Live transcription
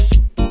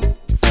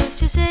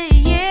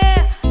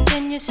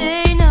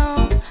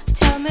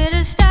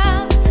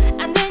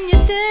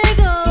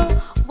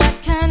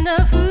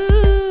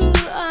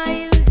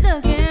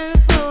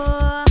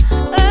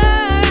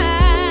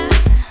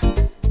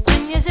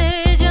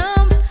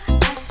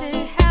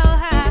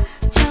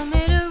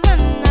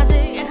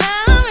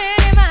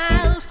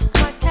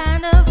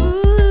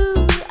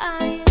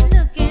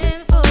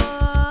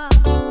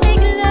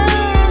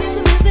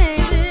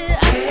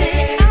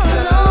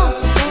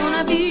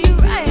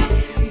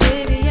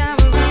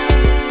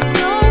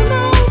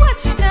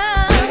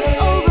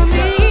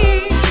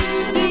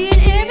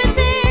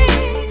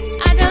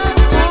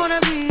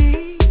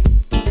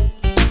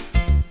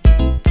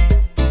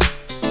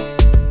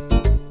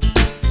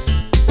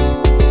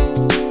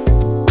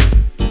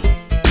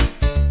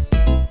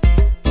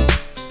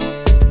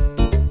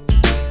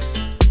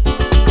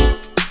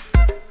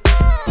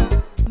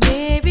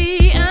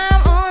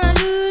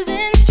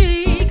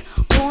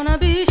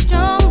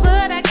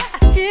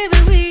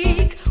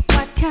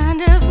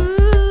kind of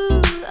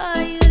food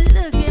are you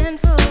looking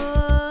for?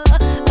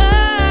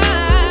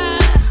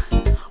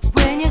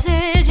 When you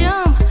say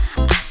jump,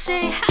 I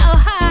say how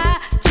high.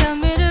 Tell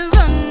me to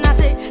run, I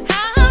say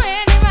how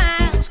many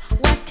miles.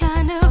 What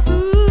kind of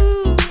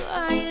food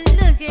are you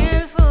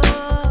looking for?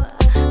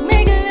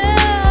 Make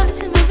love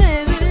to me,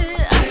 baby.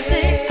 I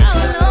say how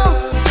long?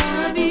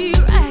 Wanna be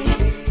right,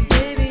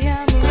 baby,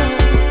 I'm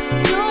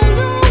wrong. Don't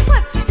know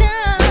what's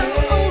come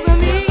over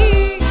me.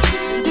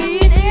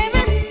 Being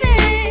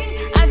everything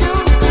I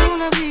don't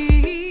wanna be.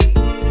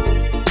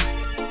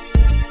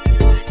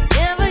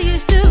 Never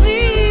used to be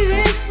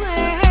this way.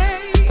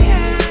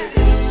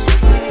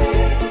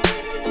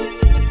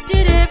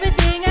 Did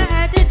everything I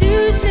had to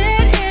do,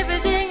 said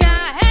everything I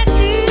had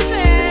to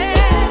say.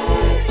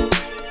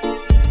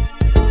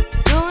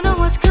 Don't know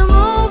what's come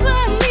over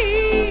me.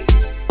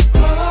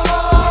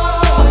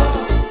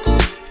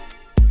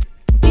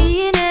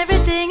 Being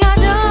everything I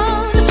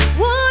don't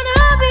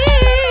wanna be.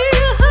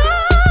 Oh,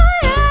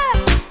 yeah.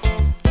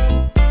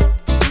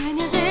 When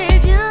you say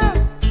jump,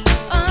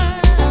 I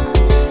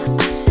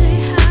say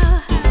how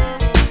high.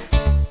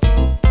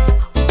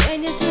 When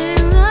you say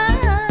run,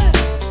 I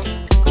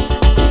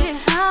say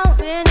how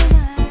many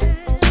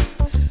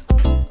miles.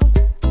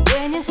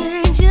 When you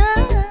say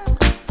jump,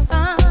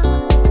 I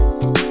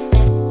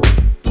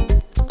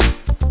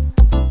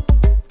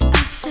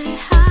say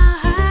how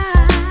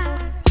high.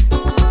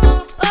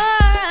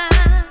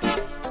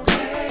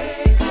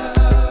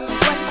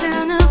 What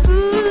kind of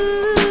food?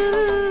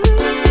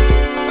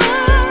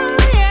 Oh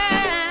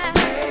yeah.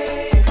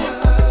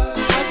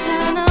 What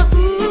kind of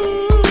food?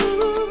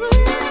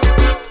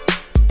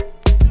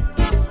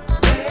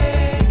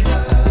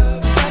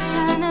 What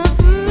kind of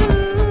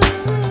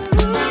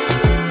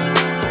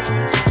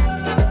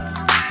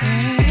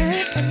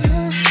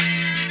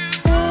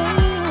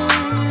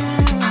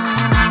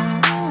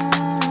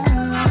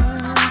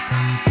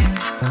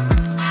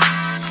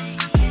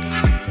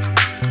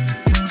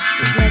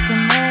It's like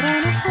I'm out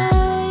on a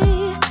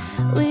high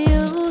with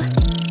you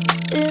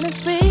in a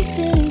free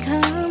feeling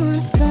calm on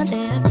a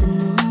Sunday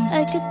afternoon.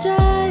 I could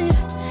drive,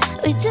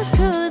 we just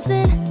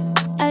cruising.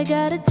 I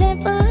got a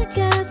tank full of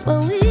gas,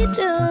 what we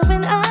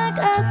doing? I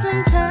got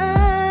some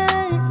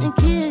time to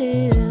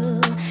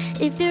kill.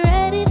 If you're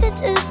ready to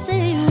just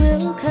say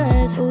will,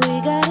 'cause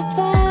we got a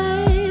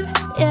vibe,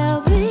 yeah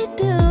we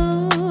do.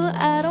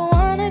 I don't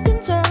wanna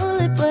control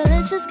it, but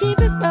let's just keep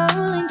it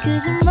rolling,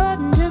 'cause you're more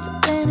than just a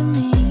friend of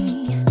me.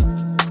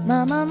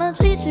 My mama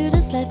treats you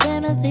just like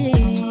family.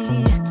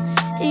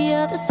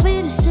 You're the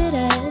sweetest shit I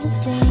ever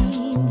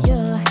seen.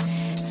 You're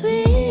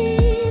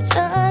sweet,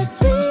 you're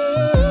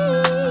sweet.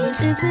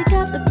 Truth is, we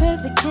got the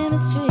perfect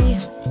chemistry.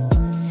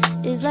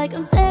 It's like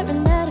I'm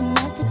staring at a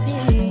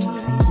masterpiece.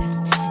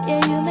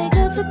 Yeah, you make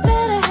up the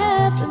better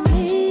half of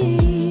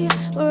me.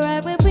 We're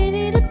right where we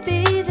need to be.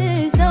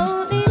 There's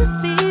no need to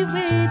speed,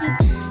 we just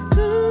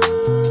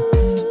cruise.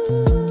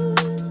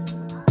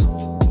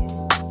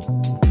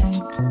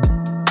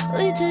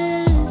 We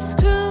just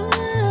cruise.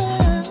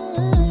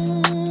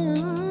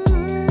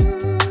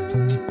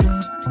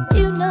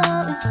 You know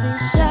it's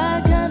just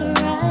shotgun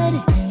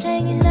riding,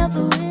 hanging out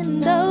the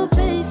window,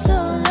 bass so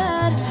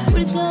loud. We're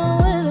just going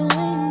where the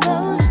wind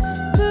goes.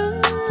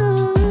 Cruise.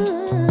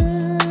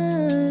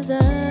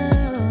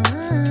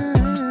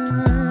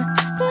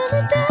 From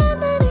the down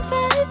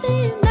 95,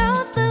 you know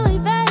that we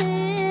right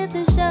at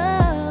the show.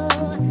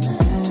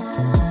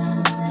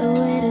 The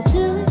way that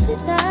you look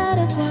tonight,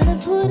 I wanna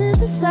put it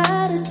the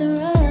side of the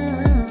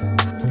road.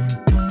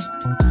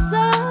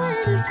 So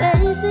in the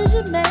faces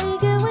you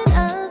make it when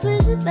I'm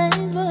switching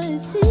lanes, boy,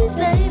 it's he's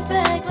laid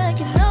back like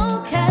an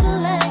old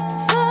Cadillac.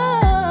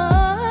 Fuck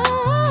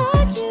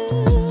you.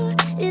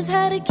 It's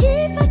hard to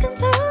keep my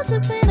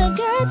composure when I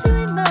got you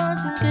in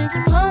motion, 'cause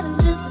you're more than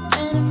just a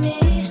friend of me.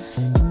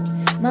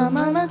 My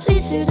mama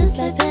treats you just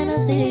like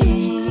family.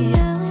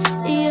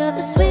 You're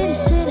the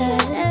sweetest shit I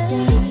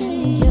ever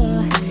seen.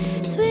 You're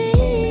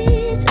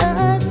sweet,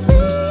 you're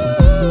sweet.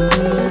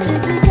 Truth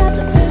is, we got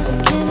the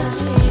perfect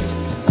chemistry.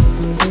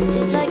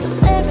 It's like I'm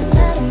staring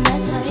at a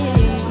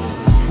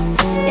masterpiece.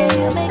 Yeah,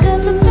 you make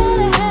up the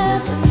better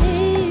half of me.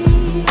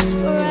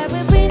 We're right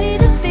where we need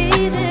to be.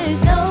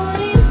 There's no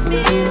need to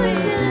speed, we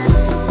just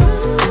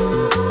cruise.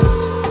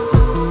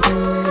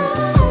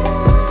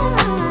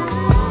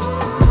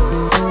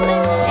 We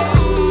just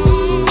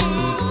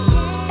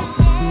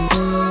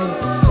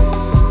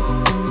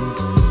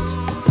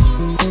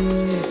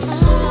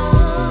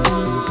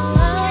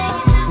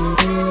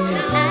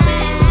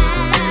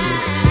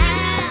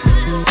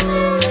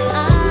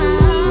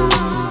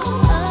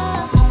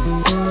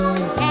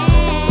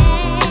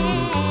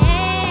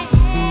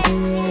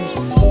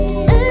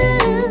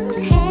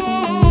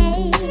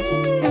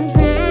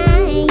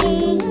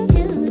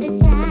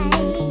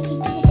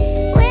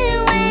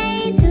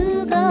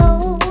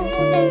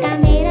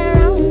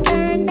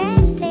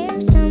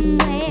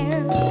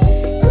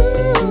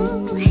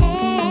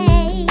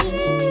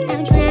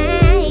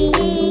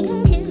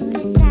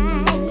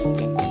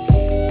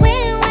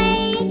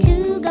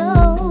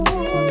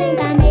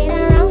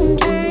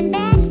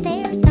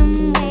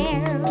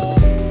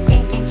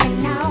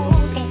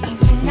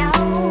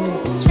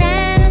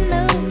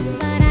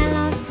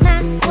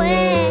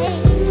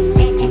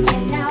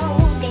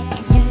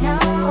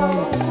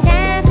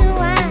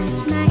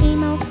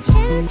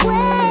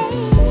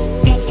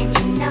Didn't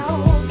you know?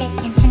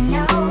 Didn't you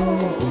know?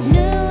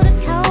 Knew the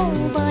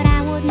code, but I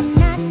would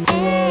not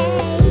pay.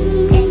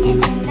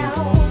 Didn't you know?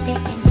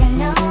 Didn't you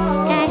know?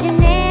 'Cause you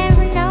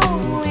never know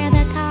where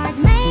the cards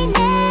may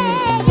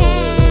lay.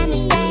 Time to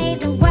save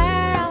the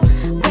world.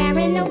 Where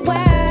in the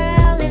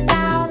world is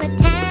all the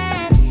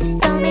time?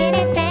 So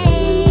many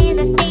things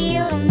I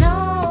still don't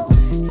know.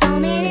 So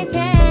many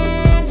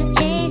times I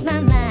changed my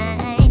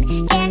mind.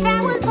 Guess I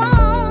was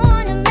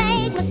born to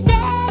make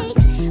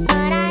mistakes,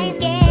 but I ain't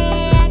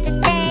scared to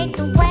take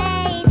the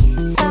weight.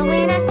 So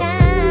when I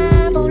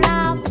stumble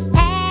off the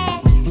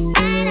path, I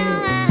know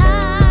my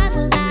heart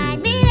will guide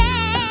me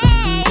there.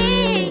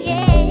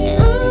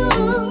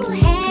 Ooh,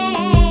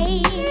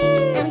 hey,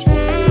 I'm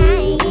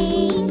trying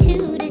to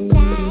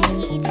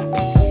decide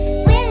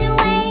which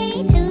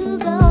way to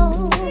go.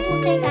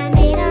 Think I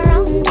made a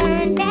wrong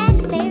turn back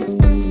there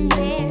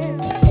somewhere.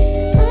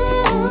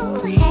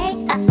 Ooh, hey,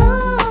 I'm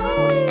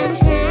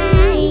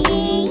trying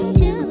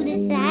to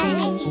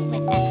decide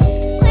which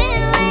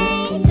way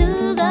to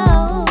go.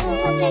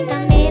 Think I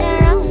made a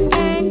wrong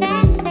turn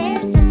back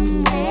there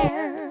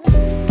somewhere.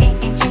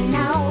 Didn't you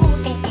know?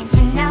 Didn't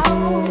you know?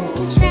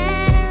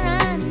 Trying to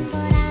run,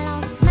 but I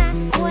lost my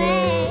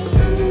way.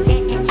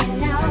 Didn't you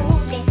know?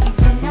 Didn't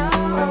you know?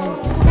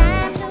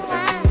 Time to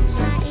watch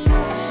my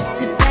emotions.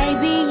 So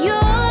baby,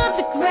 you're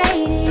the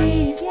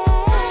greatest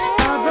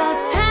of all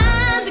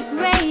time, the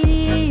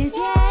greatest.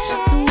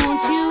 So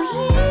won't you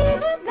hear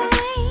me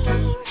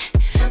whine?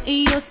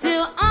 You're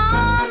still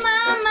on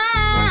my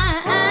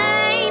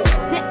mind.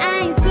 Said I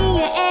ain't seen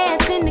your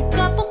ass in a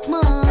couple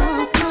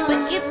months, but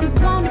if you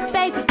want it,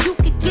 baby, you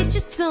could get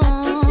you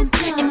some.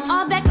 And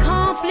all that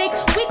conflict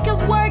we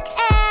could work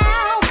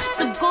out.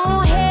 So go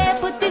ahead,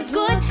 put this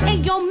good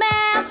in your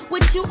mouth.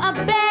 What you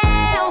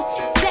about?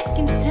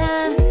 Second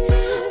time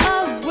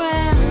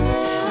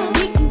around,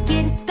 we can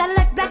get it started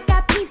like black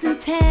eyed peas in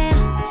town.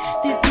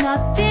 There's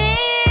nothing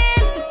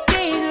to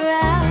figure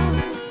out.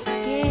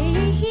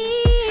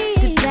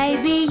 So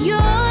baby,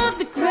 you're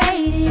the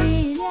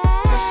greatest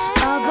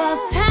of all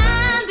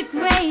time, the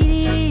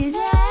greatest.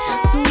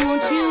 So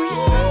won't you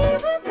hear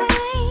me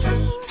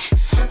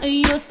whine?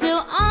 You're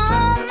still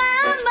on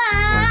my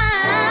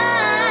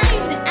mind.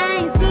 Said I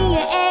ain't seen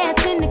your ass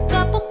in a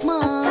couple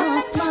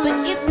months, but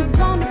if you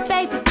want it,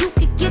 baby, you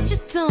could get you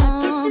some.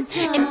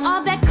 And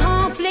all that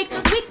conflict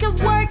we could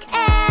work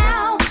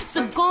out. So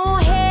go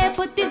ahead,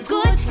 put this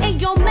good in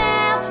your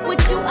mouth. What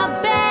you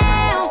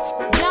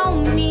about?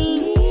 Don't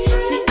need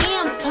to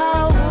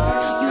impose.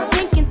 You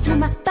sink into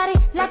my body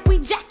like we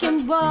Jack and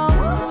Rose.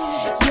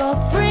 Your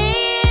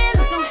friends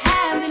don't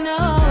have to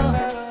know.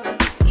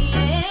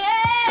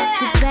 Yeah.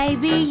 So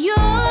baby,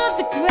 you're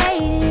the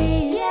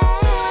greatest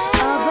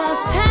of all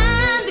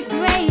time, the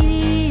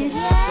greatest.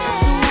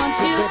 So won't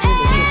you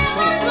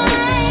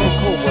So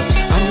cold, but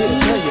I'm here to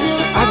tell you,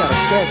 I got a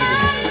strategy.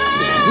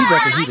 We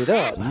about to heat it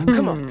up.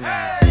 Come on.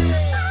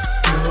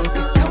 Girl,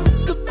 get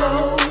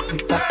comfortable. We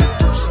about to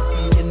do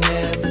something you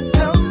never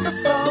done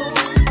before.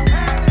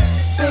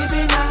 Baby,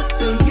 not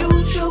the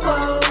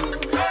usual.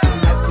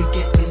 Tonight we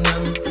getting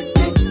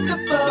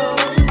unpredictable.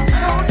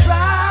 So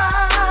try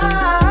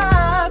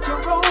to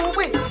roll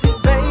with me,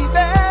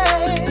 baby.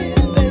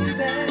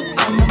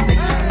 I'ma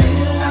make you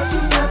feel like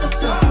you never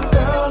felt.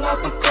 Girl, all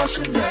because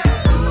you let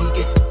me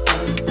get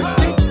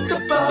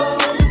unpredictable.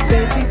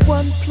 Baby,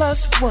 1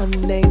 +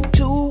 1 ain't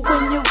 2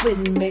 when you're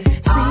with me.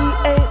 C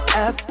ain't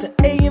after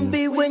A and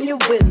B when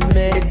you're with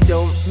me. It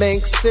don't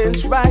make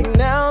sense right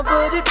now,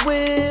 but it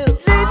will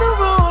later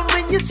on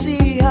when you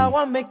see how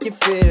I make you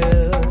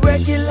feel.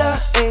 Regular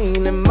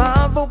ain't in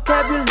my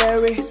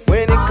vocabulary.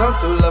 When it comes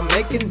to love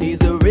making,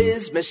 neither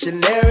is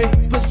missionary.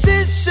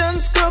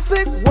 Positions, girl,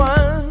 pick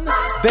one.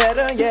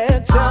 Better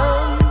yet,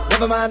 some.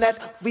 Never mind that,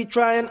 we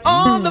trying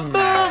all the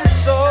fun.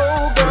 So,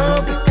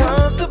 girl, get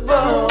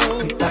comfortable.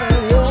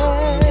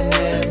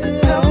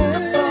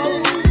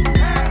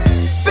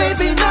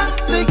 Baby, not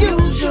the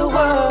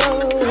usual.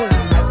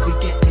 Tonight we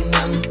getting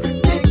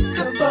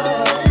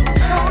unpredictable.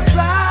 So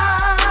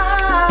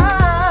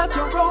try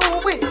to roll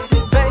with me,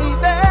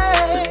 baby.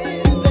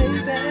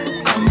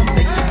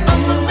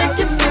 I'ma make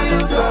you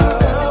feel,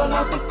 girl,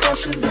 all because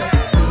you let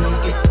me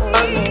get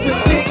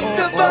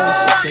unpredictable.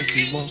 She says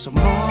she wants some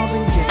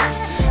Marvin Gaye,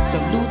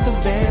 some Luther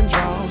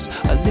Vandross,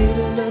 a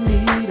little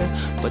Anita,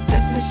 but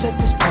definitely set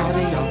this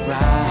party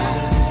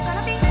alright.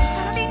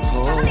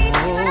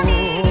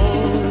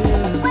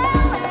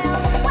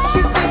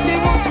 She says she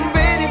wants some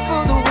ready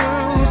for the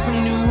world, some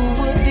new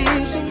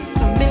edition,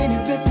 some mini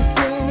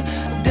Riperton.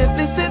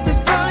 Definitely set this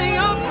party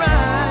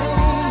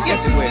alright.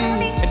 Yes, it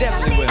will. It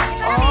definitely will.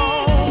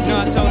 Oh, no,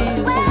 I told her.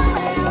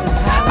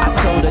 I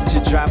told her to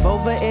drop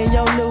over in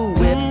your new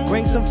whip.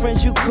 Bring some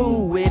friends you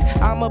cool with.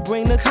 I'ma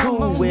bring the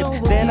cool whip.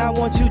 Then I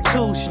want you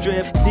to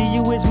strip. See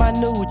you is my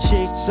new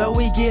chick, so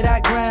we get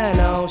our grind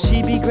on.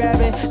 She be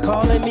grabbing women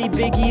calling me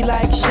Biggie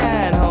like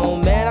Shine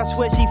Home. Man, I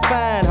swear she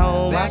fine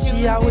home. Why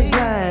she always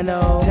lying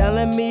on?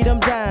 Telling me them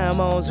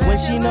diamonds when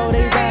she know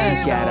they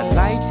rhyme. She got a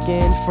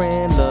light-skinned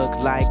friend, look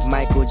like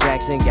Michael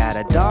Jackson. Got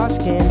a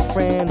dark-skinned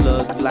friend,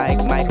 look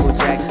like Michael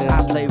Jackson.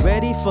 I play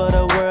ready for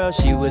the world,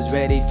 she was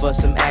ready for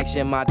some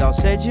action. My dog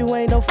said you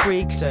ain't no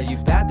freak, so you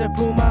bout to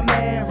prove my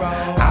man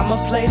wrong. I'ma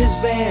play this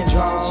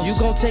Vandross, you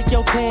gon' take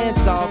your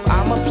pants off.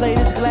 I'ma play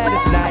this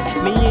Gladys night,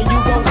 me and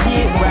you gon'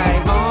 get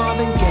right.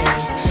 Marvin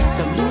Gaye,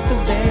 some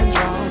Luther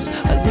Vandross,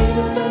 a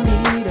little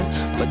Anita,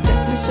 but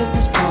definitely set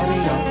this party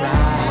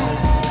alright.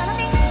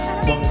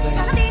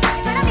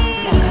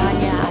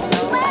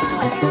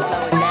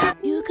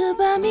 You could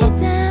buy me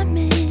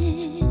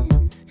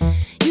diamonds,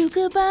 you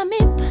could buy me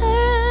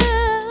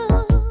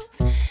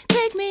pearls,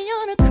 take me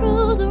on a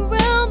cruise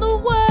around the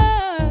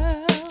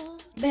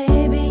world.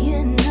 Baby,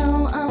 you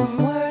know I'm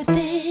worth it.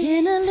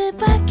 Dinner lit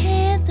by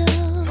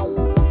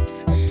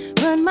candles,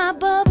 run my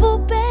bubble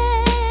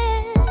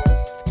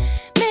bath,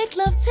 make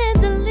love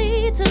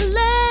tenderly to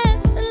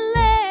last and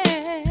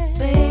last.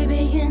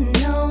 Baby, you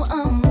know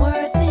I'm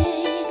worth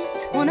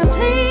it. Wanna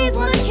please,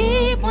 wanna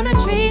keep, wanna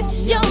treat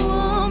your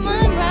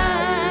woman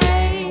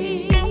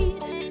right.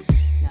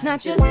 Not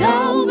just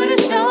dough, but a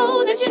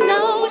show that you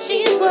know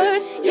she's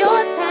worth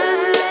your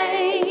time.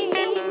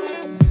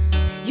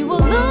 You will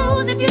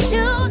lose if you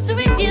choose to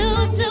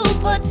refuse to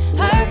put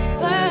her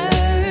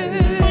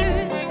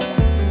first.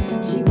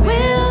 She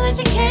will and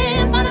she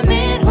can't find a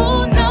man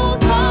who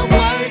knows her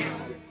worth.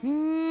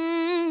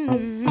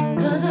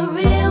 Cause a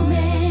real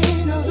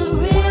man knows a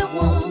real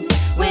woman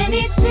when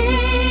he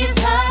sees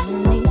her.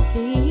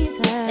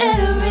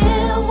 And a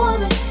real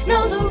woman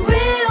knows a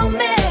real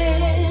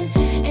man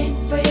ain't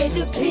afraid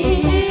to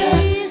please her.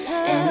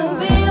 And a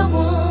real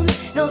woman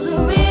knows a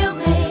real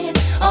man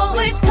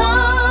always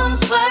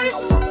comes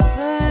first.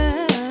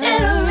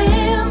 And a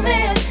real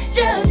man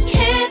just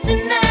can't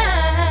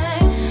deny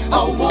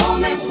a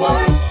woman's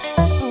worth. A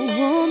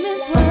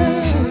woman's worth.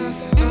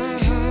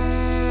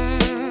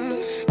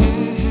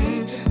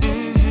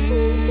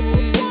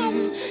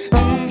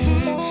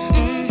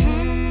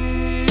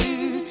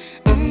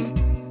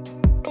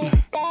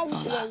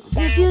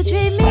 If you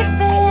treat me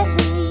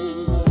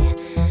fairly,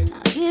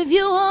 I'll give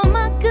you all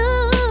my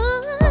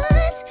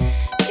goods.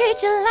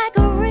 Treat you like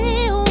a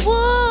real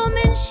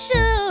woman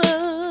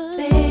should.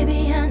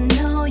 Baby, I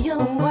know you're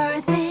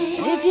worth it.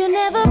 If you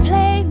never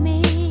play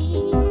me,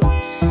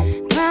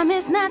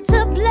 promise not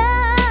to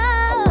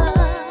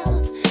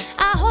bluff.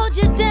 I hold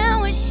you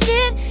down when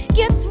shit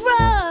gets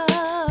rough.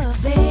 'Cause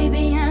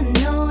baby, I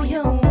know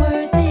you're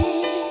worth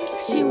it.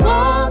 She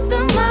walks the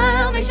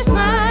mile, makes you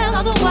smile,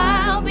 all the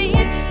while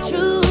being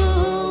true.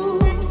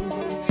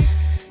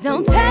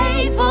 Don't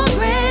take for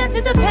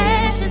granted the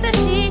passions that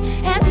she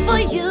has for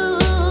you.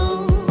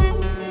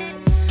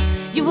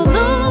 You will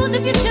lose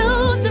if you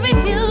choose to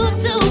refuse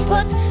to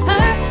put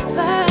her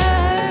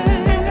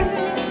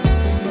first.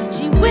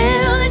 She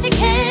will and she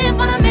can't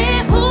find a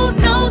man who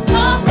knows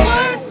her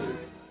worth.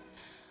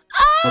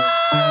 Oh,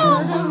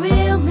 'cause a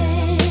real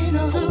man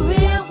knows a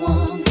real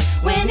woman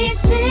when he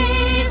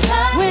sees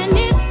her. When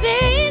he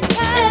sees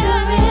her. And a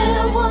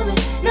real woman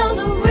knows a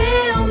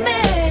real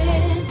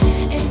man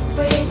ain't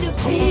afraid to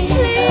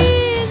please her.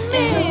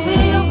 And a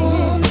real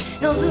woman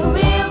knows a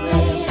real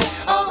man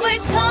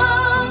always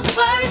comes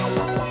first.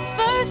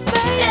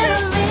 And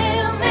a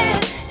real man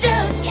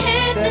just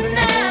can't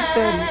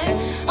deny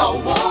a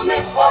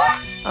woman's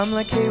worth. I'm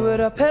like, hey, what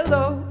up,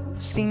 hello.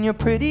 Seen your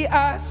pretty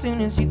eyes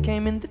soon as you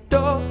came in the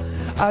door.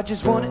 I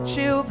just wanna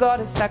chill, got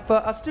a sack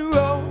for us to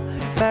roll.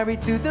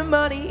 Married to the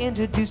money,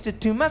 introduced her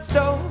to my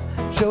stove.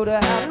 Showed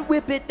her how to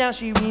whip it, now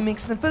she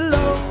remixing for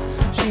low.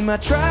 She my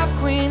trap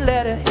queen,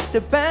 let her hit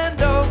the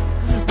bando.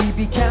 We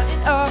be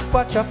counting up,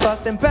 watch how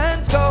fast them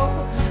bands go.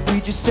 We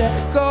just set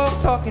a goal,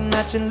 talking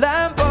matching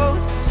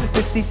Lambos.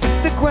 56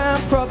 the gram,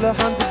 probably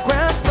 100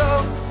 grams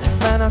though.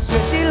 Man, I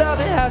swear she love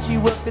it, how she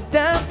work the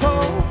damn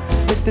pole.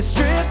 With the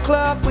strip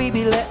club, we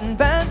be letting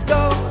bands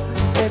go.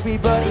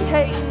 Everybody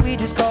hating, we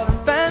just call them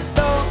fans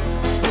though.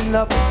 In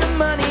love with the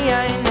money,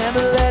 I ain't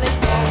never let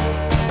it go.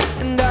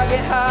 And I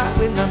get high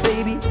with my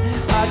baby.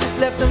 I just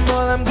left the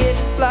mall, I'm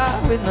getting fly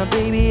with my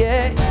baby,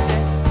 yeah.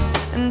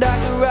 And I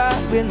can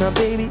ride with my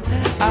baby.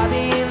 I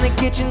be in the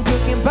kitchen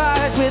cooking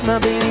pies with my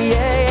baby,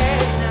 yeah,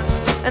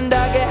 yeah. And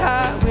I get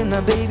high with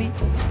my baby.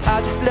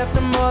 I just left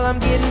the mall, I'm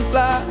getting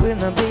fly with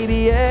my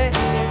baby, yeah.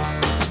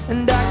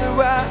 And I can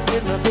ride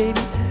with my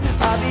baby.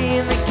 I be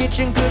in the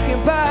kitchen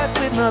cooking pies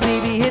with my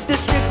baby. Hit the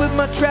strip with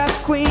my trap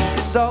queen.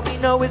 Cause all we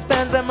know is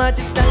bands, I might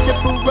just snatch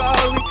up a Ferrari.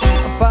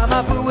 I'll buy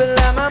my boo a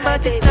lamb, I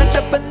might just snatch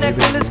up a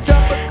necklace,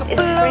 drop a couple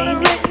on the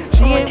ring.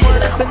 She ain't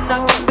one up for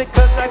nothing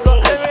because I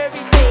got her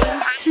every day.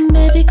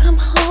 Baby, come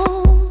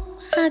home,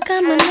 I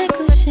got my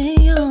necklace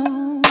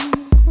on,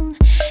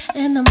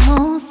 and I'm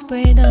all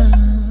sprayed up.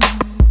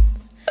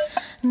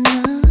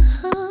 No.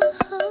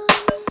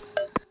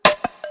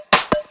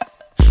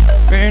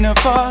 Rain or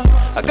fall,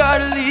 I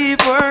gotta leave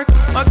work.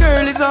 My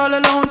girl is all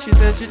alone, she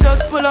said she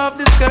just pull off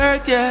the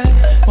skirt, yeah.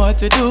 What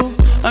to do?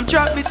 I'm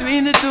trapped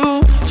between the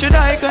two. Should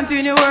I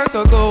continue work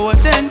or go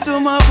attend to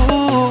my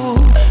boo?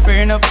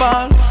 Rain or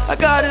fall, I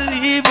gotta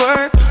leave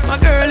work. My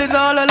girl is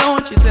all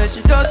alone, she said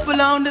she just pull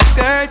on the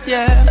skirt,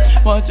 yeah.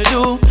 What to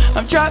do?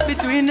 I'm trapped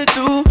between the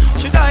two.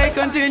 Should I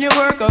continue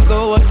work or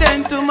go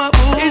attend to my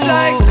boo? It's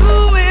like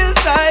two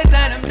hillsides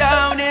and I'm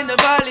down in the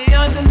valley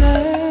on the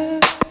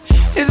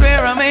left. Is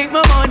where I make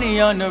my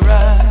money on the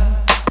right.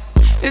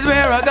 Is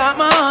where I got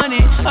my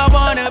honey. I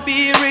wanna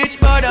be rich,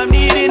 but I'm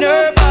needing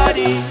her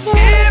body.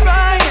 Here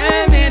I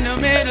am in the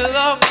middle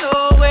of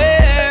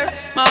nowhere.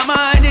 My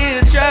mind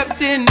is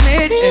trapped in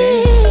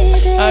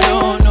mid-air. I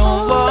don't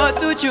know what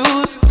to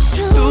choose.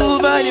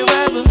 Too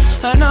valuable,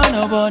 and I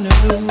don't wanna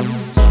lose.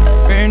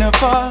 Rain or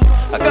fall,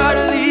 I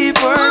gotta leave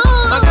work.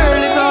 My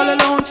girl is all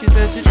alone, she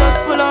said she just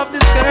pull off the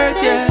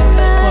skirt, yeah.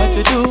 What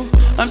to do?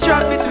 I'm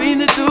trapped between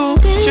the two.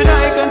 Should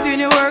I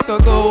continue work or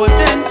go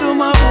attend to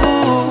my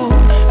boo?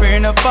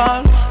 Rain or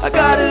fall, I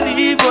gotta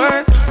leave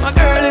work. My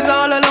girl is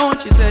all alone,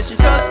 she said she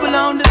just pull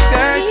on the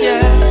skirt,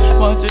 yeah.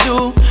 What to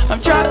do? I'm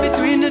trapped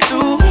between the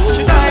two.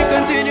 Should I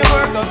continue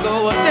work or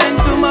go attend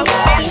to my boo?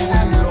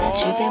 I know that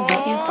you've been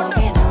waiting for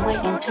it, I'm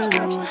waiting too.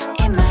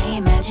 In my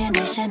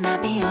imagination, I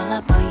be all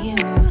up on you.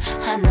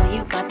 I know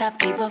you got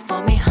that fever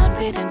for me,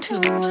 102.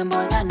 And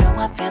boy, I know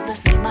I feel the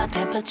same, my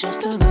temperature's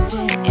through the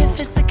roof. If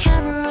it's a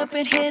camera up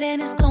in here,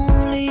 then it's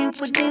gonna leave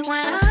with me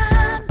when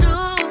I do.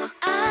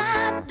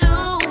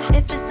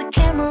 If it's a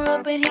camera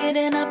up in here,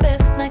 then I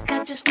best not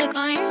catch just flick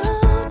on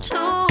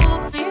YouTube.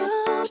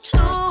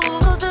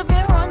 Close up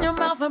your on your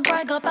mouth and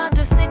brag about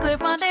the secret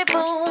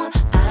rendezvous.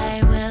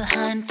 I will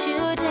hunt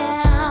you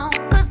down.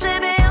 Cause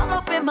baby, I'm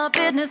up in my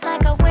business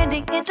like a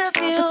wedding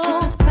interview. But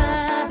this is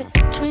private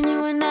between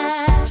you and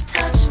I.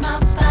 Touch my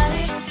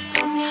body,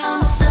 put me on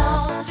the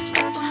floor,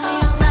 whistle me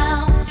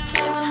around,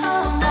 play with me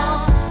some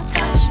more.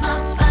 Touch my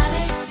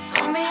body,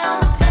 put me on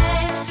the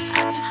bed.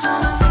 I just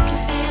wanna make you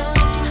feel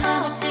like you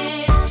never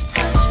did.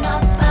 Touch my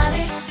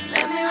body,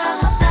 let me roll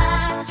my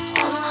thighs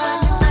all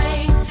around your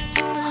waist,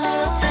 just a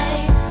little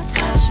taste.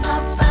 Touch my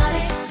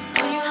body,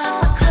 know you have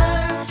my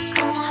curves.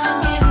 Come on,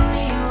 give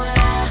me what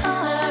I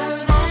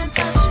deserve and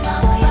touch my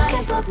body. You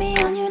can put me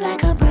on you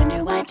like a brand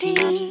new white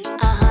tee.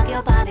 I hug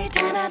your body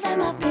tighter than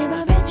my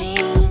favorite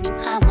jeans.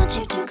 I want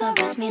you to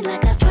caress me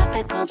like a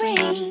tropical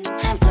breeze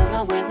and float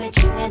away with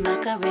you in my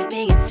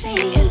Caribbean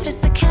sea. If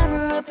it's a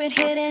camera up in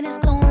here, then it's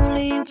gonna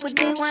leave with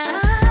me when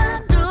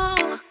I do.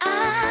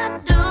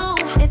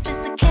 If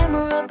it's a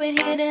camera up in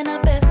here, then I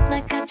best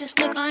not catch just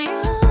flick on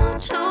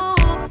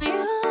YouTube.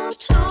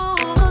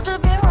 Close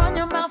up your on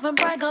your mouth and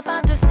brag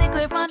about the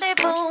secret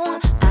rendezvous.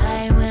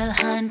 I will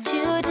hunt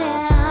you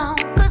down.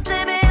 Cause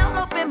baby, I'm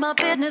up in my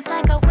business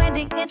like a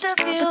wedding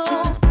interview. But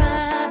this is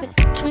private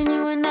between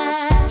you and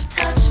I.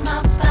 Touch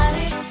my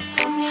body,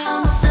 put me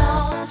on the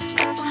floor,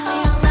 whistle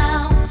me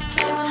around,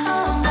 play with me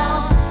some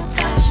more.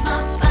 Touch my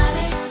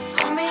body,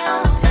 put me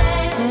on the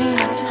bed.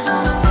 I just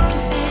wanna make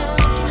you feel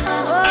like you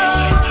never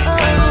did.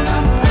 Touch my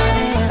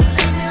body,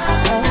 let me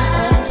roll my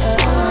thighs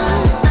all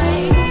around your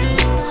waist,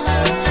 just a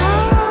little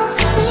taste.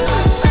 Touch my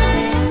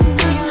body,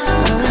 know you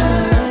have my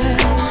curves.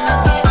 Come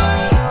on, give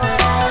me what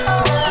I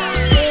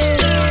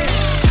deserve.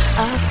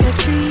 Off the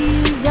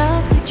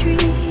tree,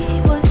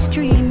 what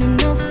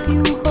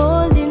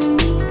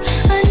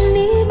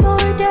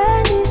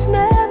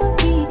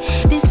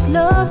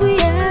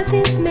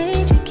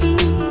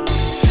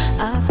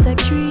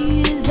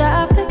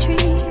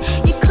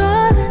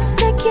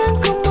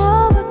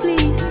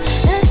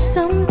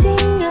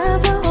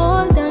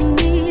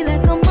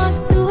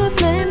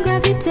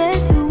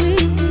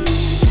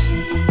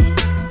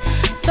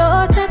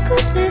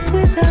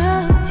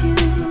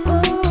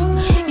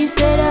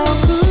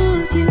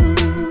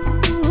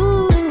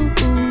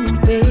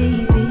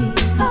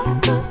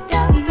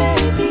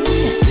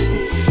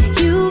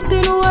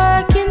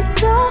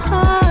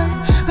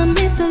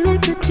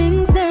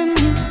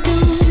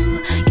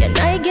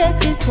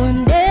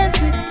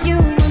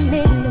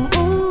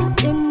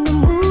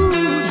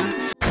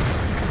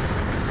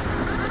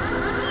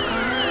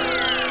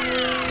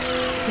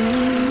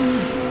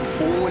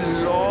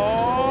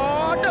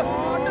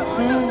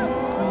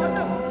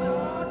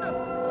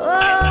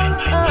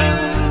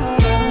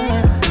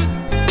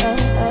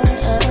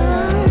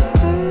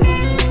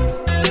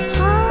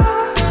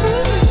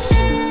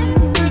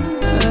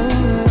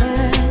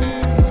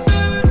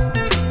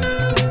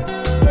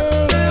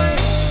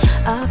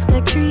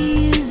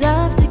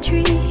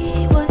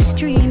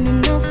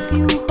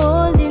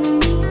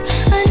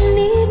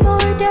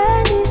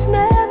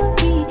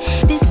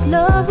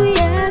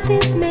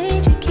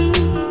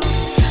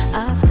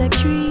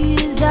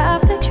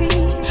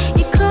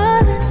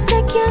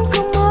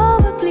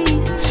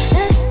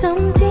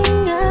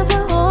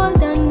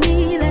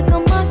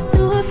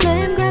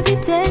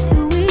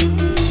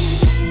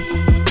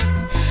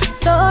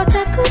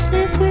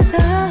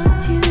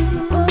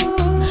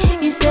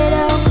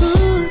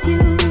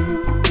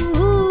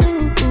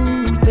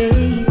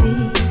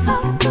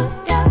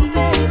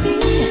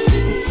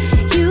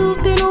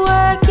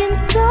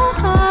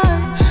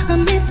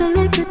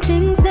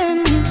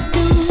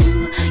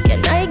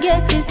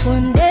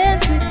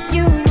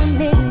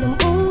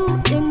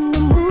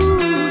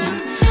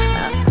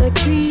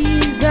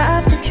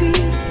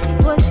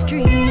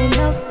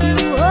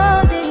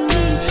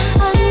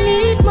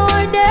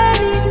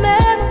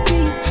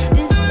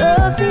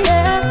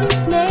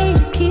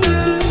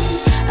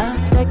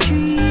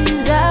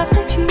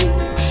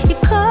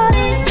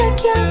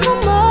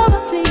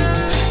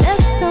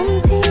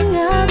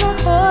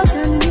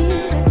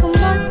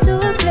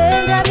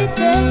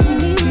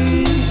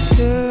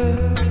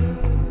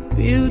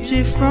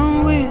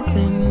from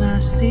within, I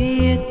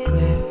see it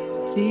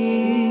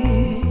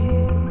clearly.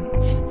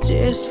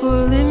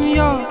 Tasteful in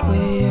your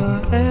way,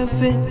 you're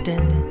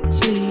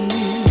evidently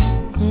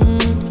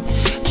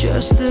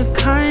just the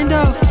kind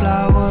of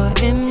flower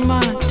in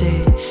my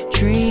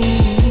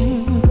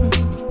daydream.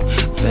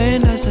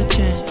 Bend as I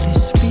gently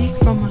speak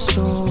from my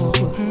soul.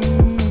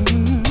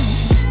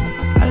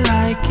 I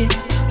like it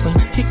when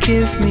you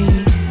give me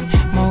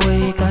my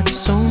way. Got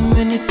so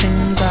many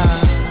things I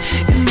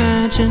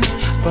imagine,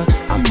 but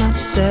I'm not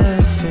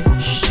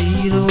selfish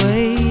either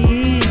way.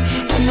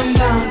 And I'm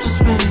down to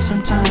spend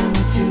some time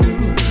with you.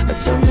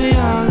 Tell me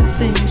all the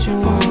things you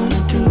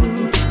wanna do.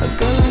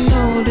 Girl, I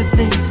know the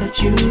things that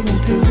you've been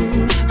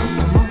through. I'm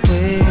on my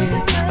way,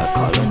 I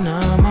call her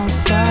now, I'm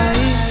outside.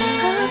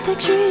 After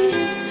tree,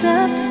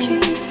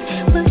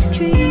 was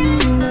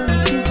dreaming of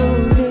you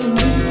holding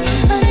me.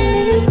 I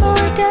need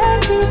more than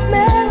these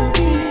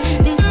memories.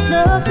 This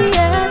love we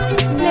have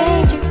is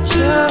major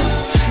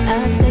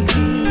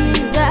key.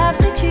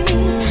 After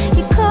tree,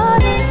 you call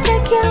and say,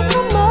 can't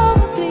come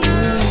over, please.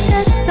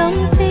 That's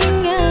something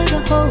else,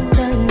 a hold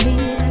on me.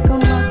 Like a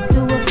moth to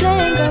a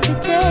flame,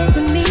 gravitate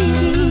to me.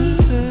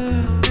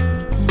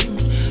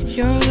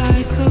 You're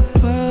like a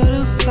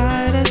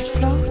butterfly that's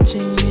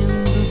floating in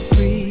the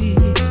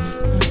breeze.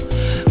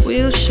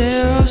 We'll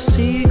share our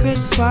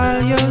secrets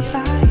while you're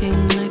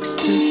lying next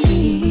to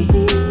me.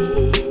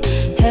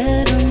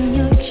 Head on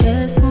your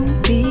chest, won't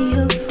be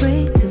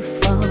afraid to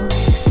fall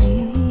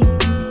asleep.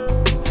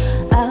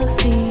 I'll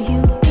see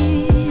you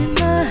in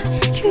my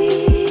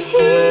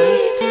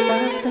dreams.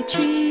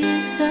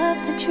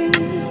 After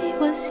tree,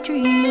 was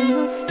dreaming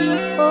of you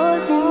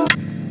holding.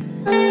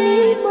 I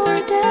need more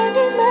than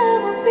these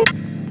memories.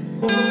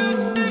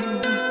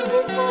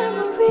 These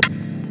memories.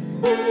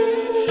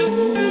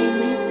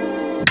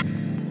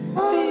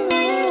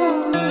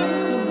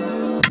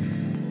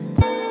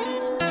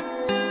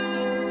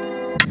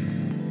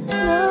 This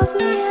love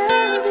we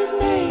have is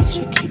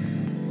magic.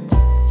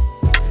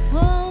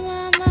 Oh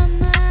my,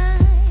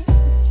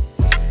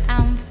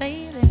 I'm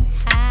feeling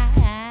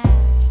high.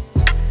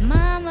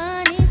 My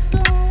money's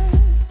gone.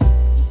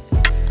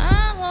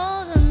 I'm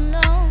all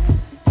alone.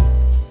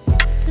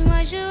 Too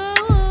much to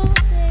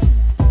say.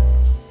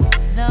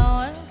 The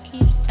world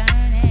keeps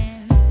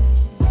turning.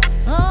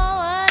 Oh,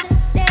 what a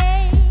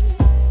day.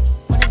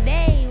 What a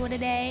day, what a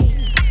day.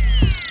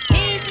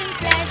 Peace and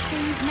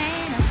blessings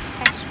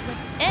manifest with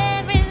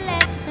every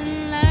lesson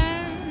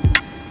learned.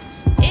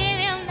 If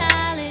your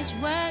knowledge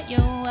were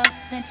your wealth,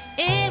 then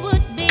it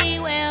would be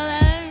well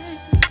earned.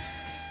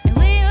 And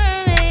we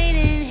were made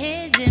in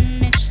His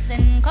image,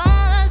 then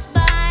call us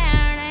by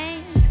our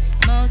names.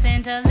 Most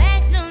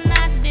intellects do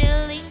not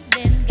believe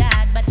in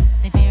God, but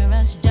they fear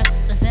us just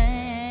the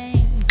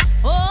same.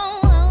 Oh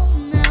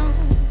no,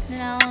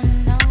 no,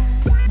 no.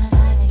 My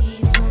life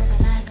keeps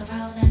moving like a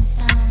rolling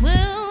stone.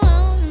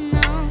 Oh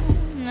no,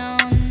 no,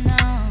 no.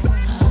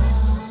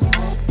 All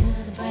night to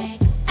the break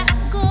of dawn.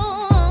 I go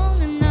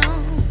on and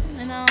on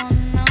and on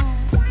and on.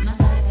 My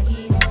life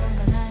keeps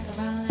moving like a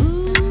rolling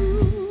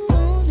stone.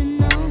 On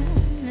and on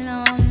and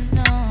on and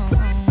on.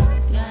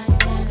 God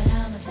damn it,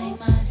 I'ma sing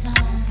my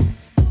song.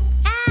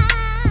 I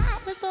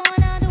was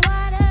born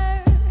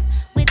underwater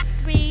with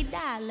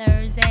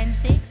 $3 and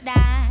 6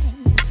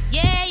 dimes.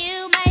 Yeah,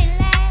 you may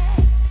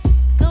laugh,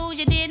 'cause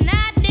you did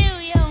not do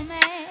your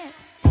math.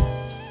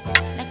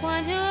 Like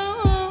 1,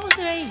 2,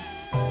 3.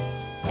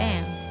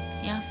 Damn,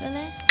 y'all feel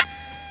it?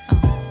 Oh,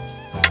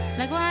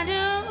 like 1,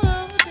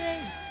 2,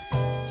 3.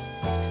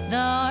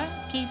 The earth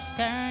keeps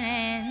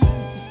turning.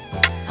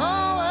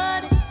 Oh,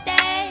 what a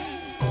day!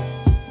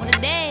 What a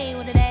day!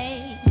 What a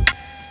day!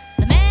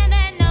 The man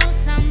that knows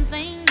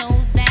something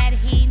knows that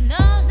he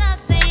knows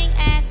nothing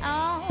at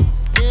all.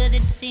 Does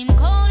it seem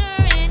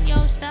colder in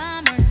your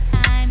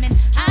summertime and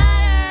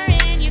hotter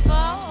in your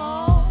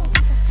fall?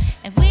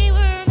 If we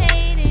were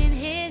made in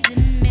His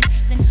image,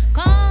 then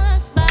call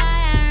us by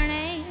our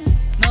names.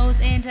 Most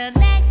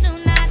intellects do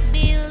not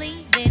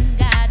believe in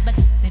God, but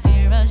they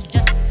fear us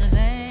just the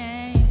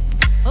same.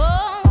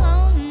 Oh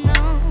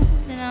no,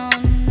 no,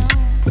 no.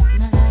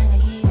 My life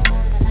keeps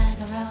moving like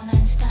a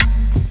rolling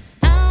stone.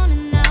 Oh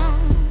no,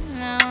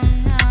 no,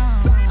 no.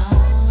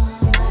 All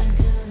night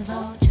to the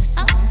vulture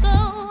song. I'll go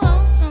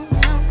on,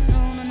 no,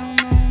 no, no, no,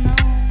 no, no.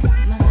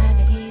 My life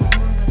keeps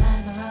moving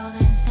like a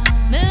rolling stone.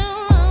 No,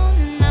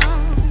 no,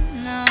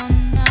 no,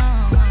 no.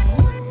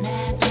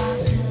 Mad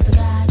props to the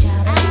God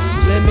job.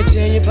 Let me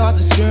tell you about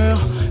this girl,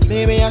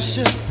 maybe I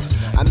should.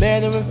 I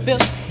met her in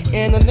Philly,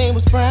 and her name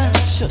was Brown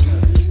Sugar.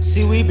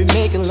 See, we be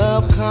making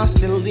love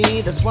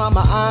constantly. That's why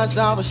my eyes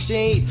are a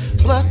shade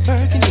blood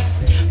burgundy.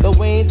 The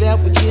way that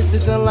we kiss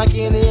is unlike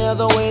any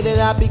other way that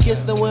I be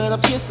kissing when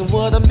I'm kissing.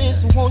 What I'm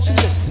missing, won't you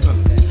listen?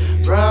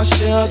 Brown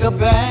sugar,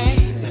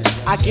 babe.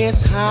 I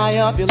guess high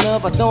up your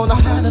love, I don't know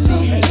how to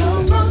behave.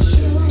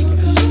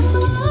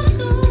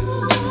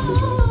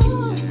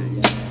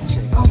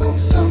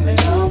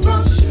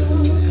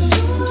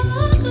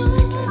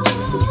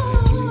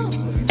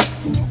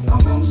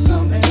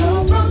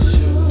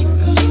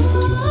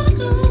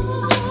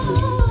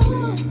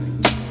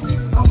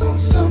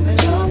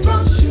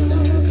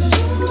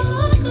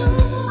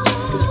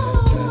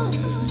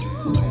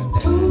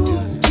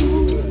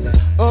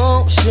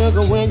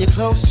 Even when you're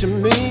close to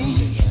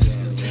me,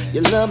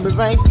 you love me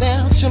right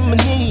down to my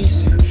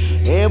knees.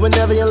 And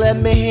whenever you let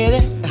me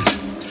hit it,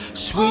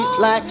 sweet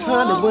like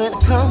honey when it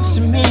comes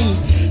to me.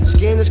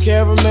 Skin is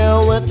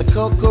caramel with the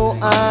cocoa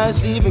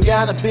eyes. Even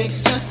got a big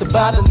sister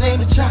by the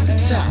name of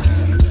Chocolate Top.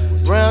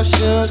 Brown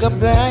sugar,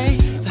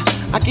 babe.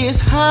 I guess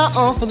high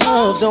off of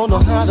love, don't know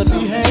how to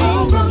behave.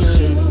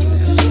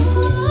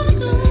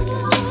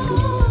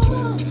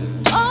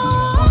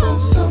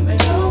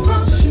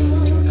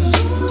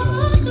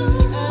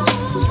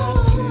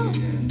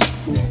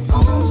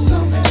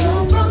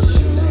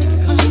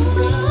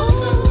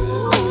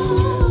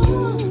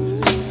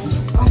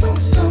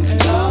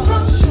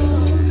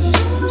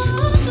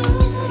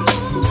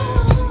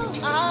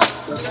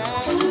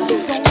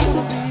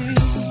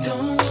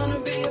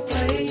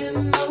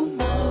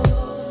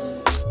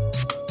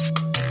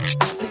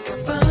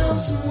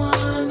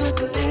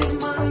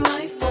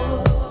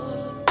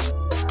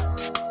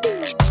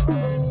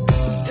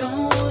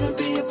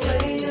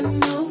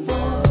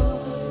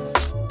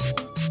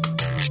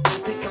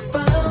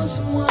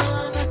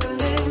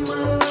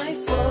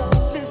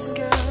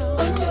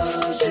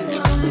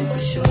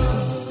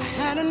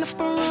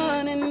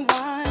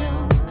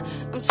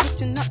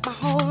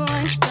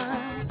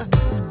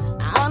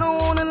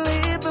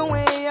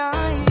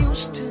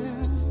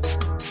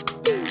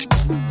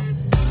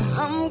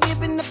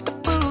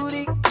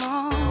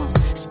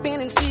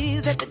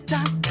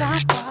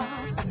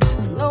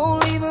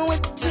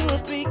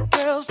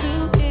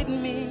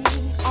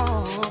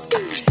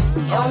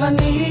 All I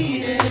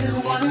need is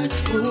one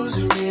who's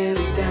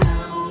really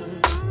down.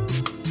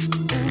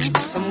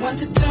 Someone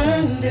to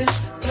turn this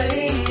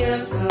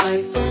player's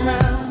life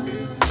around.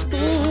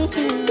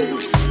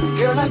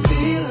 Girl, I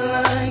feel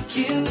like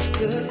you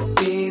could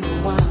be the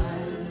one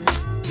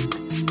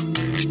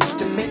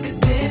to make a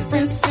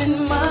difference in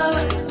my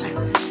life.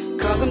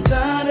 'Cause I'm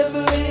tired of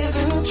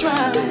living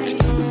trying.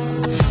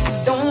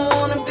 I don't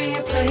wanna be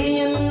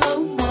playing no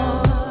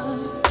more.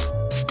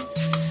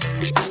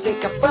 See, I think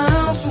I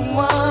found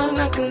someone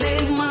I can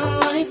live my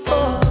life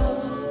for.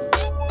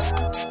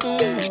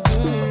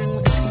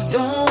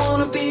 Don't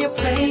wanna be a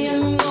player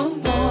no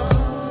more.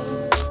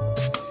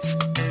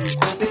 See,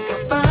 I think I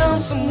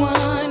found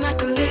someone I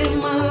can live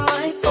my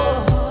life for.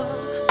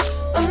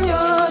 I'm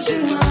yours,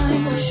 you're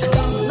mine for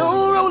sure. No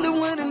rolling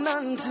with an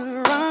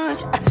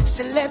entourage,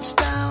 celeb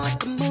style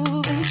like a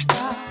movie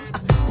star.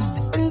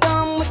 Sipping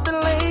down with the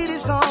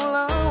ladies all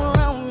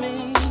around me.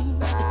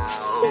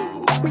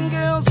 Popping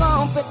girls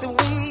off at the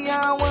wee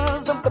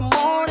hours of the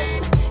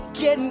morning,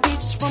 getting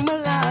beeps from a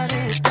lot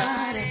of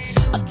body.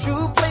 A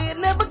true player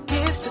never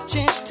gets a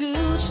chance to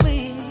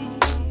sleep.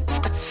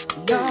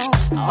 No,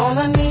 all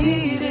I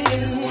need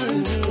is one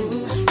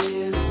who's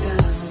really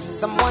down.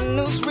 Someone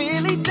who's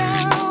really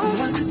down.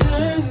 Someone to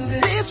turn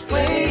this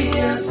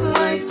player's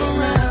life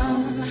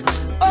around.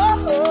 Oh,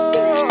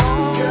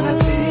 girl, I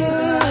feel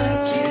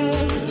like you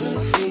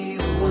could be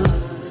the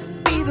one.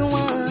 Be the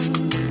one,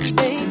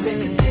 baby. To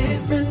make a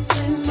difference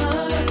in my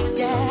life.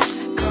 Yeah,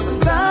 'cause I'm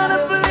tired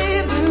of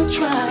living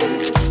trying.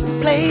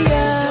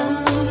 Player.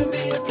 Don't wanna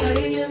be a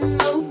player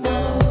no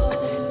more.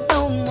 No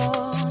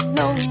more,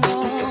 no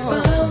more. I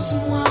found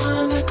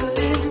someone I can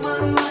live my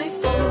life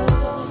for.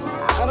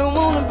 I don't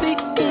wanna be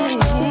king.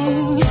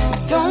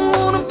 Don't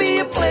wanna be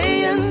a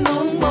player no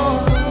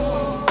more.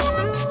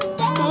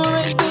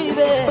 Alright,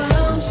 baby. I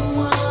found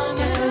someone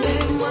I can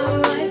live my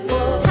life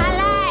for.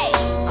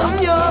 I'm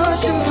yours,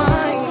 you're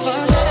mine for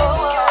sure.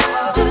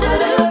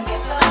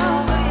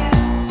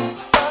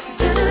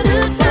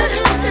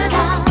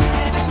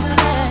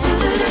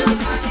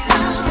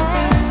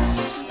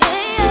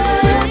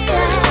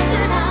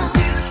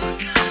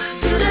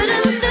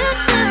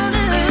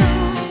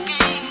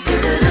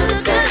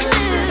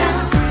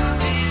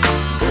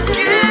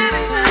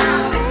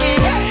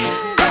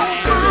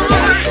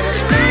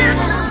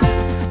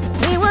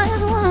 We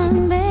was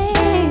one,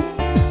 babe,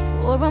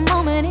 for a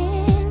moment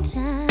in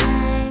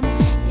time,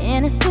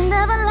 and it seemed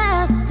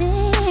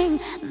everlasting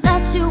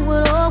that you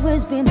would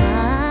always be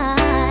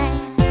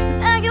mine.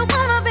 Now you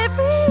wanna be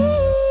free,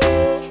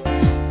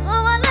 so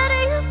I let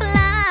you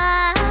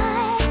fly.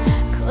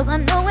 'Cause I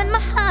know in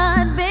my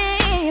heart,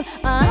 babe,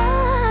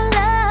 our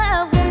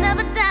love will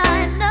never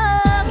die. No,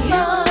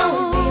 you'll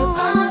always be a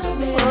part of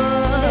me.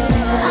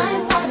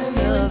 I'm part of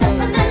you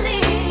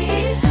indefinitely.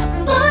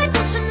 Boy,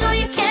 don't you know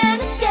you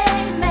can't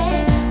escape me?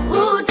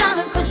 Ooh,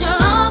 darling, 'cause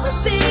you'll always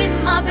be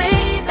my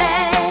baby.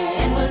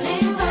 And we'll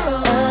linger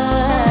on.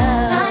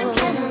 Time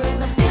can't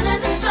erase a feeling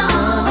that's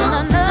strong. And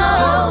I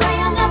know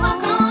you're never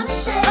gonna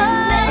shake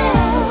me.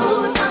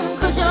 Ooh, darling,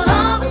 'cause you'll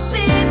always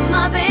be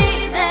my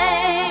baby.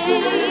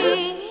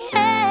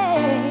 Hey.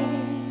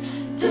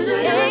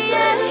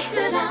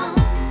 Do-do-do-do-do-down.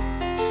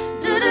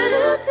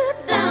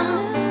 Do-do-do-do-down.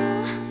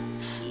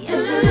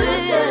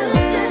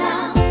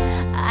 Do-do-do-do-down.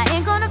 I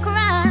ain't gonna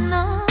cry,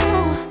 no,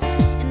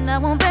 and I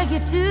won't beg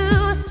you to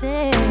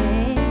stay.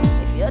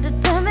 If you're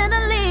determined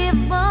to leave,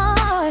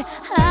 boy,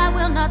 I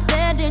will not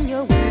stand in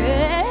your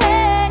way.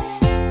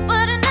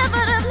 But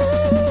inevitably,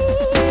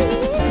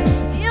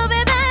 you'll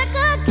be back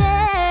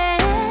again.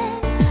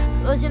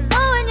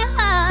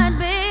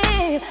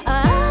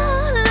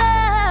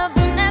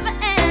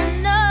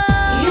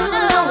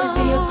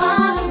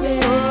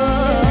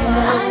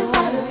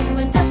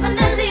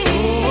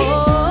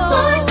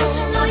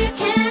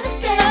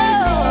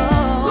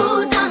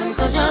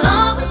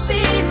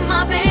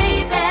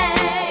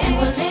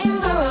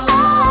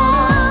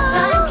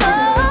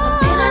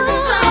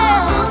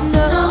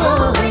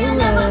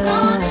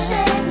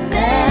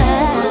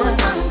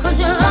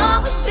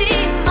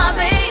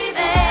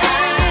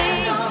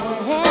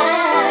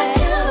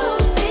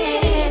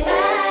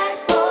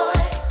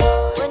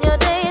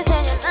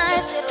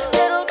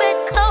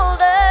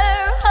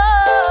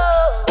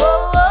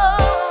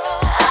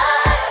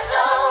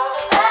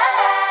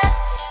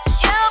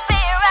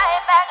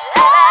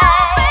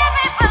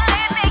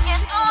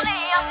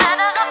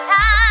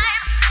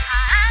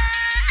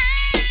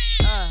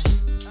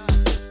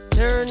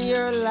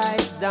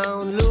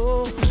 down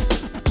low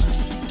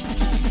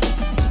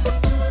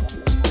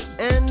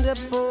and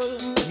pull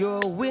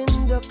your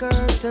window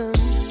curtain.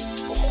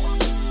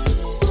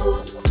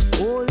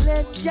 Oh,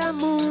 let your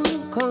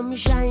moon come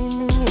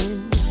shining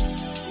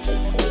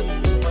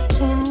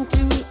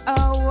into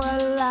our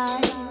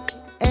life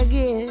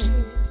again.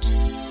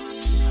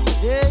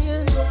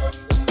 Saying,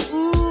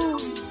 ooh,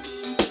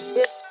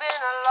 it's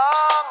been a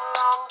long,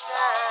 long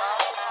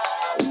time.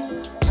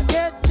 I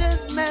get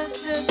this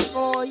message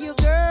for you,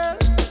 girl,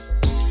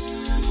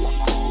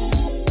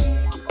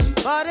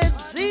 but it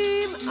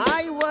seemed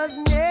I was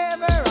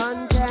never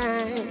on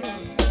time.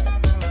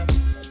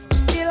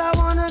 Still I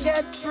wanna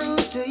get through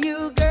to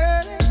you,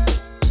 girl,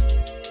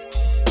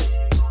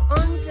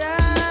 on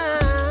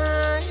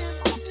time,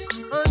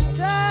 on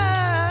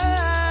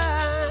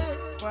time.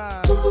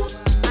 Wow.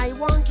 I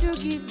want to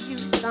give you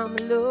some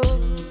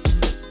love.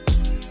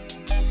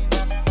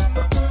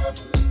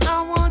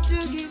 I want to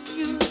give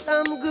you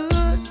some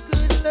good,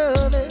 good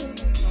loving.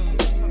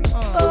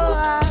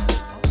 Oh,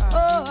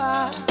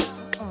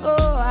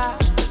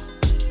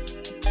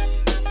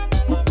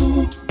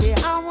 yeah,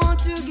 I want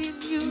to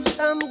give you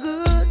some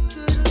good,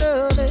 good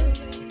loving.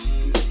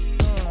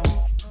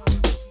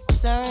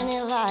 Turn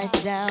your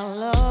lights down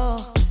low.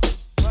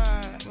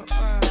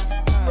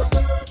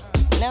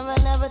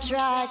 Never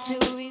try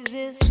to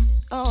resist.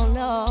 Oh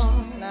no.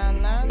 Nah,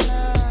 nah,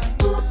 nah.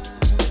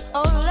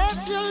 Oh,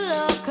 let your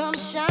love come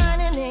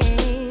shining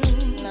in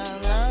Nah,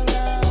 nah,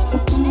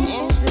 nah.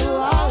 into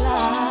our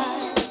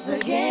lives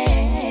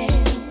again.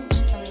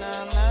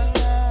 Nah, nah,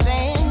 nah.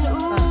 Saying,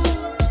 ooh,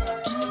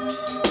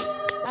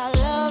 I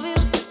love you,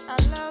 I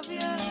love you,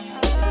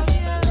 I love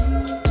you.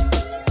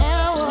 and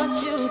I want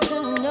you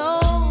to know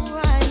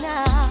right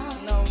now.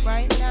 No,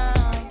 right now.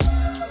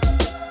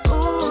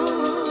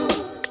 Ooh,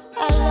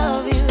 I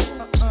love you,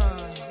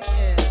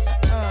 Yeah,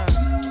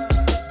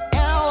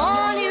 and I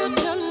want you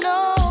to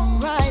know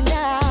right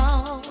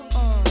now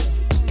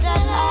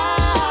that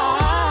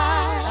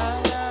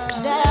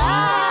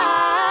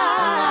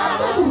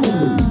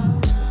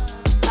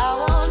I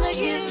wanna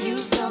give you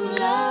some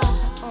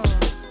love.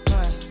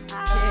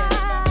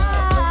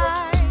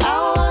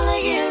 I wanna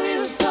give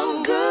you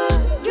some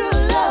good,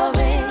 good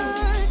loving.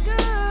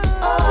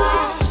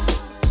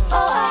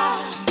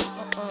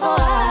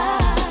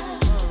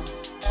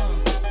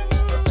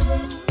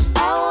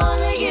 I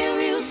wanna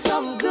give you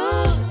some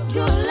good,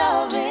 good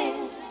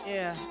loving.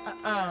 Yeah,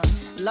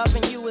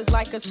 Loving you is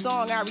like a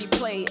song I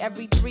replay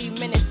every 3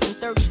 minutes and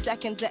 30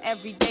 seconds of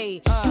every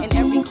day. And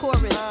every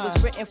chorus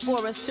was written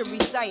for us to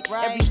recite.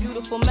 Every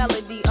beautiful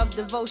melody of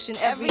devotion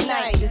every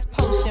night. This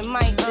potion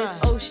might, this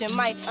ocean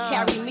might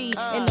carry me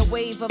in the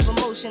wave of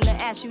emotion to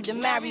ask you to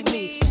marry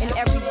me. And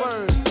every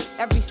word,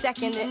 every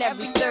second and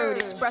every third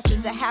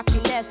expresses a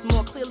happiness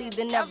more clearly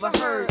than ever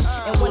heard.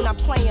 And when I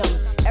play them,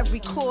 every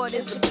chord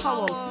is a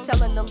poem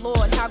telling the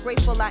Lord how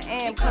grateful I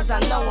am cause I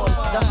know him.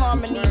 The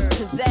harmonies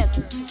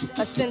possess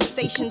a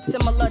sensation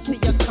similar to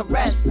your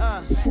caress.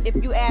 If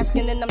you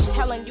asking and I'm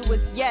telling you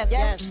it's yes.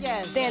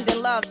 Stand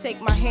in love,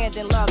 take my hand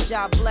in love,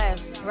 God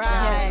bless.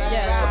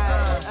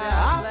 Yes.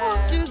 I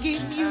want to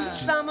give you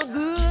some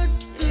good,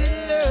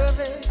 good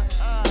loving.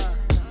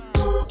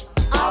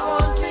 I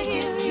want to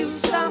give you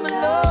some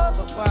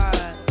love.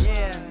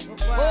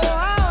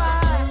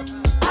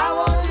 I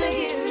want to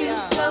give you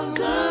some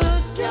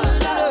good,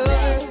 good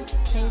loving.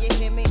 Can you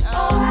hear me?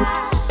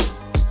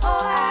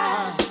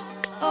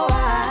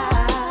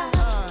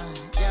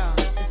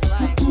 It's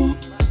like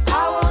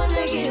I want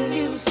to give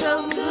you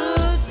some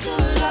good,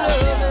 good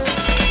loving.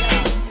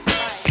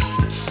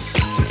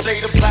 Some say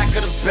the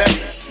blacker the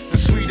better, the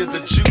sweeter the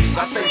juice.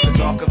 I say the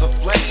darker the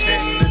flesh,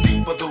 then the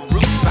deeper the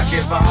roots. I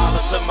give a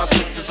holler to my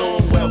sisters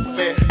on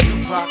welfare.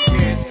 Tupac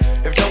kids,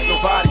 if don't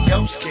nobody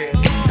else care.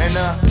 And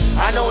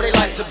I know they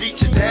like to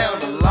beat you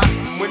down a lot.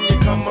 When you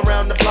come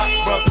around the block,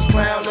 brothers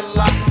clown a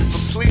lot.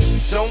 But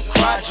please don't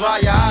cry, dry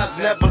your eyes,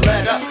 never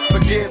let up.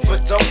 Forgive,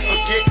 but don't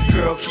forget,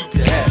 girl, keep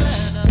your head up.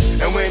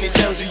 And when he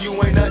tells you you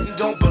ain't nothing,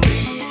 don't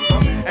believe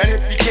him. And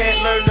if you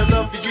can't learn to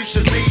love you, you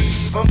should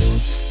leave him.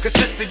 Cause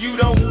sister, you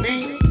don't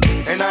need.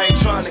 And I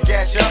ain't trying to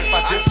gas you up,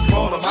 I just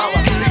call them how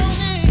I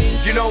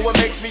see. You know what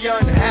makes me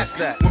unhappy?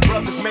 That when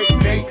brothers make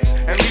babies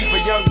and leave a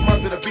young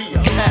mother to be a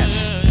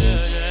parent.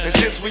 And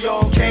since we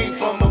all came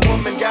from a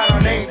woman, got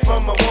our name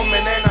from a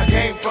woman, and I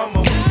came from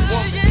a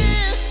woman.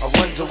 I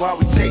wonder why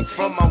we take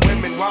from our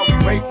women, why we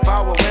rape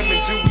our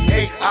women, do we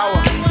hate our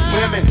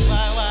women?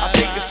 I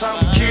think it's time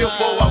to kill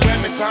for our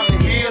women, time to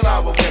heal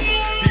our women,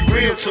 be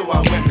real to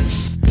our women.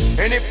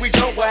 And if we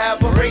don't, we'll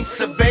have a race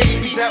of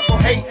babies that will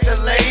hate the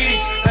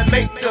ladies that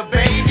make the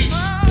babies.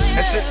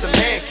 And since a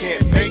man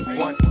can't make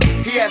one,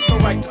 he has no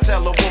right to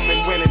tell a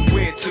woman when and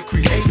where to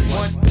create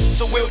one.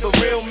 So will the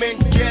real men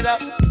get up?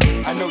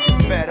 I know you're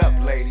fed up,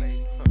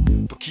 ladies,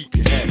 but keep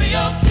your head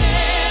up.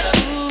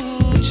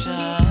 Ooh,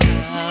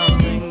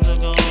 child, things are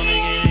gonna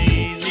get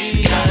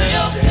easy. Keep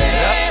your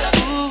head up.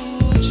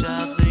 Ooh,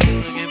 child,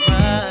 things will get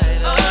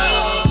brighter.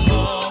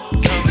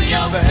 Keep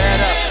your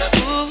head up.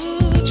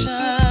 Ooh,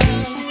 child,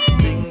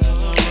 things are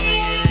gonna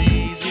get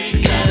easy.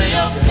 Keep your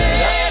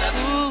head up.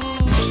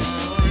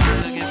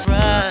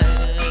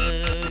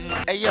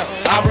 yo.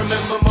 I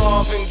remember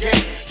Marvin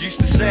Gaye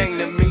used to sing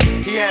to me.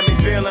 He had me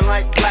feeling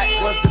like black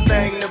was the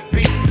thing to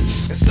be.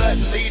 And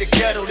suddenly the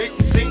ghetto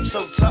didn't seem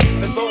so tough.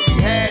 And though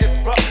we had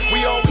it rough,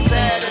 we always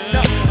had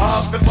enough. I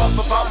huffed and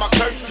puffed about my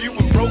curfew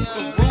and broke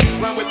the rules.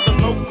 Ran with the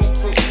local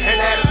crew and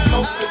had a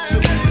smoke or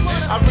two.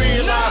 I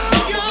realized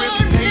mama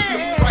really paid the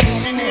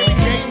price. She nearly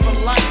gave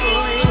her life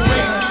to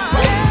raise me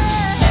right.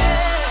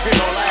 And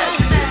all I had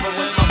to give her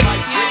was my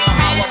life. Didn't know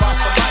how I lost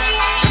my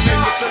life. And then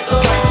we took the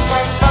place. I'm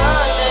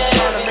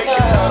trying to make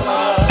it time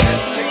out.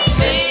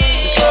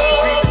 It's hard to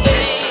be the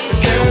king. It's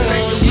still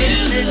paying the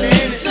rent. And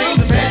then it seems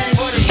to me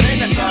for the thing.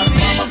 I try to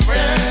find my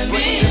friends.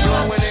 But you're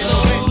blowing in the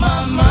wind.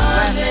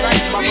 Last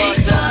night my body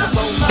toast was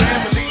so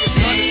family. It's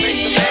trying to take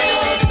the man and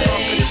keep it up in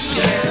his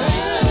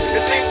chest.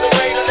 It seems the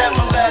rain will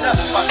never let up.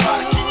 I try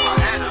to keep my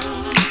head up.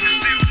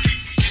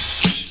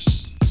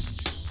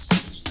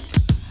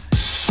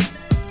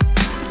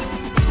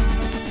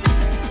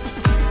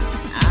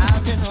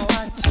 I've been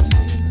watching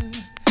you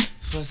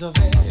for so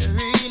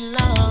very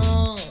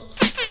long,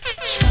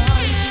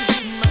 trying to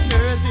get my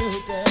nerves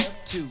built up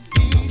to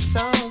be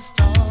so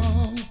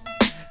strong.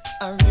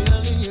 I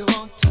really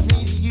want to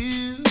meet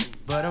you,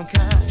 but I'm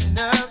kind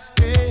of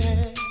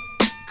scared,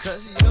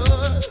 'cause you're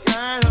the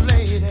kind of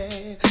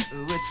lady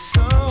with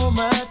so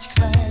much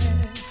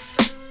class.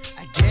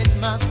 I get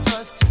my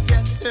thoughts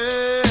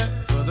together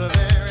for the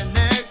very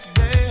next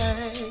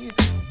day,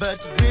 but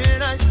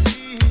when I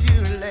see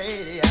you,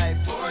 lady, I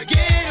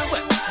forget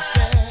what you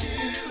said.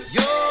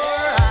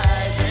 Your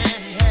eyes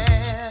and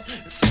hair,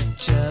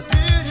 such a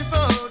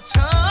beautiful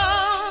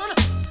tone.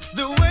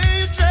 The way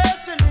you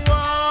dress and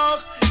walk,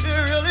 it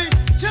really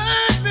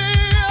turned me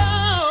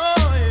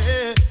on.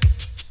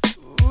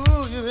 Yeah.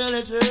 Ooh, you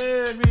really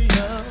turned me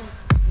on.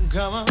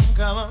 Come on,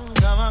 come on,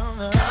 come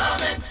on.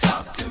 Come and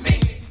talk to me.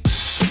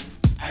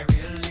 I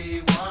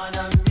really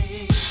wanna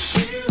meet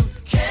you.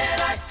 Can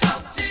I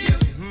talk to you?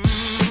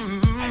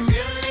 I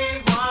really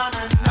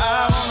wanna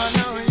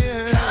know you.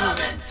 Come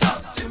and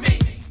talk to me.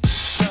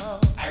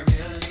 I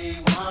really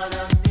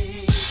wanna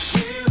meet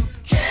you.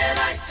 Can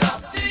I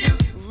talk to you?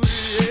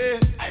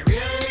 I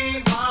really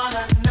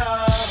wanna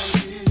know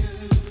you.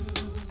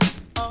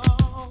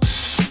 Oh,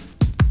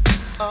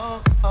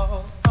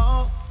 oh,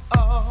 oh,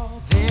 oh.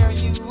 There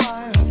you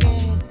are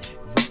again,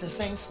 with the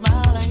same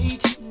smile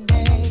each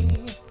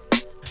day.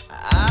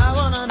 I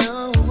wanna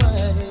know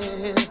what it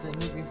is that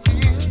makes me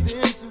feel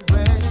this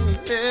way.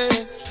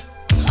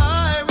 I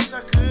wish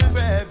I could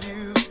grab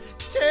you,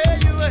 tell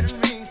you what it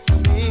means to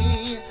me,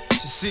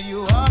 to see you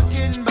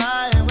walking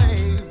by a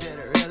wave that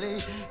really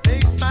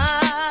makes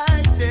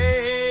my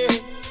day.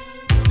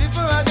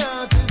 Before I go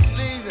to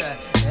sleep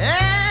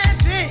and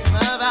dream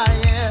about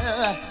you,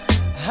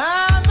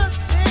 I'm a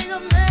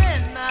single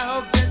man. I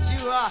hope that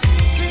you are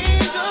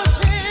single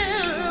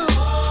too.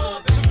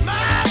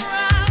 Tomorrow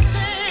I'll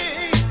say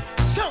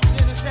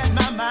something to set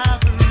my mind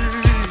free.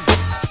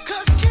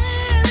 'Cause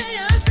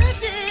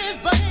curiosity is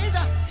burning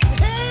the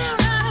hell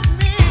out of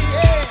me,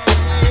 yeah,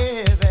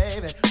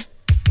 baby.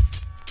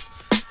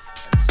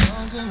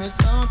 Talk to me,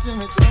 talk to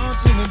me, talk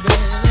to me,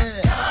 baby.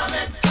 Come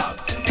and talk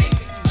to me,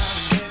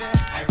 baby.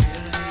 I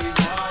really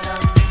wanna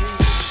meet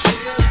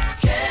you.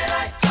 Can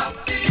I talk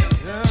to you?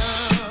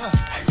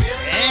 I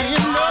really and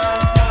you know,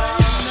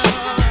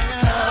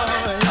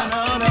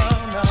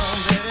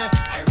 baby.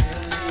 I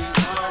really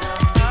wanna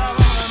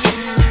meet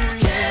you.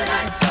 Can I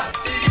talk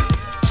to you?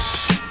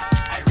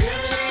 I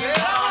really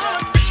wanna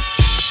meet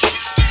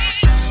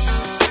you.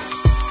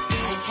 I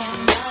can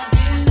love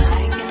you, I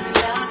can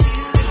love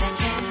you, I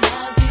can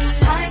love you,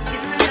 I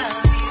can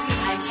love you,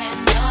 I can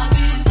love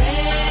you,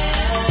 baby.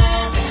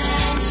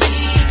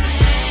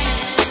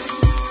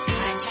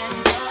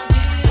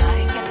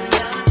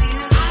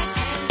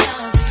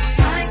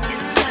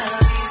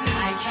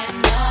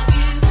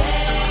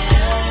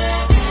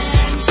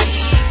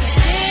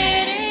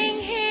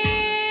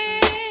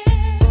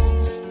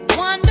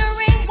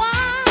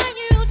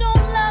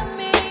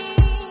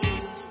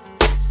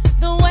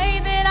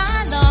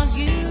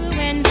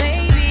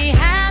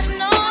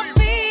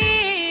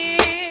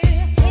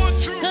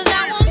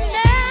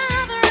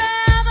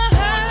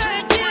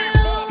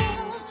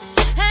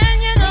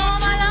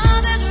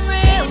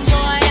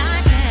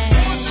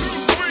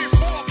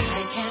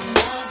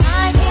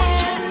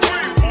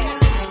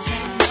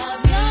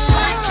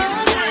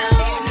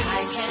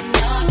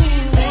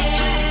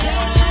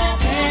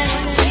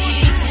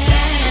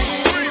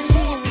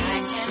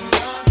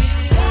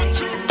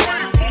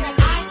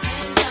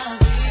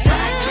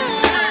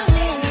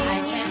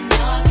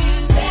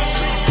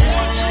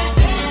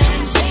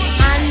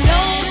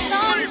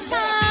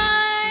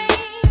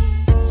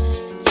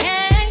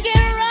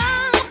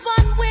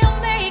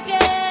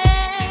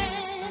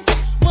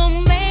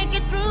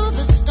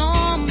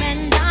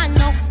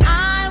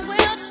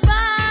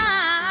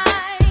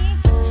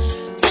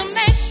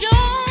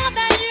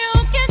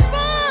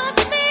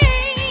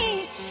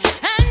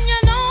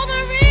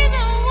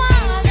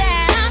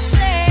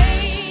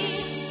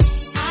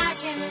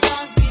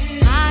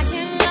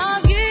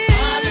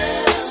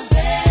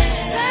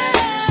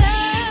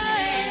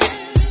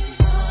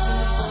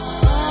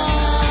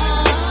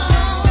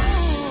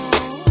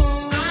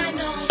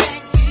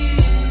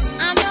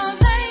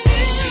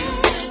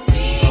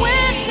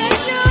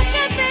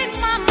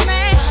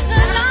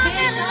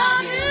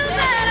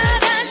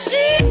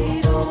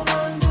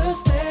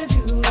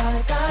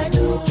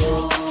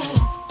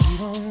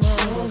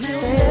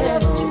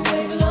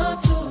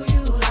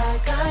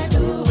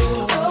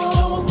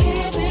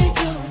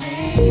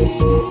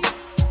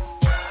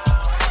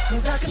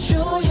 Cause I can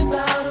show you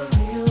about a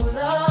real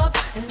love,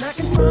 and I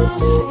can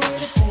promise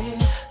anything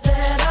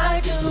that I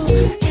do,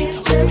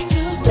 it's just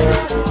to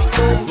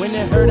satisfy. When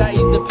it hurt, I ease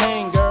the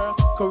pain, girl.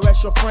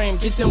 Caress your frame,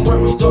 get them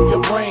worries off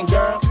your brain,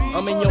 girl.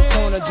 I'm in your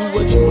corner, do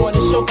what you want,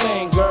 it's your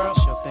thing, girl.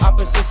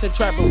 Opposites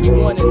attract, but we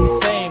one and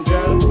the same,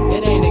 girl.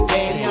 It ain't a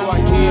game, so I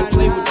can't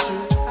play with you.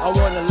 I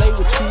wanna lay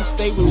with you,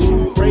 stay with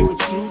you, pray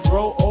with you,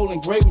 grow old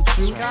and great with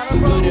you. Through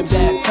good and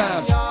bad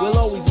times, we'll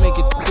always make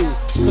it through.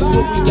 Cause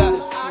what we got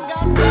is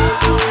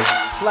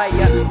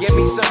player, give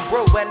me some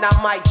brew and I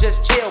might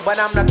just chill. But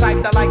I'm the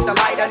type that like to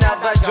light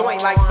another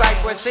joint like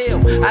Cypress Hill.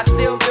 I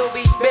still do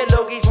be spit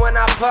loogies when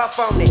I puff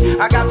on it.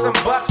 I got some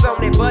bucks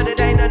on it, but it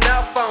ain't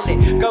enough on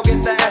it. Go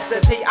get the S,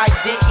 the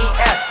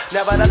T-I-D-E-S.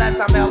 Nevertheless,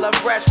 I'm hella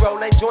fresh,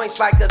 rolling joints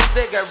like a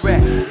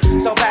cigarette.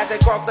 So pass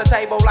it across the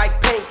table like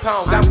ping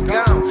pong. I'm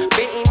gone,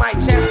 beating my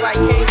chest like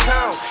King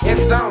Kong.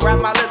 It's on,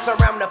 wrap my lips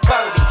around the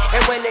 40.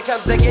 And when it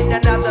comes to getting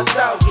another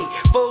stogie,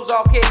 fools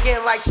all kick in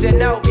like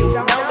Shinobi.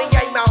 Know me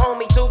ain't my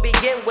homie to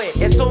begin with.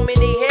 It's too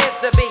many heads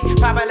to be.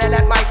 Probably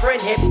let my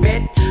friend hit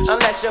bit.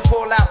 Unless you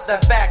pull out the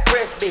fat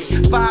crispy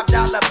 $5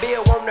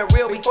 bill on the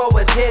real before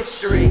it's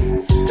history.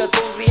 Cause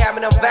fools be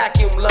having them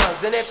vacuum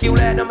lungs. And if you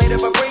let them hit it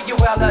for free, you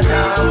hella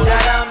dumb.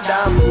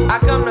 Da-dum-dum. I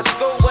come to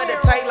school with a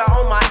tailor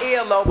on my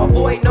earlobe.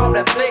 Avoiding all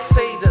the thick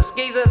teasers,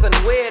 skeezers, and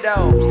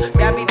weirdos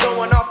that be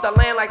throwing off the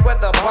land like where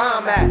the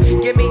bomb at.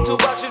 Give me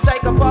 $2, you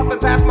take a puff and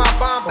pass my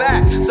bomb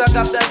back. Suck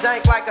up the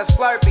dank like a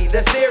Slurpee.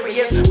 The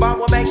serious bomb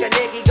will make a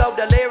nigga go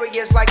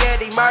delirious like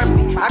Eddie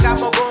Murphy. I got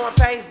more growing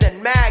pains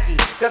than Maggie.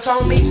 Cause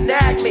homies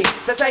snagged me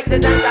to take the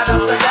dank out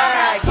of the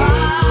bag.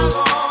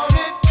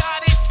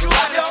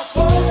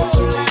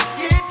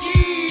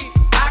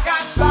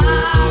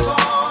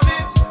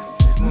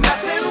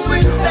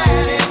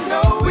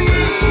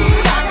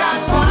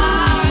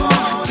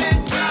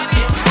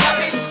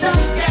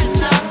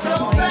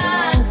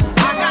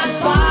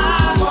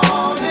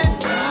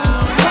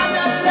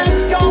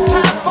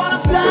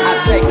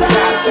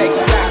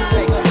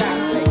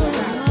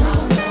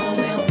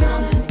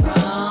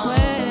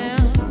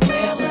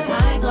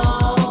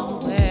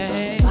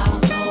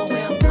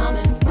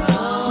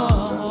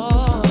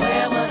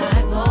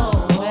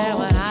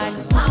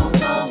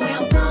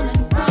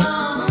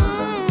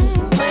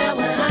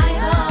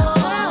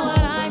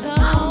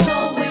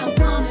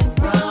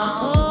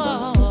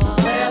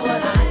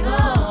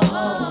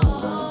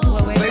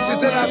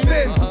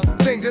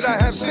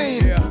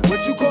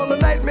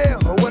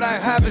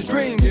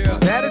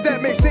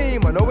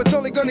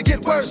 Gonna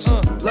get worse.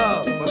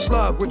 Love or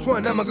slug, which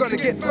one am I gonna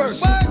get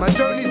first? My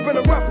journey's been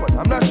a rough one.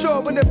 I'm not sure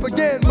when it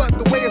began, but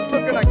the way it's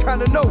looking, I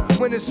kinda know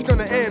when it's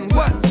gonna end.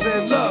 What's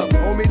in love?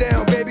 Hold me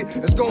down, baby.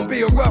 It's gonna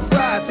be a rough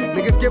ride.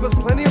 Niggas give us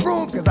plenty of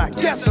room, cause I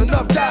guess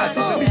enough died.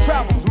 Let me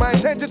travel, cause my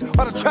intentions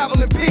are to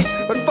travel in peace.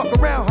 But fuck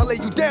around, I'll lay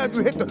you down,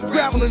 you hit the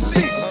gravel and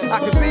cease. I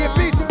can be a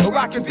beast, or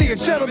I can be a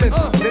gentleman.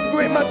 And if you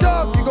ain't my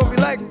dog, you gon' be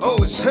like,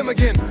 oh, it's him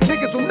again.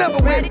 Niggas will never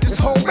win, this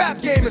whole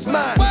rap game is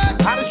mine.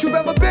 Hottest you've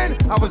ever been,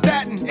 I was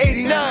that in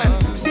 89.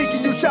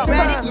 Seeking you shall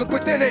find, look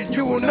within it and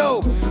you will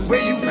know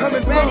where you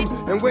coming from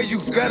and where you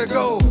gotta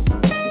go.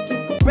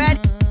 Ready,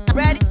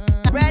 ready,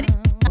 ready,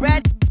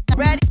 ready,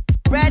 ready,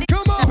 ready,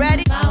 come on,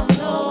 ready. I don't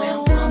know where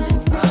I'm coming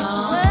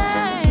from.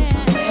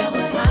 Where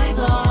would I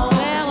go?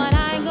 Where would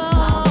I go?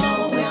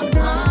 Where I'm coming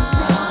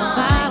from.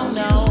 I don't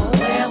know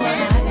where would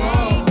I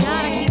go.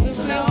 Gotta get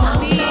slow.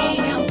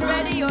 I'm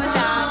ready or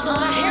not. So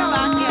here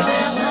I go.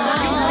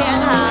 You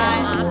can't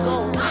hide.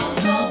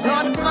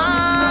 Gonna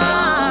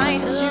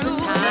find you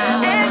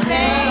and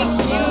make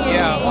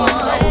you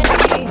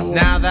want me.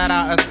 Now that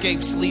I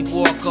escape, sleep,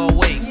 walk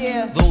awake.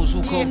 Those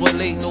who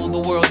correlate know the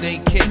world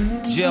ain't kick.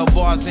 Jail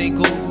bars ain't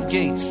golden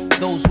gates.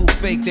 Those who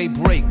fake, they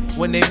break.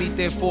 When they meet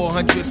their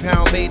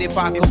 400-pound mate, if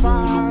I could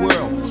rule the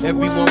world,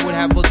 everyone would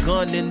have a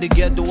gun in the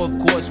ghetto, of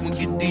course, when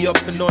get the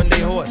up and on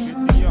their horse.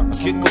 I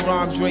kick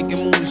around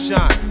drinking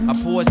moonshine. I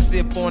pour a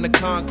sip on the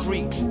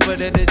concrete for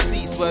the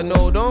deceased, but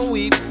no, don't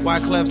weep.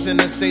 Wyclef's in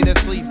a state of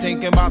sleep,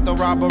 thinking about the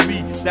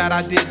robbery that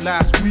I did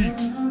last week.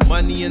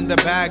 Money in the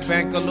bag,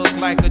 banker look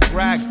like a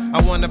drag.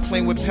 I wanna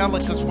play with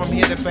pelicans from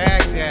here to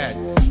Baghdad.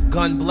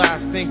 Gun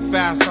blast, think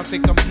fast, I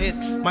think I'm hit.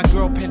 My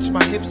girl pinched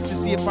my hips to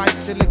see if I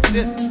still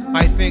exist.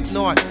 I think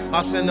not,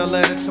 I'll send a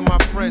letter to my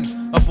friends.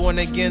 A born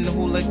again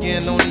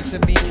hooligan, only to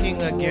be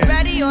king again.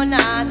 Ready or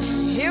not,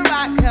 here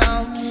I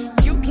come.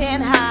 You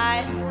can't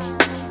hide.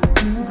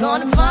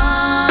 Gonna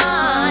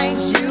find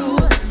you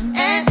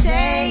and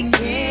take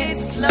it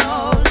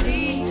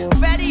slowly.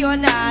 Ready or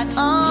not,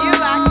 here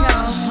I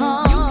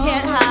come. You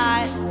can't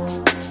hide.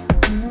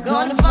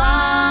 Gonna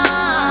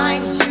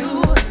find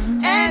you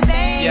and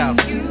make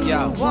you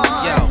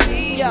want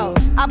me. Yo,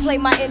 I play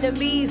my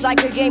enemies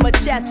like a game of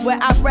chess where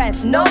I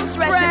rest. No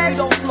stress if you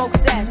don't smoke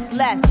cess.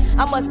 Less,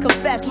 I must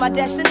confess, my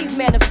destinies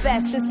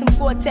manifest. In some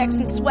vortex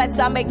and sweats,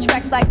 I make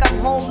tracks like I'm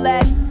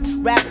homeless.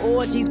 Rap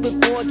orgies with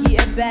Borgie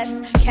and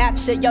Best.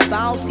 Capture your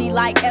bounty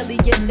like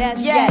Elliot Ness.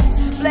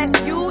 Yes, bless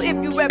you if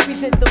you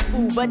represent the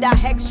fool, but I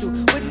hex you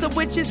with some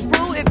witches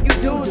brew if you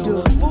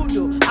do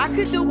voodoo. I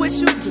could do what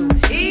you do,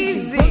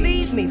 easy.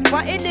 Believe me,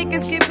 frontin'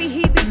 niggas give me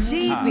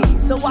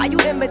heebie-jeebies. So why you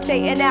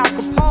imitating Al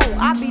Capone?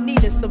 I be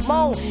needing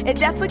Simone and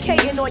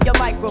defecating on your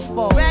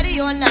microphone. Ready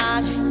or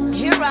not,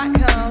 here I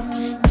come.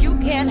 You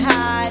can't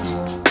hide.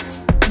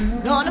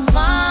 Gonna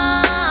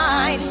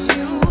find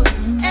you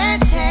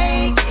and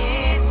take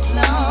it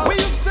slow. We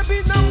used to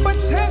be number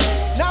 10.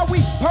 Now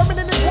we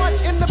permanently one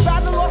in the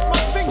battle. Lost my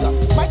finger.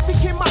 Mike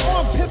became my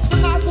arm. Pistol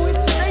nozzle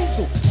hits your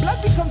nasal.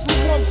 Blood becomes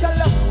lukewarm. Tell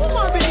them, oh,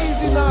 my be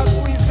easy now.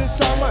 Squeeze this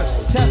shaman.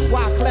 Test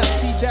why cleft.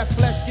 See that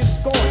flesh get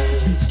scorned.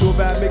 Beat so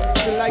bad, make you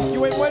feel like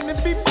you ain't wanting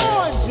to be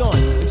born, John.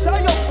 And tell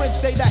your friends,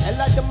 stay the hell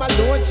out of my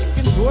lord.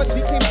 Chicken George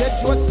became dead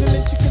George,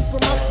 stealing chickens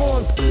from my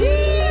farm.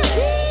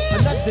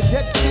 Another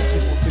dead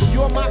pigeon. If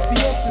you're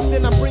mafiosis,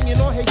 then I'm bringing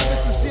on Haitian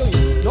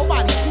Sicilian.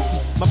 Nobody shoot me.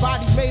 My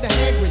body's made a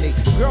hand grenade.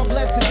 Girl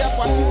bled to death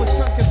while she was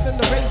tongue kissing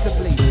the razor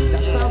blade.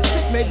 That sounds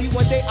sick. Maybe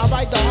one day I'll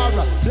write the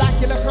horror.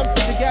 Blackula comes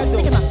to the ghetto.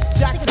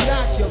 Jackson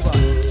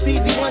Acura.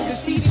 Stevie Wonder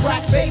sees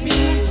crack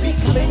babies. Be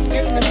killing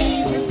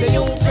enemies in their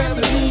own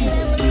families.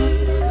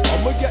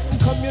 I'ma get them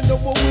come, you know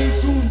what we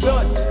soon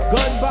done.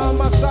 Gun by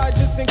my side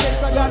just in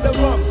case I got the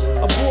rum.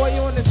 A boy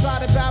on the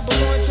side of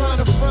Babylon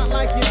trying to front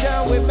like you're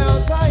down with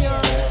Mount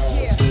Zion.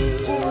 Yeah.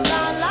 Ooh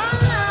la la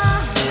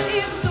la,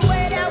 it's the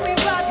way that we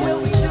rock when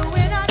we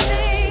doing our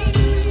thing.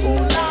 Ooh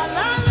la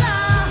la la,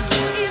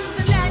 it's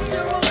the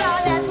natural law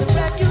that the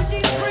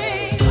refugees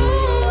bring.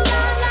 Ooh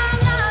la la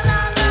la la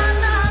la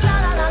la la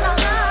la la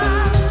la.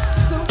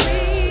 So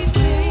we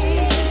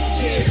think.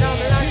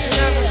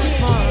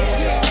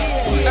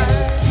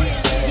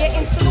 Yeah,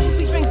 in saloons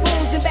we drink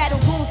booze and battle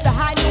goons to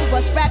high noon.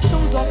 Bust rap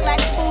tunes on flat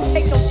spoons,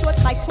 take no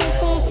shorts like poo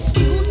poos.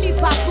 See Gucci's,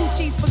 pop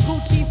Gucci's for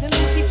Gucci's and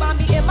Lucci. Find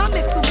me in my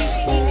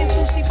Mitsubishi eating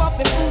sushi,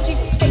 bumping Fuji.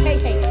 Hey, hey,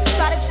 hey,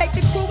 try to take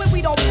the crew and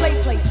we don't play.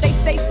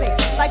 Say,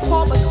 like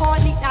Paul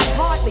McCartney, not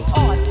hardly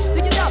on.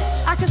 Look it up,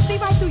 I can see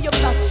right through your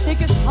bluff.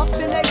 Niggas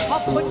huffing they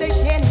puff, but they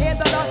can't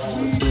handle us.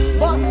 We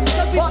bust,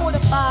 cause we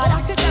fortified.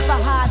 I could never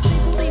hide,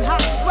 secretly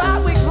hot.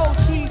 Ride with cold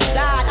cheese,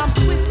 died. I'm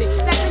twisted,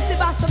 blacklisted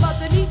by some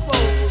other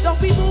Negroes. Don't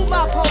be moved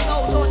by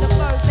polos on the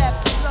first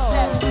episode.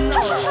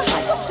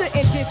 You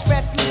shouldn't diss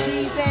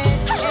refugees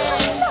and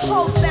the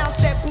whole sound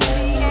set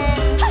booty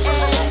and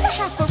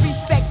have to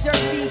respect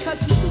Jersey,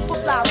 cause I'm super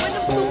fly when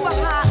I'm super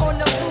high on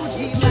the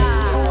Fuji line.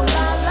 Ooh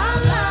la la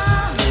la,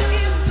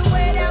 it's the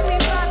way that we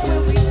rock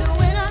when we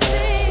doing our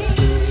thing.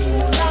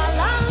 Ooh la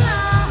la la,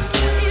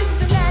 it's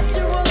the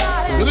natural law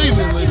that Good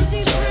evening, ladies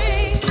and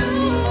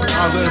gentlemen.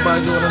 How's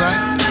everybody doing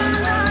tonight?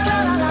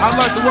 I'd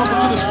like to welcome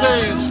to the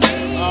stage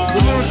the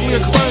lyrically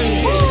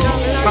acclaimed.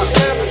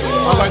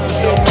 I like this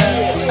young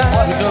man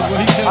because when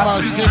he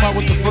came out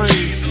with the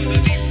phrase,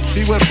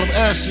 he went from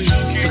ashy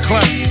to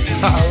classy.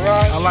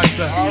 I like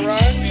that.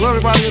 So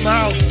everybody in the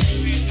house,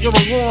 give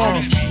a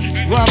warm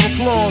round of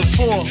applause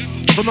for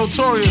the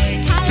notorious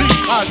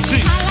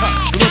B.I.G.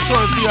 The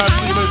notorious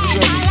B.I.G., ladies and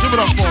gentlemen. Give it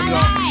up for him,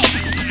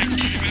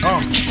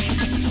 y'all.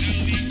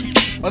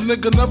 A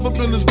nigga never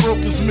been as broke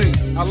as me.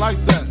 I like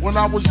that. When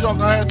I was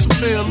young, I had 2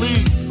 pair of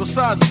leaves.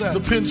 Besides that, the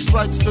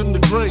pinstripes and the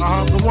gray.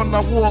 The one I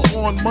wore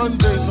on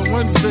Mondays and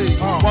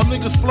Wednesdays. While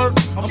niggas flirt,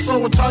 I'm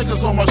sewing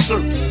tigers on my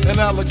shirt and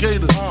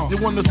alligators. You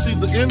wanna see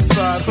the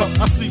inside?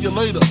 I see you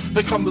later.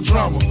 Here come the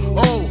drama.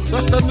 Oh,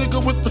 that's that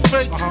nigga with the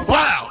fake.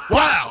 Wow,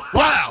 wow,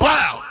 wow,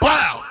 wow,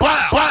 wow,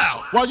 wow,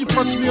 wow. Why you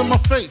punch me in my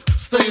face?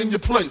 Stay in your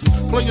place,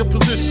 play your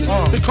position.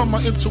 Here come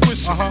my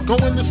intuition. Go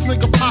in this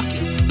nigga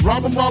pocket,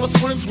 rob him while his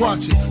friends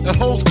watching, and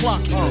hoes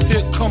clocking.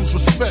 Here comes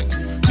respect.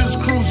 His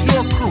crew's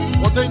your crew,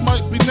 or they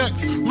might be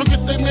next. Look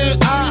at they man,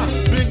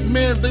 big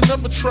man, they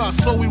never try,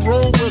 so we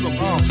roll with them,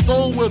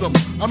 stole with them.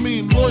 I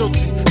mean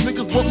loyalty.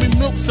 Niggas bought me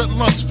milks at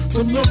lunch,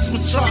 the milks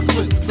with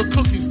chocolate, the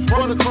cookies,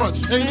 butter crunch,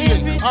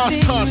 88,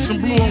 Oshkosh,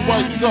 and blue and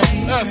white duck.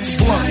 Ask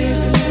the blood. Sky is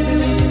the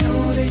limit, and you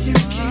know that you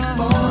keep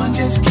on,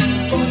 just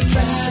keep on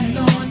pressing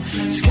on.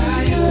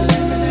 Sky is the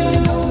limit, and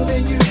you know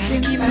that you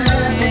can keep what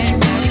you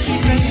want,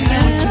 keep pressing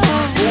what you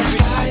want.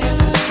 Sky is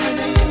the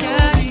limit, and you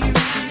know that you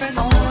keep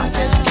on,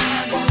 just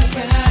keep on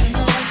pressing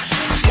on.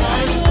 Sky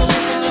is the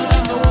limit, and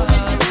you know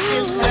that you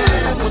can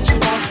have what you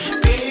want,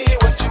 be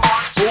what you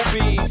want.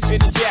 Ubi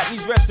in a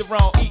Japanese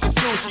restaurant eating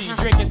sushi,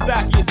 drinking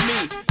sake is me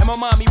and my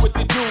mommy with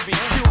the doobie,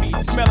 cutie,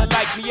 smelling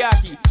like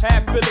Miyaki,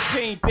 half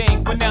Philippine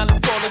thing, but now let's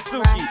call it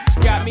Suki.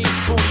 Got me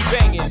booty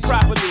banging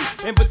properly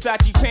in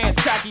Versace pants,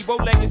 cocky,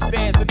 bow-legged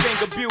stands, a thing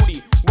of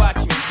beauty. Watch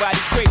me, body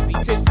crazy,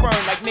 tits firm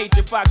like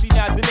nature, foxy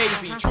nods and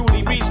easy.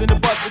 Truly reason to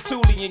bust the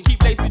toolie and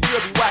keep lace the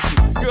jewelry. Watch you,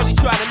 girlie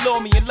try to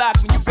lure me and lock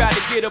me. You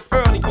gotta get up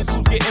early, cause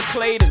who's getting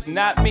played is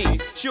not me.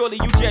 Surely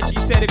you just, she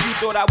said, if you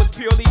thought I was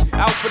purely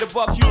out for the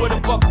bucks, you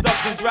would've bucked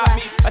stuff and dropped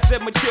me. I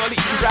said maturely,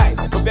 you right,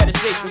 but better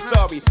safe than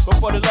sorry.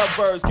 Before the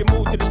lovebirds can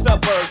move to the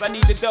suburbs, I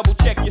need to double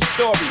check your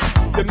story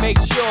to make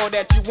sure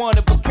that you one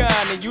of a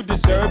kind and you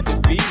deserve to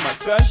be my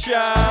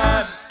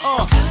sunshine.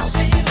 Touch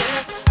me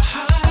with a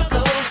heart of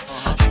gold.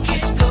 I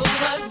can't go a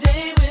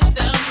day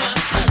without my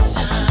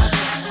sunshine.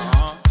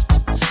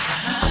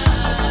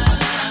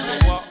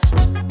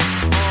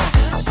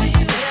 Touch me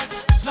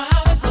with a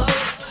smile that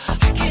glows. I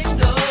can't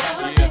go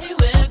a day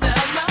without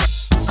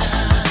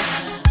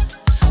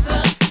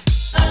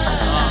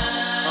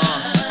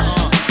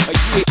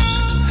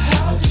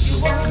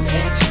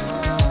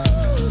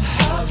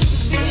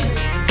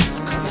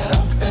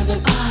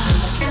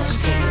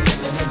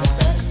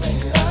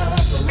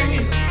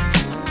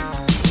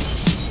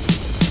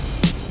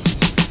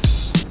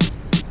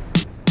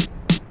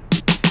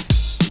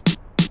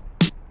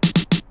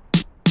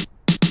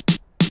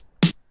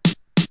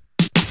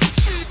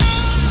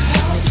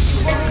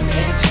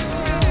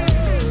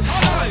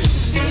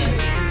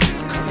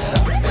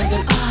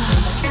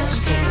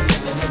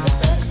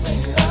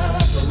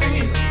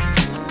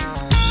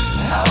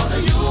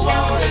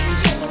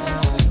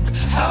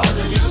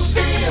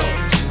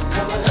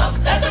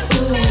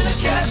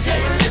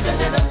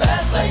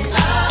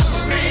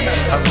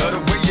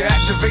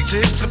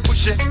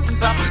shit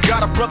out.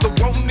 Got a brother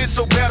wanting it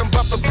so bad I'm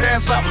about to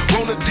pass out.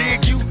 Wanna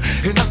dig you,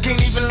 and I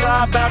can't even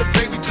lie about it,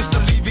 baby. Just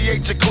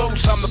alleviate your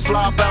clothes, I'm the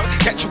fly about it.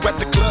 Catch you at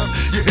the club,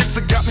 your hips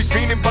have got me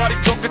feeling. Body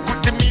talking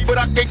quick to me, but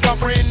I can't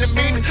comprehend the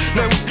meaning.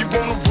 Now if you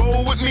wanna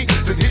roll with me,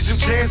 then here's your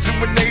chance.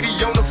 Doing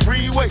 80 on the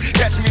freeway.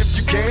 Catch me if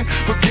you can.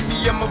 Forgive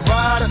me, I'm a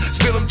rider.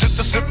 Still, I'm just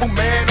a simple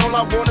man. All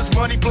I want is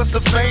money plus the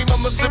fame.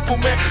 I'm a simple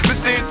man,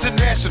 Mr.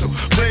 International,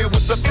 player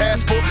with a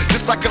passport,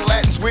 just like a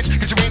Latin switch.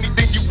 Get you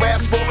anything you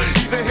ask for,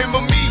 either him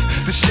or me.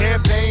 The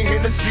champagne,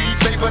 Hennessy,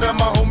 favorite of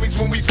my homies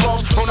when we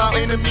floss on our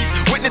enemies.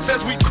 Witness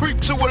as we creep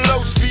to a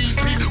low speed.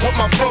 Beat what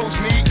my foes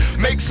need.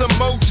 Make some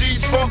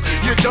emojis, funk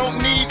you don't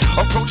need.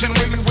 Approaching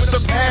women with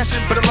a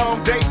passion for the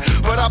long day,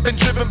 but I've been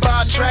driven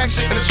by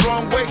attraction in a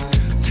strong way.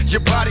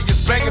 Your body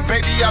is banging,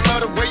 baby. I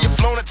love the way you're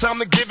flowing. Time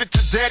to give it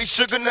to Daddy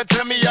Sugar. Now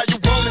tell me how you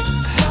want it.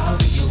 How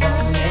do you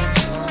want it?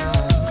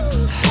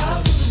 How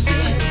does it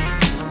feel?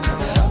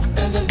 Coming up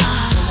as a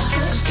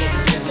cash game,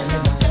 living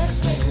in the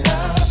fast lane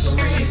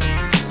robbery.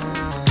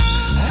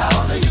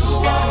 How do you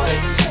want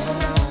it?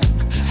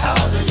 How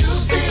do you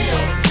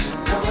feel?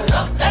 Coming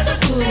up as a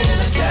queen in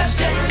a cash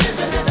game,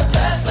 living in the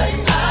fast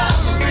lane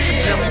robbery.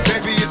 Tell me,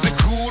 baby, is it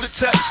cool to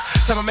touch?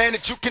 Tell a man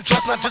that you can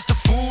trust, not just a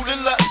fool in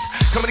lust.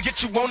 Coming to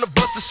get you on the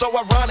bus is so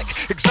ironic.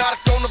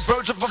 Exotic on the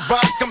verge of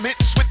erotic. I'm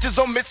hitting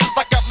switches on misses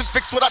like I've been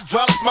fixed with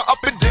hydraulics. My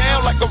up and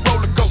down like a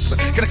roller coaster.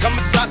 Can I come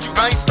inside you?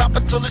 I ain't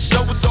stopping till the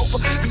show is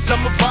over. Cause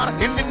I'm a rider,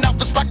 in and out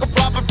just like a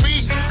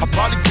robbery. I'll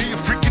probably be a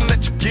freak and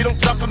let you get on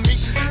top of me.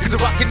 Either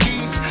rockin'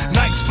 these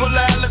nights full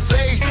of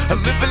Alizé. A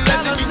living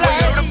legend, you ain't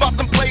heard about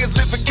them players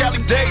living Cali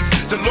days.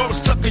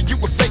 Dolores Tucker,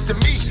 you were fake to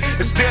me.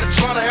 Instead of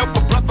trying to help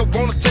a brother,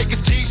 wanna take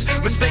his G's.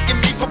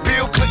 Mistaking me for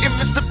Bill Clinton,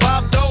 Mr.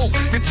 Bob Dole.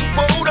 You're too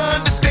old to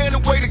understand the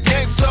way the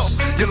game's tough.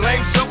 You're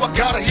lame, so I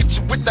gotta hit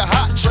you with the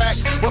hot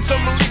tracks. Once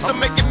I'm released, I'm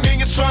making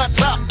millions trying to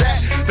top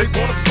that. They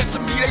wanna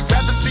censor me, they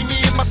rather see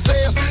me in my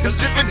cell. It's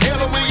living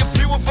hell, only a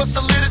few of us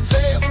a little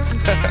tale.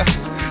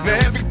 Now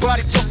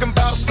everybody talking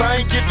about us, I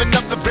ain't giving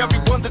up the very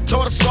one that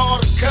taught us all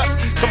to cuss.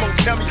 Come on,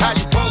 tell me how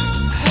you want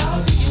it. How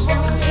do you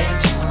want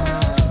it?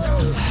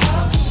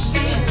 How does it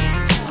feel?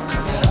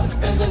 Coming up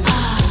as a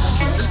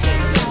cash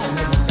game, living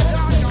in the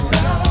fast lane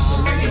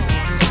robbery.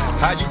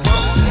 How you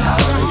want it? How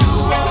do you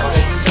want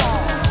it?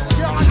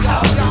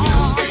 How do you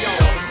feel?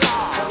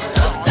 Coming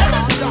up as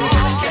a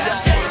cash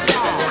game,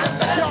 living in the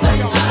fast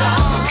lane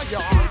robbery.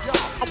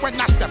 When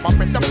I step up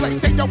in the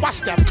place, say yo, I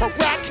step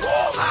correct.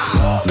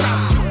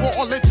 Got you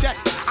all in check.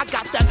 I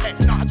got that head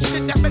nod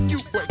shit that make you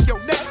break your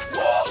neck.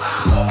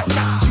 I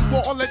got you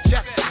all in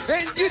check,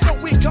 and you know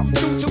we come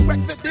through to wreck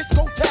the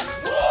discotheque.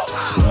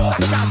 I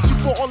got you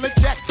all in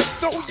check.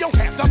 Throw your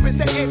hands up in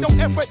the air, don't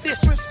ever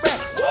disrespect.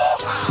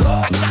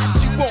 I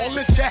got you all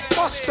in check.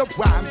 Bust the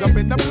rhymes up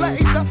in the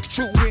place,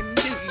 true indeed.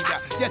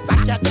 Yes,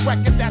 I got the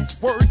record, that's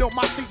word on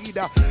my feed.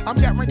 I'm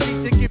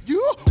guaranteed to give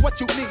you what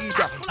you need.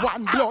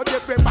 One blood,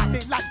 everybody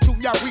like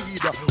Junior Reed.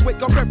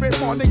 Wake up every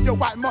morning, yo,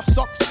 I must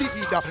succeed.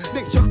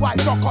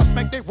 Nationwide rockers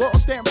make the world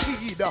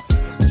stampede.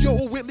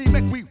 Yo, Willie,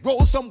 make we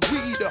roll some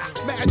weed.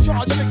 Man,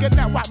 charge, nigga,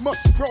 now I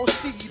must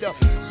proceed.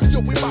 Yo,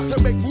 we about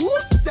to make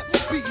moves, set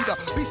speed.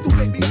 Beast to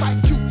baby, Vice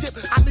Q-tip,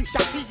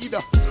 Alicia Heed.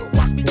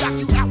 Watch me knock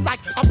you out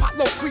like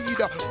Apollo Creed.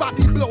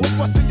 Body blows,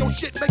 busting your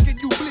shit, making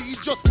you bleed.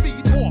 Just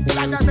feed off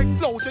dynamic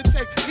flows and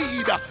take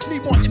heed.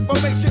 Need more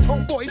information,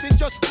 homeboy, than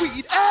just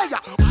weed. Hey,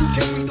 you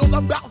can read all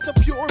about the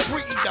pure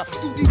breed.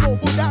 Do the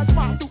mobile dance,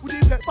 my do the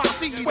pepper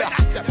seed. When I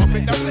step up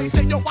in the place,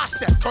 say yo, I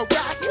step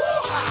correct.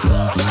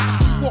 I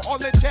got you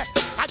all in check.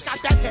 I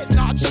got that head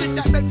nod shit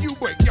that make you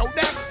break your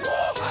neck.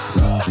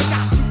 I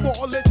got you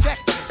all in check,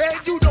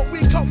 and you know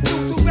we come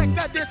through to wreck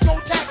the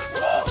discotheque.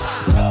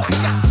 I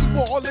got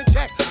you all in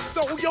check.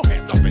 Throw your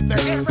hands up in the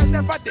air and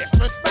never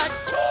disrespect.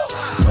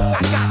 I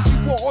got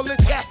you all in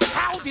check.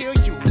 How dare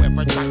you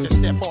ever try to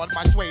step on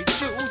my suede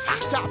shoes?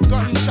 Top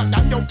Gun shut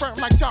down your firm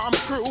like Tom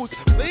Cruise.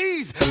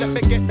 Please let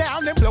me get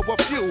down and blow a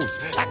fuse.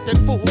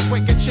 Acting fool,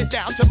 breaking shit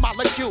down to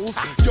molecules.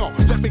 Yo,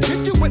 let me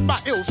hit you with my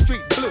ill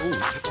street blues.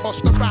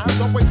 Bust the rhymes,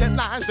 always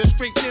headlines the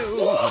street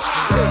news.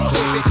 Hey,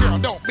 baby girl,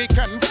 don't be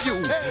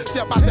confused.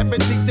 Sell my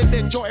 17s and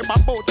enjoy my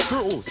boat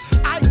cruise.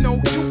 I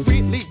know you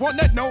really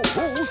wanna know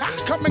who's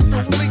coming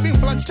through, leaving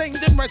blood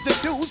stains and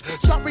residues.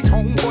 Sorry,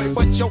 homeboy,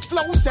 but your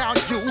flow sound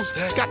used.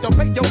 Got to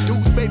pay your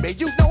dues, baby,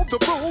 you know the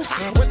rules.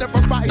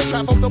 Whenever I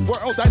travel the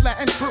world, I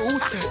land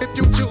cruise. If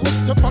you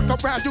choose to fuck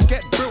around, you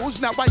get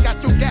bruised. Now I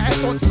got you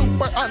gas on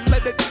super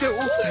unleaded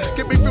fuels.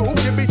 Give me room,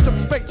 give me some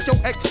space, your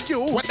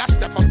excuse. When I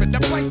step up in the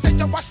place, then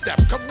yo, I step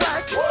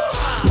correct.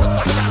 But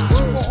I got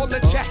you all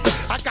in check.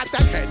 I got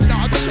that head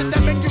nod shit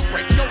that make you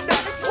break your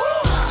neck.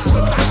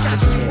 But I got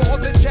you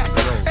all in check,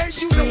 and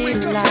you know we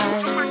come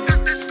through to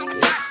this go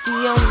back. It's the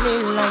only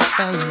life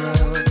I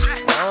know.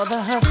 All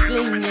the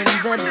hustling in the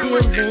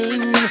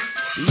building,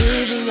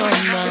 living on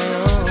my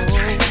own.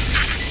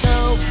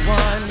 No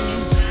one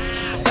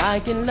I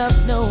can love,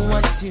 no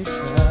one to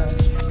trust.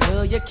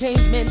 Till you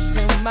came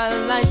into my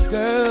life,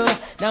 girl.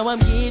 Now I'm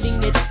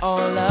giving it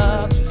all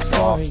up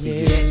for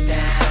you. Get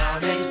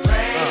down and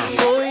pray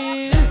for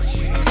you. that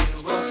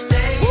you will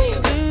stay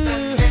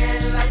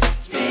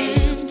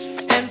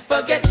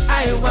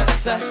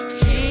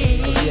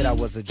I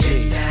was a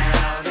G.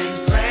 Down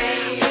and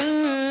pray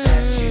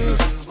that you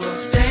will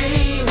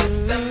stay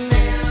with a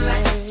man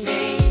like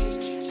me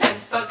and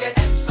forget.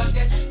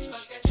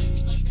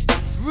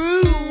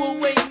 Threw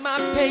away my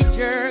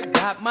pager,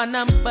 got my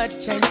number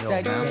changed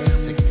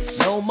again.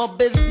 No more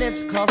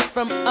business calls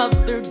from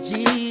other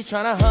G's,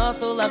 tryna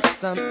hustle up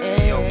some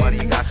ends. Yo, money,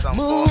 you got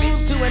something Move for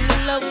me? to a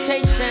new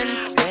location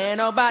where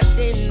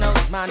nobody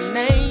knows my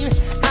name.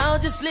 I'll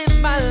just live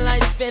my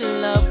life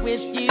in love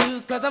with you,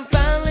 cause I'm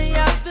finally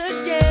out the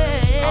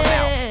game. I'm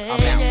out.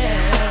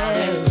 Down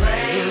and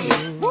pray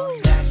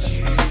that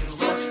you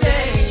will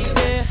stay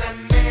with a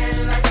man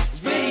like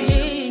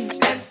me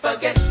and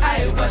forget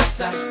I was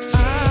a G.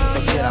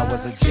 Forget I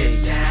was a G.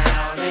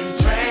 Down and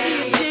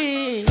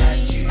pray that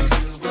you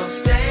will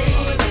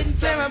stay. Didn't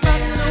care about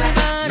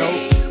nobody.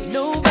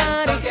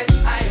 Nobody. Forget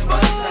I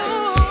was a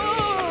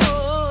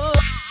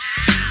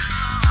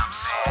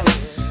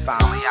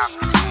Finally out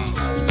the G.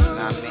 You know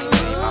what I mean?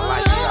 Made my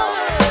lifestyle.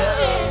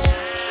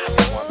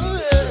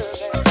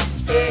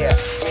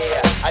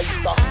 Yeah, I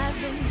used to. I've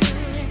been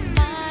doing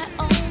my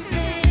own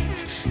thing.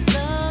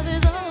 Love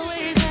is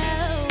always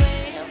a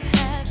way of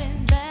having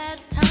bad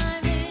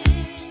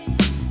timing.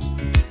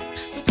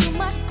 But to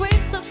my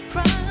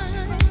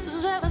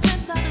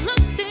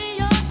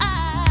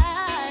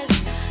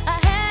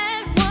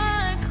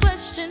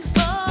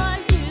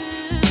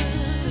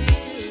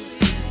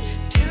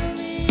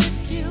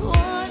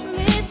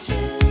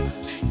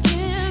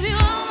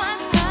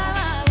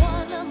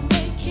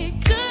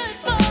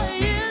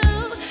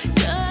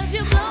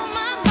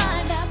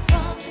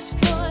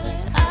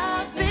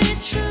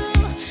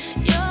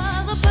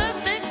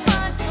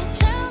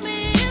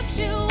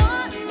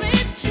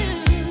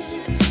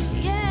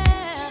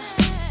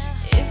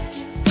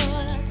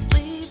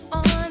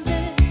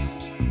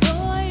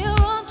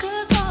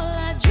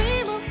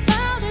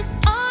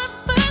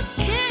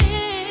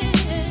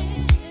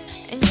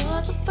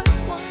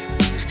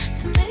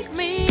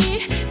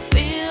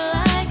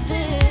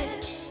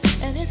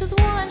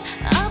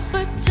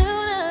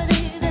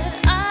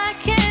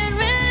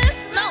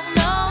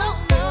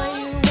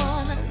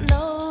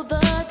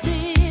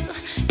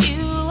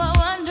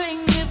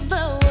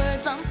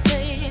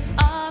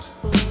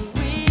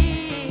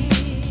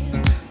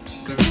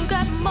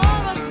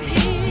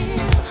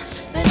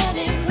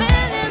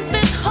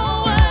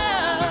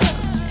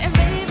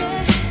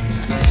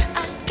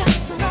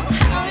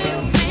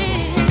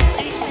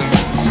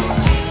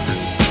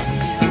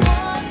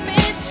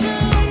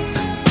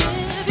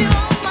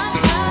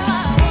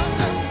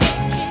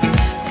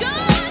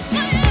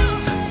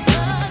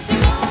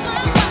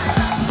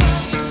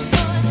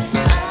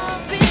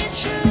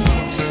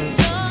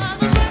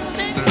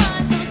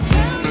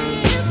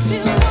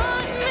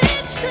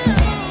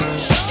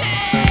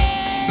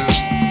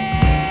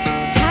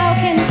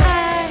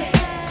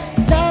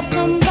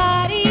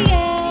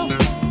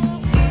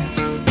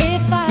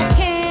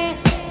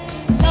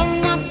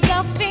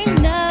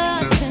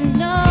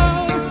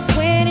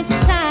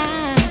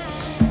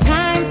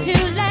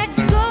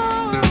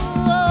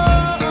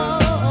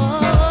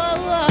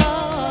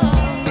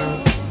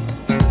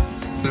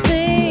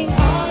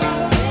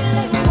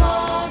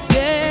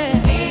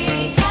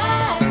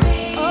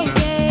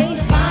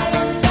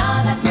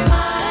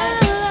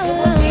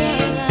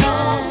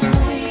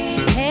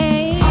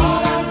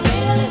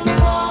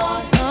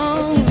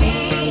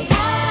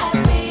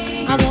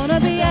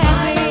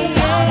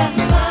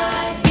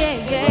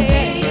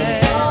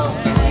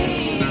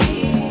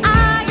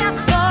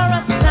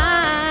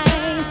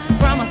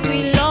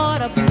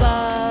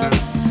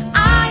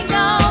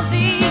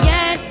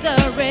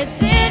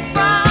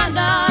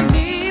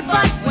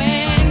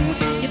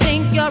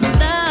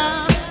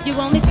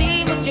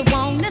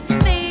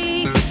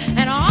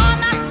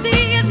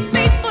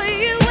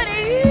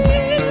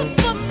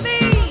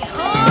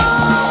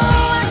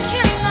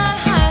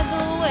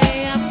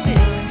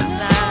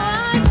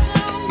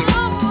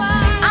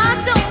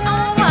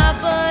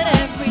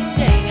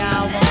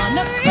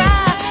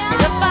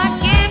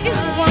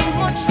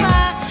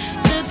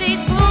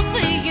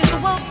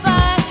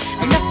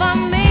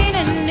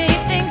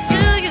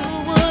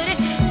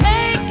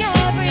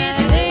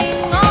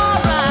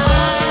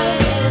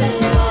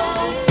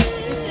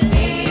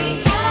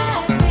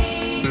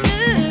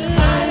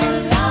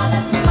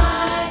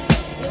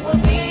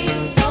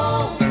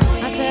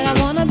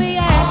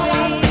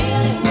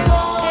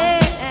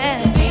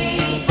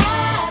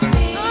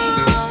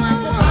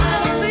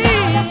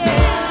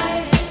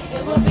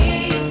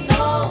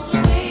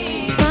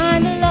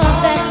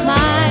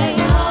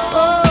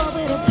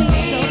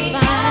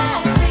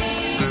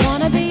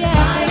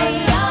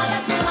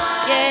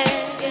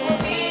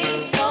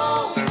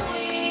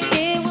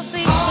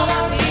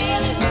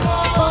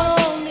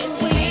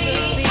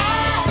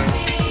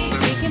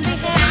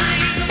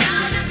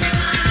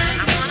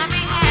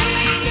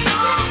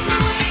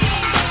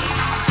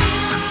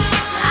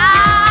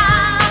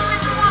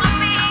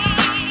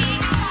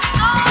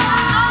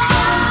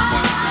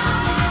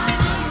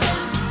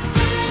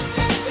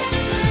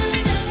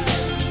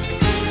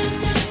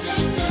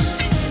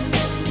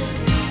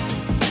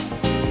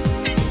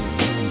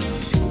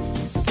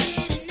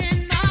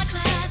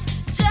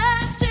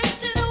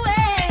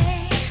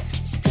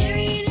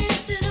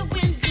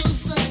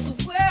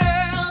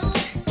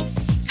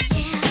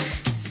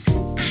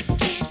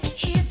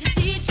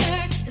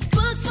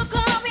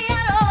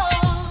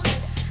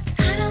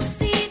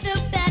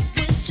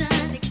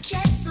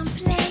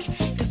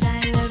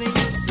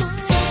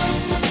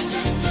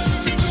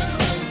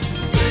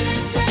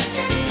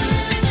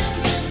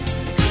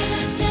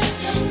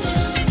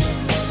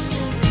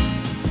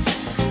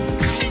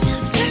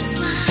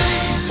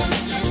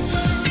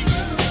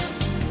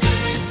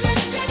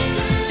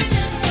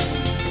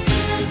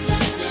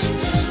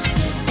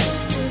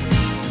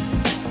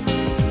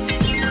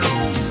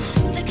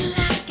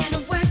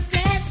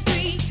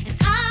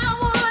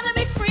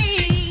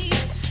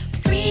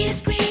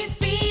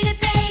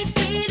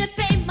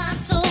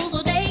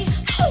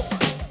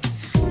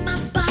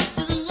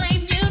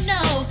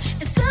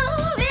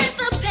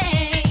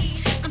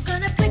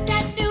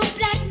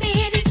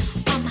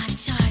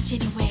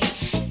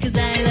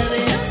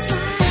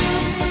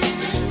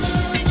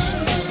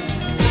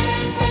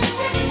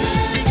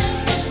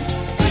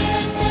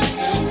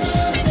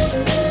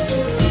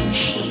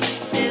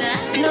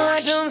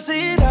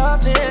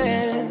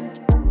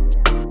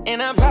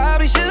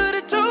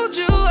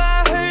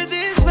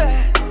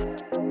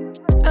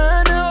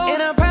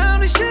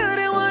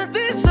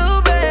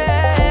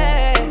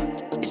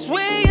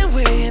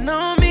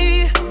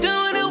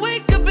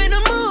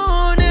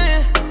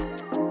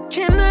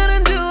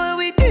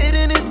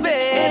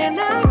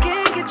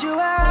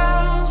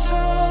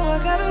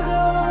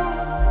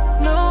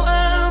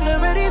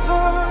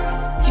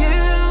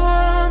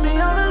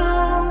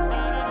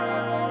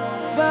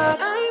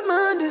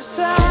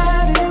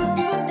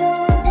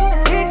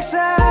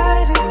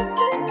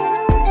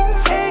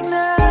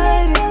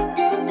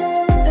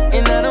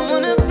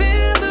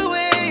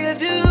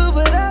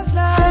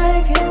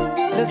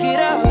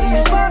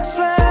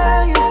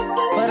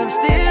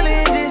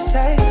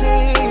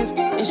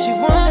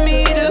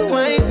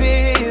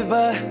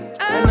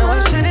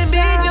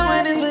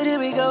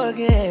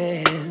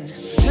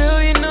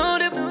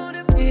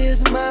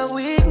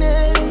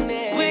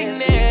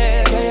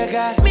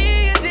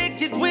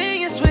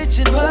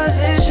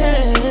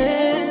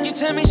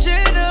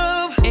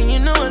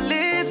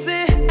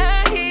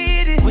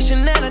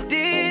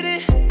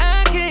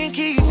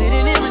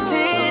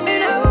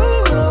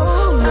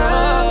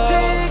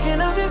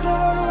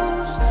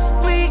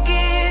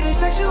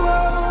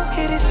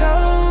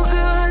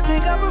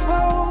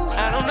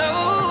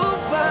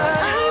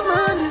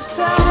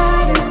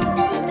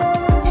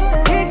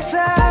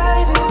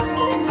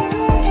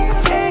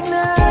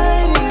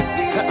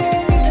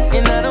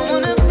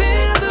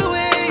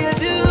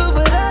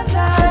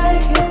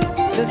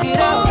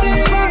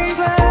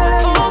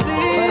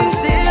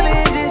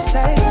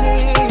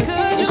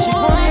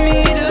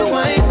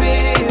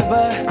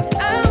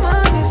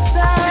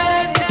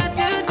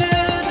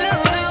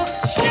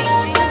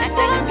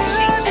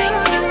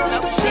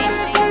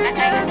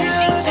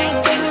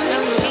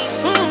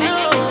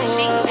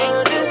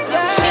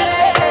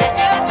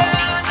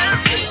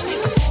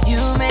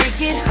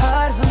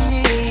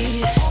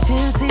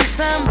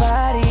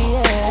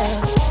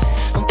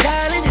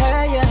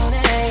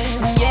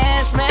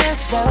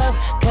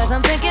Cause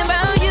I'm thinking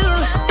about you.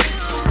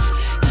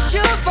 It's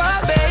your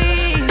fault,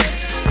 babe.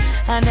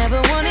 I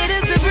never wanted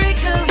us to break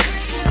up.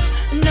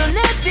 No,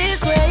 not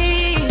this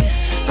way.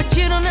 But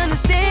you don't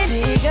understand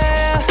it,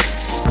 girl.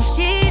 When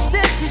she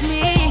touches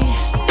me,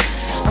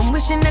 I'm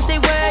wishing that they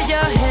were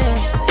your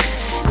hands.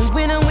 And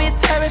when I'm with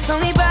her, it's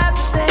only by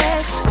the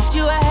sex. With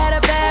you, I had a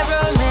bad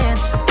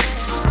romance.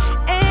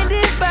 And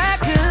if I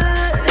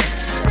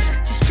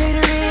could just trade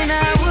her in,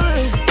 I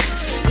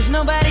would. Cause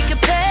nobody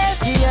compares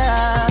to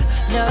you.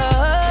 No,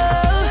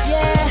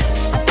 yeah.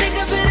 I think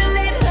I better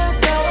let her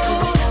go.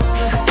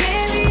 I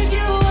can't leave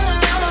you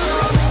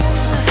alone.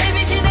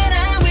 Everything that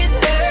I'm with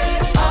her,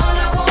 all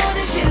I want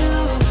is you.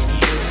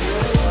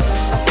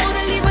 I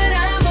wanna leave, but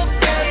I'm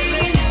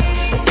afraid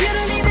that you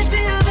don't even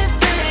feel the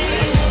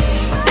same.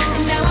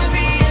 And now I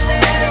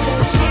realize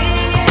that she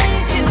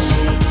ain't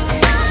you.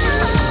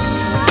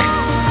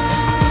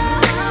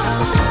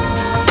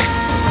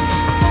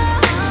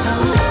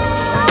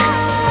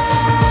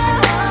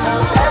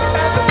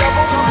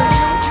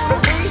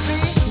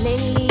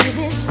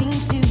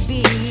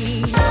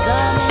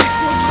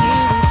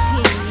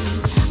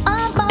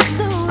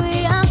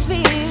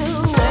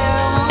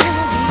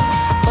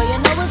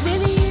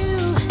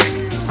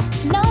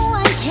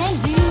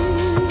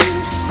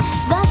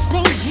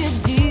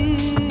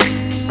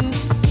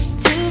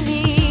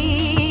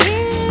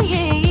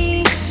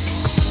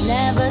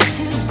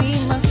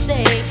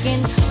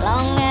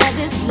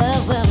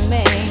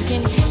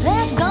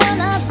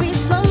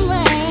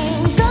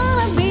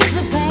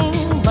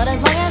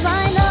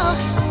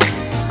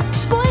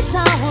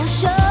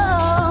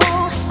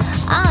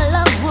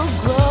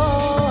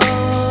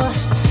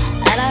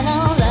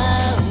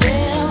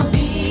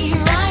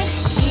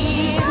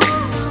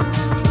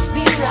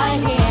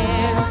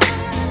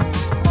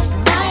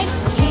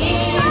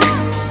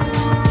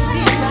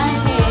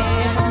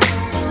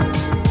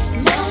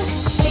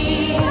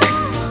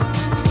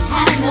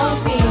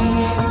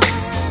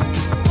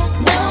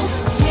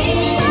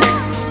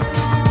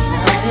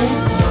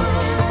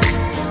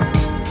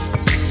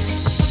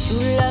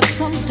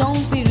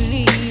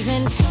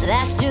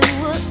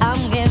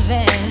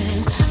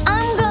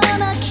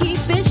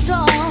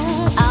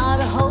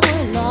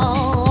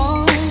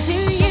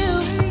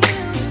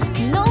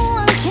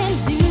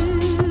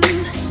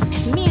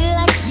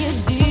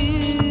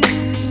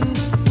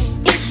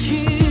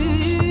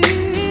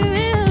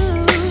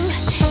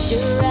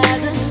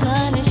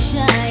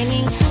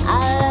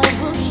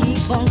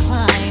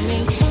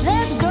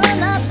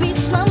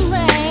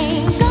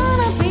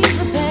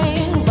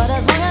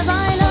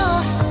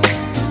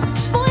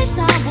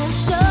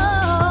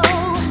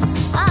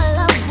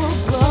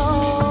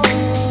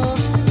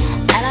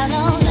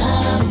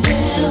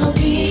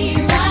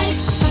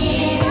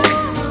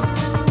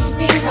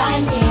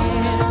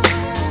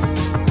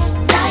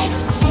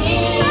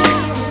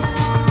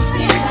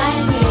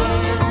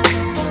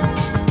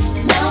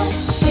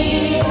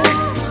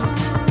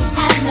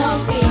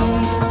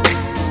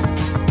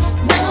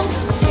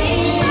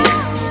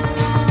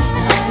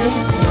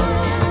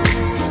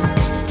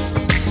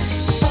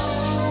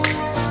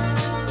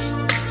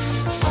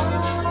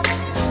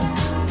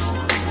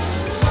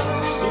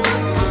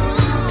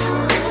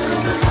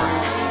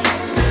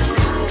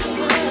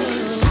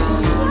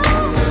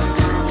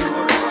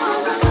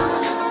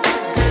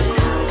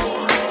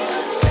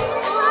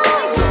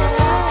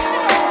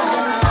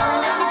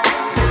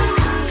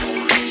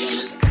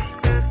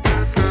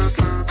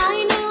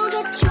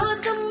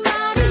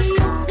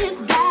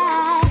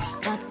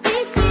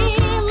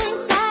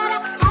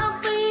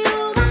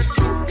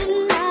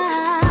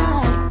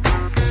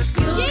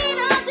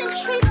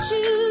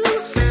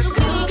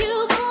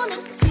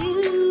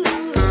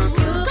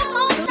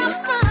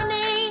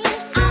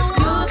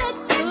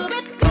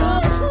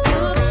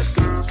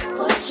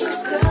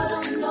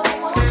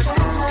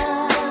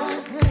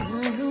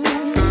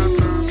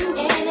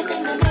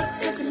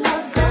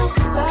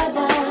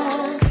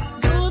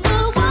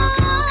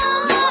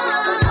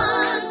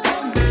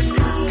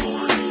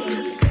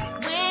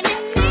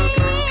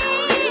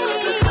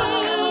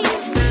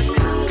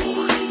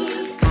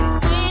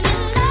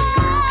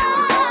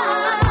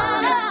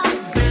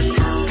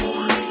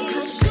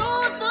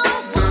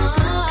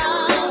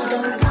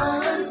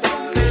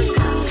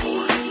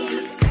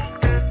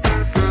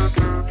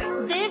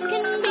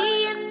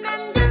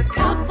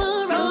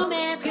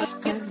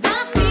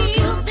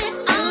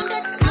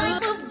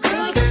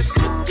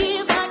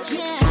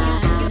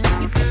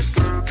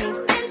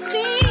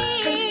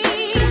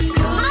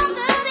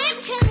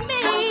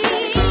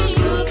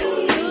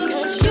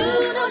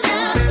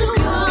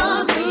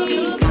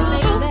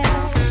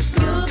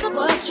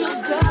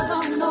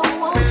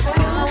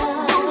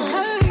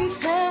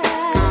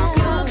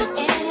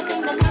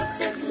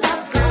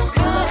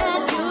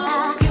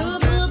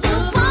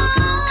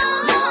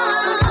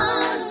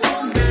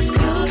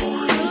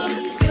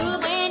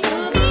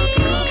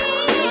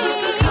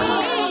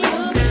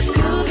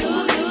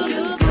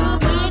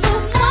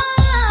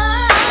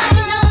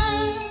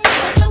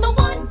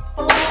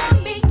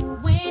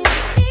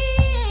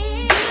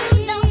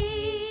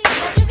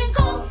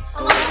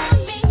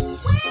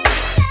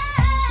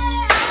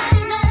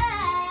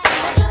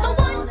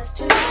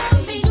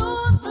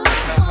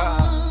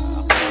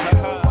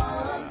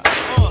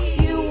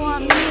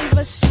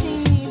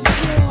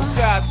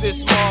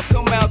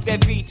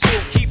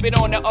 it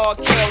on the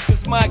RKs,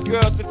 cause my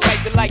girl's the type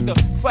that like to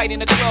fight in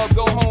the club,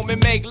 go home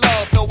and make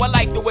love. Though I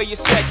like the way you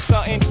sex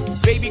something.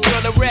 Baby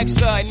girl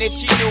Alexa, and if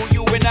she knew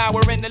you and I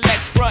were in the Lex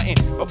frontin',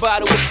 a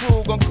bottle of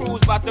Krug on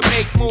cruise, about to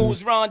make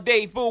moves,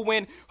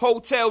 rendezvousing,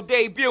 hotel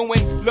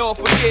debuting. Lord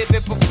forgive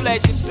if I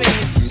fled the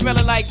scene,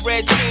 smelling like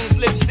red jeans,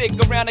 lipstick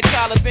around the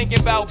collar, thinking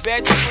about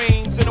bed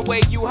screens and the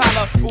way you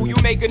holler. Ooh, you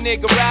make a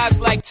nigga rise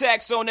like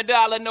tax on the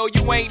dollar. No,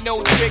 you ain't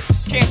no trick.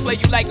 Can't play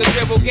you like a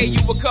dribble. Gave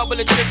you a couple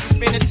of tricks and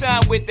spending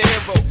time with the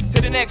hero.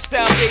 To the next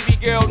time, baby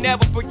girl,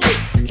 never forget.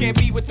 You can't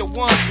be with the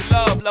one you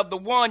love, love the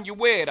one you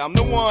with. I'm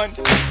the one.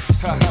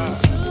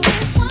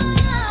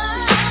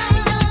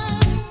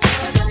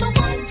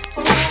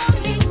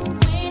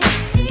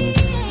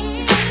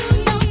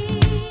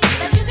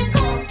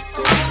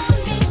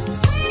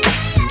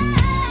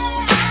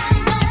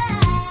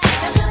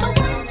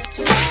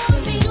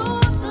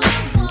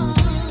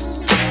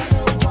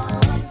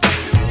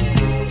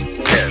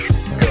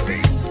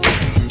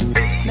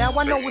 Now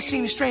I know it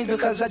seems strange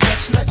because I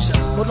just met you,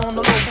 but on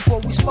the low before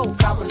we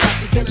spoke, I was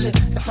out to get you.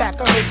 In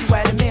fact, I heard you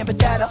had a man, but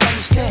that I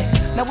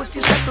understand. Now if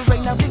you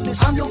separate, now dig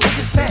this, I'm your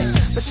biggest fan.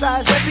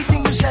 Besides,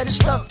 everything you said is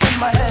stuck in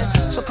my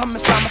head. So come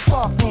inside my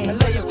spark room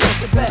and lay across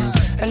the bed,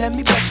 and let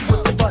me bless you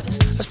with the buttons.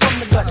 That's from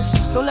the gutters.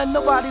 Don't let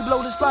nobody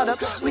blow this spot up.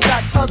 We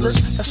got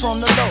others that's on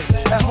the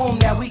low, at home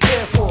that we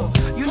care for.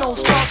 You know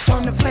sparks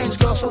turn to flames,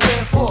 girl, so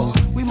therefore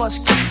we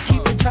must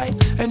keep it tight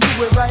and do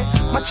it right.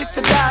 My chick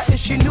to die if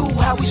she knew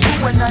how we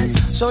screw at night.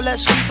 So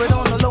let's keep it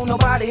on the low,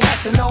 nobody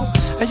has to know.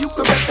 And you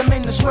can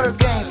recommend the swerve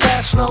game,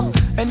 fast, slow.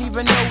 And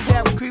even though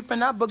that we're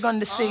creeping, I've begun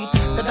to see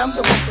that I'm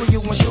the one for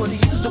you and shorty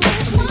you's the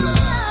one for me.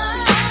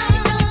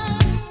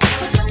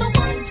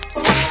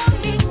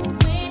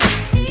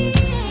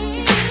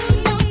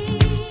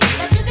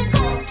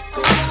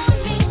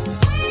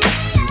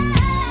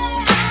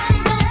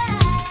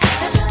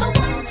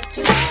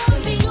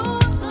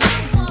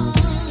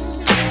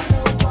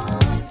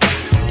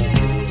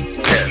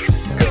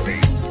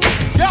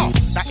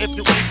 If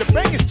you ain't the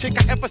bangest chick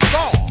I ever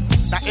saw.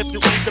 Now if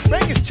you ain't the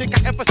bangest chick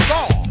I ever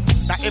saw.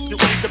 Now if you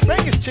ain't the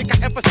bangest chick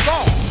I ever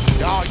saw.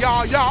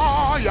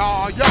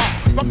 Yeah.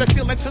 From the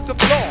ceiling to the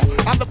floor,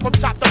 I look from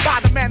top to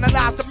bottom,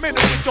 analyze the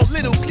middle with your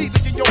little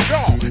cleavage in your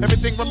jaw.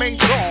 Everything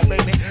remains raw,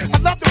 baby. I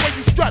love the way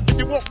you strut when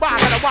you walk by,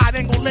 got a wide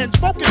angle lens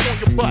focus on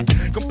your butt.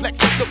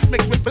 Complexion looks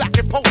mixed with black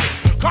and polish.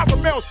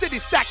 Caramel City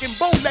stacking,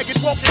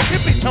 bow-legged, walking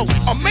tippy-toe.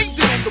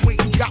 Amazing on the way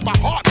you got my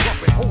heart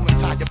pumping. Whole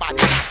entire body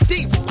like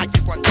diesel, like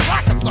you run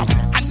track or something.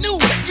 I knew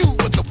that you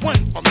were the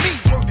one for me.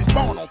 Word is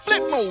born on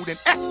flip mode and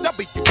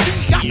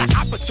SWC. Got the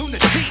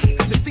opportunity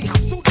to see how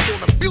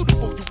suitable and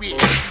beautiful you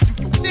is.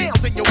 You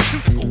nails in your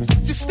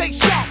cuticles. Just stay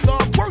sharp,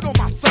 love. Word on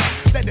my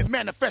son. Let it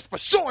manifest for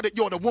sure that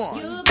you're the one.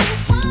 You're the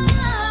one.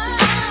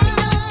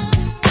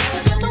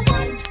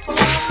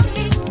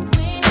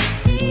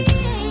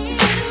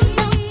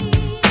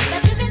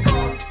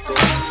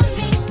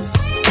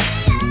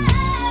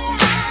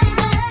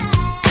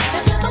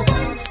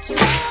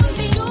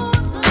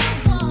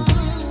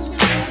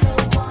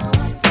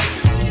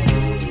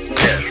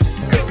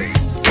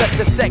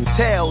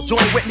 Tell.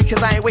 Join with me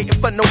cause I ain't waiting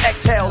for no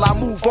exhale. I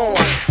move on,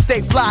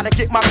 stay fly to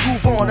get my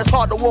groove on. It's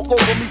hard to walk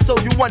over me so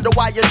you wonder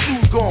why your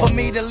shoes gone. For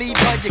me to leave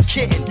her, you're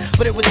kidding.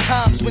 But it was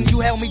times when you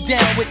held me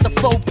down with the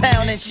 4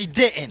 pound and she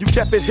didn't. You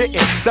kept it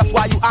hitting, that's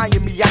why you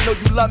eyeing me. I know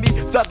you love me,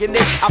 thugging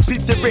it. I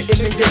peeped it written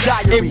in your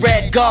diary. It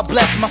read, God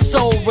bless my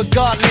soul.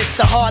 Regardless,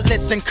 the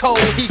heartless and cold,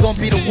 he gon'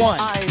 be the one.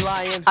 I ain't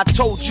lying. I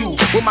told you,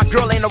 when my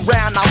girl ain't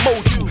around, I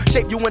mold you.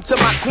 Shape you into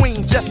my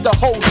queen just to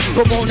hold you.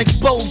 But won't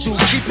expose you,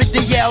 keep it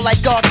DL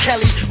like R.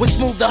 Kelly. With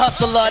Smooth the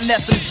Hustler and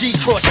SMG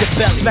cross your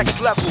belly.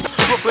 Next level,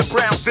 Brooklyn,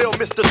 Brownville,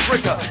 Mr.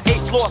 Trigger.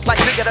 Ace lost like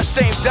nigga, the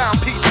same dime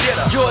piece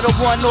getter. You're the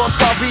one,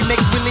 All-Star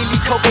remix with Lily,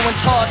 Coco and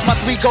Taj. My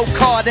 3-go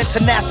card,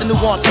 international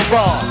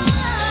entourage.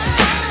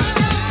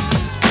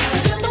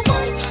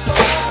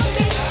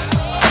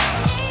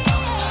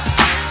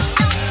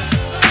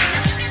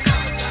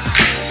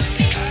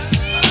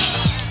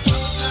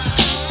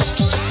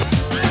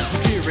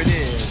 Here it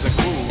is, a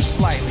groove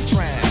slightly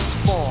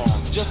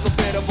transformed. Just a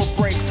bit of a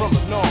break from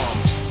the norm.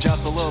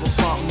 Just a little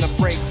something to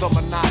break the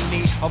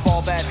monotony of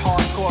all that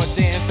hardcore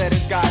dance that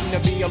has gotten to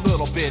be a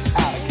little bit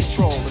out of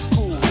control. It's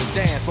cool to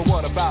dance, but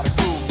what about a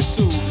groove that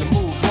soothes and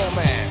moves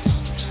romance?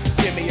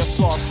 Give me a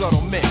soft, subtle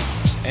mix,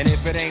 and if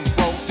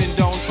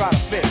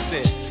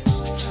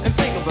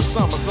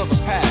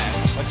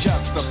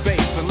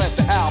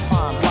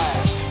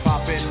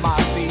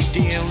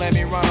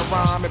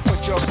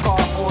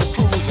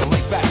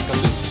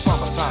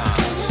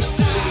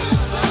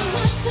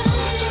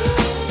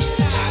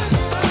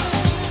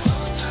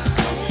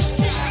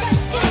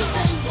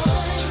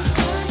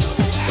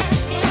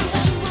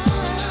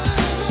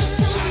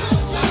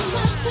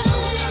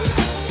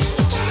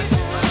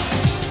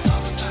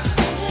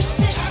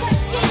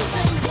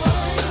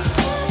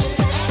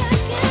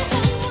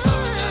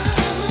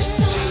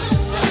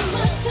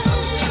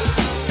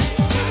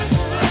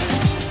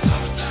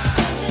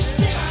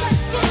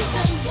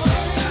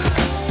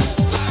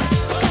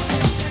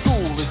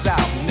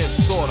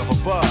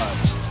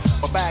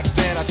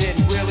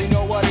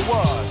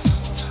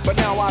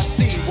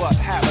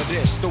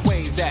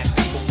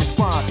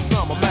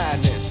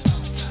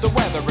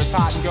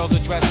girls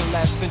are dressing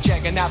less and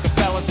checking out the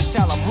fellas to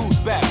tell them who's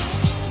best.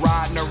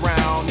 Riding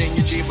around in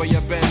your Jeep or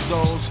your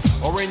Benzos,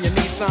 or in your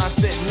Nissan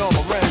sitting on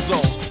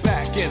Lorenzo's.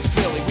 Back in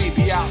Philly, we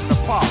be out in the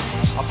park.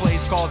 A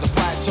place called the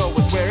Plateau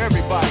is where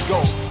everybody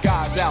goes.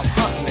 Guys out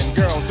hunting and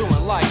girls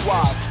doing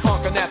likewise.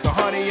 Honking at the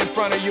honey in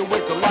front of you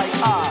with the light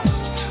eyes.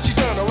 She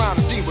turn around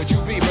and see what you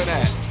beeping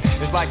at.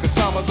 It's like the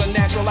summer's a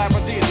natural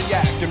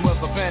aphrodisiac. And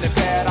with a pen and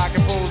pad I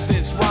compose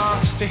this rhyme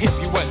to hit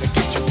you and to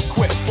get you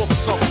equipped for the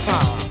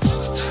summertime.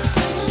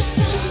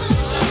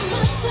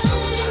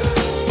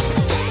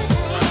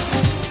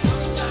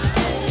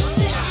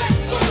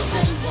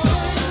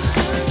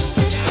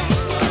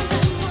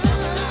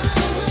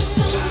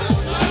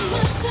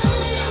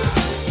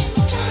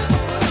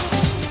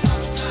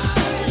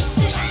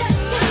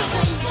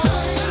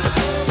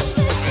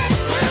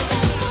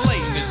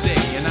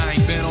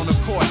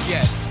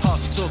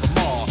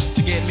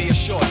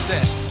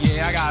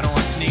 Yeah, I got on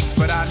sneaks,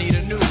 but I need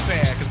a new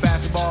pair, cause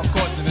basketball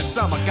courts in the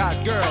summer got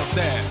girls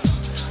there.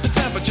 The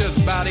temperature's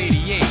about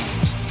 88.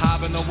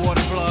 Hop in the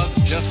water plug,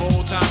 just for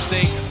old time's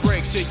sake.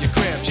 Break to your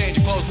crib, change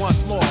your clothes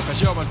once more, cause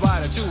you're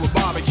invited to a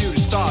barbecue to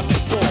start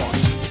at 4.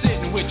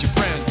 Sitting with your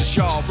friends as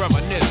y'all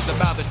reminisce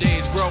about the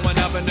days growing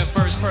up and the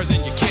first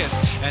person you kiss.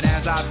 And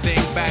as I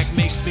think back,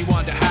 makes me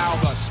wonder how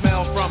the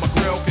smell from a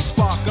grill can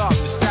spark up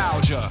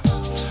nostalgia.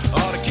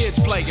 All the kids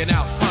playing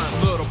out front,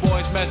 little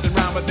boys messing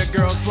around with the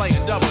girls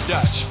playing double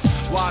dutch,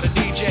 while the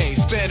DJ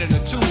spinning a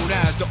tune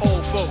as the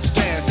old folks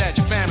dance at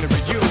your family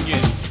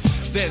reunion.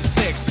 Then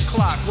 6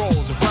 o'clock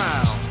rolls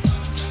around,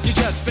 you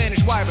just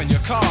finished wiping your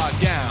car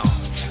down.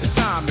 It's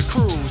time to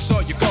cruise, so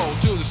you go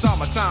to the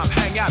summertime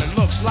hangout. It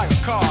looks like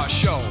a car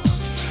show.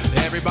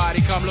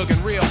 Everybody come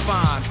looking real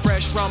fine,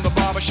 fresh from the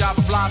barbershop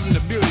or fly from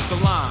the beauty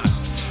salon.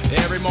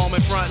 Every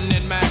moment frontin'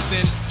 and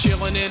maxin',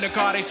 chillin' in the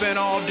car, they spend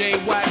all day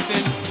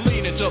waxin',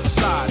 leaning to the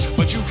side,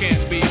 but you can't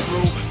speed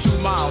through 2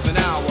 miles an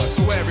hour,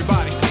 so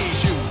everybody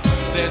sees you.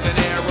 There's an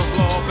air of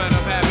love and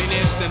of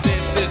happiness, and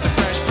this is the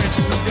Fresh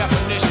Prince's new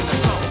definition of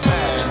summer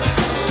madness.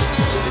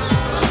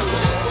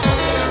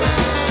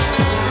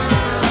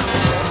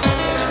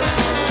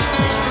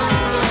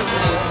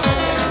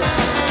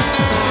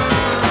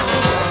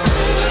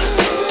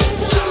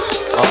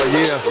 Oh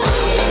yeah,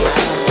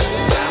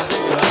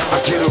 I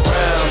get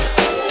around.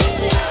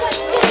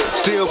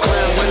 Still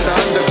clown when the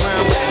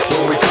underground,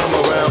 when we come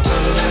around.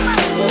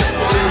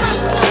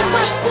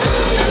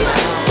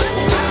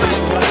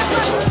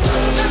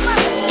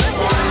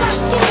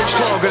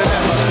 Stronger than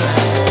ever.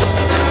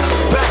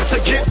 Back to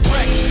get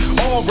wrecked.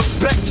 All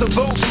respect to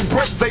those who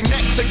break their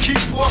neck to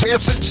keep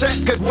warriors in check.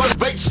 Cause what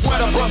they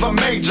sweat a brother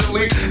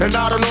majorly. And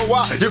I don't know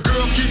why your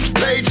girl keeps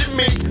paging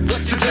me.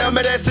 She tell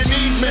me that she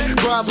needs me,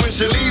 cries when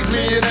she leaves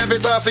me. And every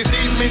time she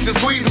sees me, she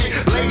squeeze me.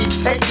 Lady,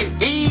 take it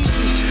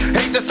easy.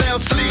 Hate to sound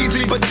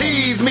sleazy, but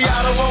tease me.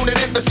 I don't want it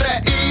if it's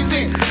that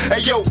easy. Hey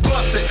yo,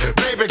 bust it.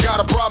 Baby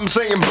got a problem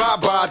saying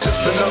bye-bye.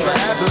 Just another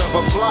hazard of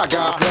a fly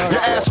guy.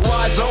 Your ass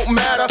wide don't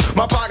matter.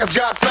 My pockets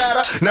got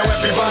fatter. Now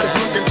everybody's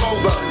looking for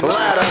the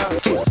ladder.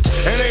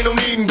 And ain't no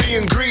need in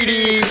being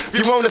greedy. If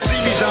you wanna see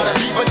me, try to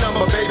keep a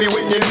number, baby,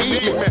 when you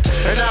need me.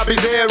 And I'll be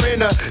there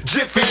in a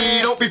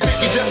jiffy. Don't be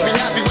picky, just be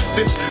happy with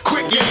this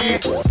quickie.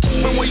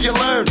 But when you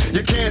learn,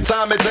 you can't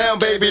time it down,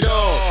 baby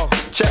doll.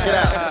 Check it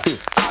out.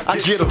 I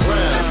get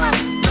around.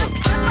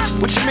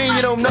 What you mean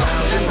you don't know?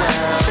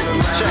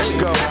 Check it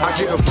go. I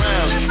get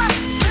around.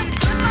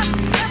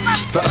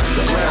 The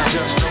underground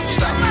just don't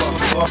stop.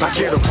 I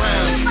get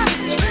around.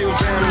 Still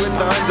down with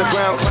the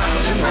underground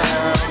clouds.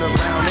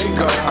 Around they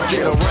go. I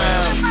get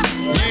around.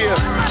 Yeah.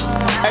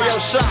 Hey yo,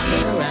 shot.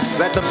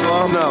 Let the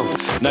floor know.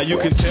 Now you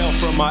can tell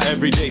from my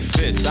everyday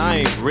fits, I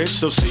ain't rich,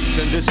 so cease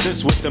and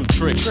desist with them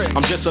tricks.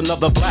 I'm just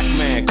another black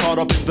man caught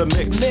up in the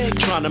mix,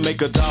 trying to make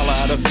 $1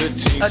 out of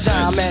 15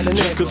 cents.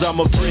 Just cause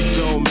I'm a freak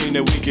don't mean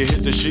that we can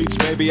hit the sheets.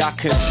 Baby, I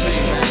can see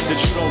that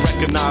you don't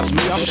recognize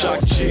me. I'm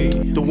Shock G,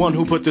 the one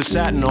who put the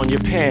satin on your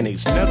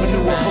panties. Never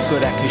knew a hooker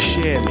that could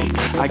share me.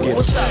 I get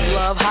What's up,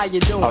 love? How you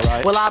doing?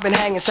 Right. Well, I've been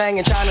hanging,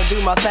 singing, trying to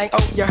do my thing.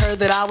 Oh, you heard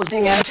that I was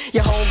being at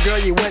your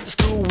homegirl you went to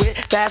school with.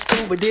 That's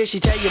cool, but did she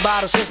tell you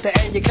about her sister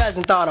and your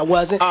cousin? Thought I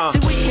wasn't. See,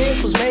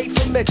 weekends was made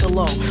for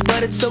Michelob,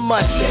 but it's a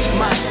Monday,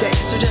 my day.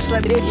 So just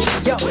let me hit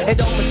you, yo. And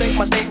don't mistake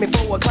my statement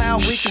for a clown.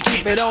 We can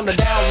keep it on the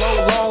down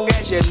low, long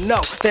as you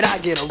know that I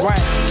get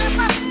around.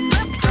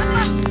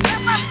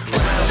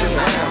 Round and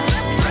round,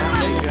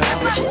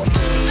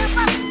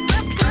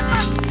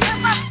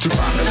 Too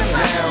popular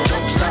now,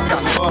 don't stop,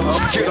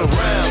 get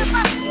around.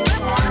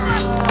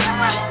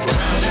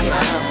 Round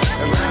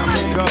and round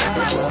they go.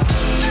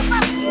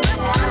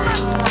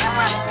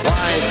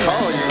 Why ain't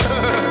call you?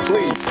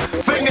 Please.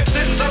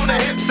 Fingertips on the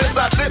hips as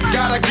I dip.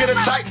 Gotta get a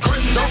tight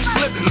grip, don't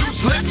slip.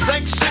 Loose lips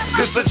ain't shit,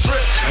 it's a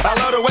trip. I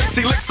love the way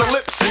she licks her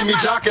lips. See me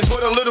jocking,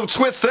 put a little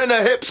twist in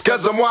her hips,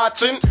 cause I'm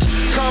watching.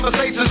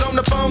 Conversations on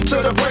the phone to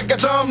the break of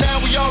dawn. Now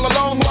we all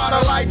alone while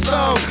the lights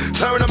on.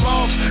 Turn them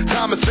off,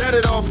 time to set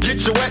it off.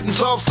 Get you wet and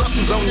soft,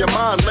 something's on your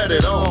mind, let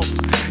it off.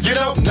 You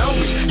don't know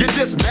me, you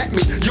just met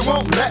me, you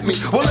won't let me.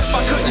 Well, if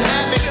I couldn't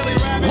have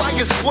it, why you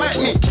niggas sweat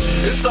me.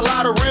 It's a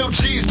lot of real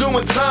G's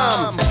doing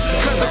time.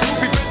 Cause the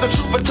groupie bit the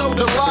truth and told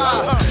a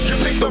lie. You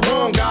picked the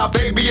wrong guy,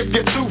 baby, if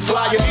you're too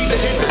fly. You need to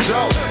hit the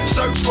door,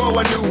 search for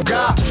a new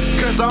guy.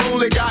 Cause I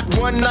only got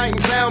one night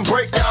in town.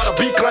 Break out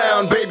a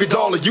B-clown, baby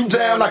doll, are you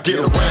down? I get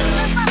around.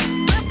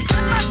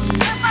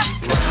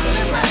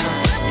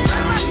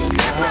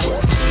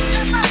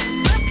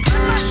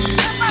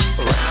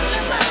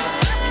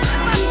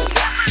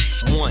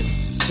 One,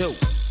 two,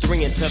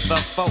 three into the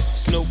four.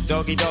 Snoop,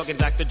 Doggy Dogg, and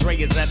Dr. Dre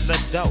is at the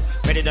door,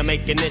 ready to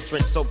make an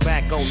entrance, so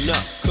back on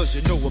up. Cause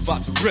you know we're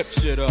about to rip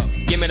shit up.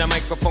 Give me the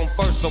microphone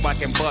first so I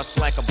can bust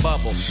like a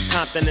bubble.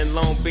 Compton and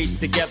Long Beach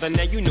together,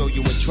 now you know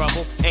you in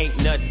trouble. Ain't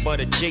nothing but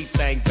a G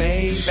thing,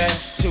 baby.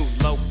 Two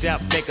loped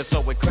out niggas,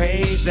 so we're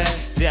crazy.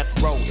 Death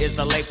Row is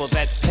the label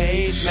that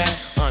pays me.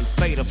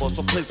 Unfadable,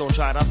 so please don't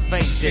try to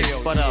fake this.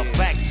 But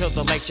back to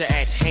the lecture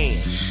at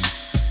hand.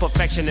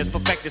 Perfection is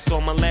perfected, so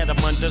I'ma let them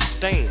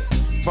understand.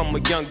 From a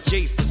young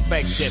G's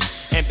perspective.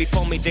 And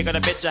before me dig on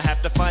a bitch, I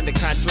have to find a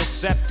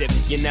contraceptive.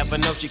 You never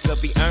know, she could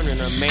be earning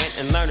her man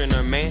and learning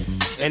her man.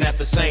 And at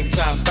the same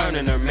time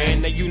burning her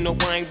man. Now you know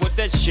I ain't with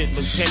that shit,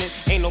 Lieutenant.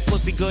 Ain't no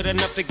pussy good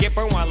enough to get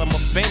burned while I'm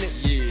offended.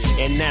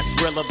 And that's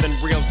realer than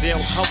real deal,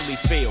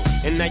 Holyfield.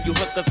 And now you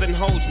hookers and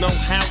hoes know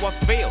how I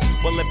feel.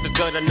 Well, if it's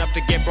good enough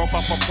to get broke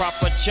off a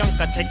proper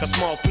chunk, I take a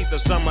small piece of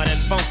some of that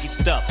funky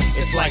stuff.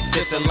 It's like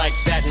this and like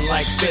that and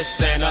like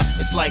this and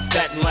it's like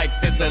that and like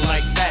this and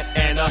like that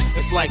and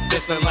it's like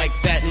this and like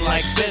that and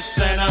like this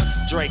and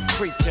Drake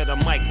creep to the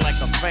mic like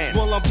a fan.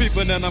 Well, I'm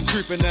peeping and I'm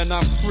creeping and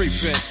I'm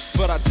creeping,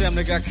 but I damn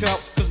near got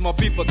caught cause my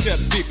beeper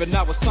kept beeping.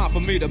 Now it's time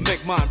for me to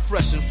make my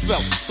impression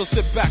felt. So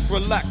sit back,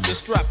 relax and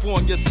strap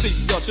on your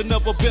seatbelt. You've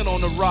never been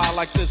on a ride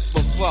like this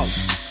before.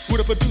 With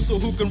a producer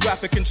who can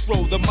rap and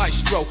control the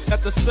maestro.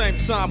 At the same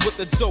time with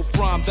the dope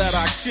rhyme that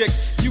I kick.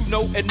 You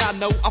know and I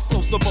know I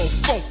flow some old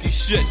funky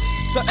shit.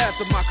 To add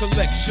to my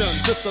collection,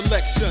 this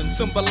selection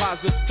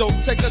symbolizes dope.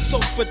 Take a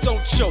toke but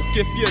don't choke.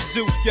 If you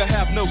do, you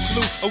have no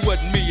clue of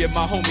what me and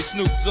my homie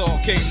Snoop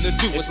Dogg came to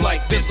do. It's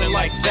like this and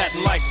like that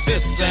and like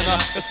this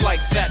and it's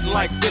like that and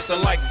like this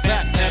and like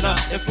that and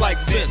it's like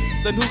this.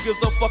 And who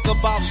gives a fuck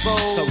about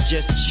those? So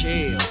just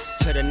chill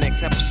to the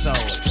next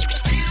episode.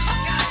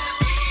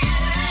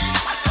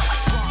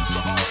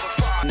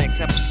 Next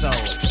episode.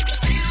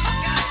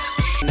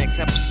 Next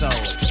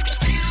episode.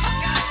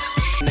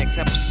 Next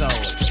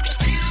episode.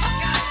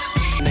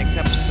 Next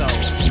episode.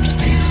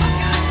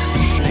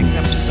 Next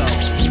episode.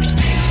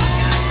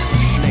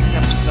 Next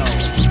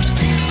episode.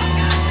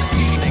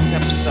 Next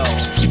episode.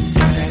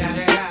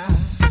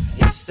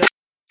 It's the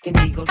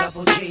Eagle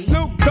Double G.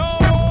 Snoop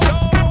Dogg.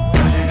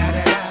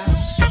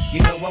 You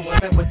know I'm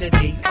working with the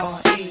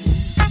D.R.E.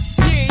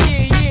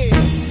 Yeah.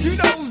 You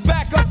know who's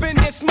back up in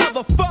this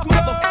motherfucker.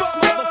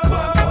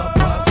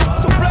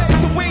 So blaze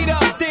the weed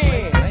up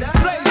then.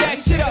 Blaze that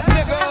shit up,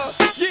 nigga.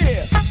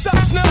 Yeah. Sup,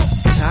 Snoop?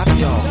 Top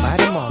dog, buy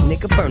them all,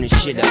 nigga, burn this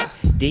shit up.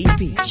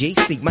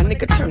 DPGC, my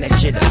nigga, turn that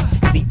shit up.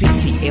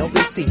 CPT,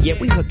 LBC, yeah,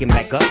 we hooking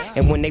back up.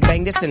 And when they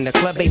bang this in the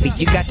club, baby,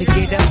 you got to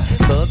get up.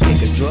 Thug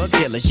niggas, drug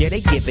dealers, yeah,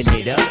 they giving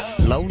it up.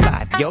 Low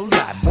life, yo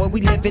life, boy, we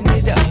living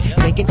it up.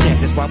 Taking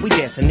chances while we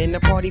dancing in the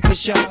party for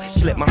show.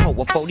 Slip my hoe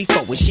a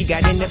 44 when she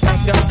got in the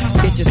back door.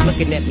 Bitches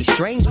looking at me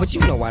strange, but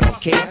you know I don't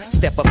care.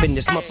 Step up in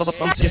this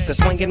motherfucker, I'm just a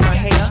swinging my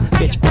hair.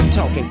 Bitch, quit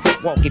talking,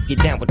 quit walk if you're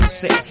down with the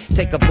sick.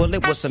 Take a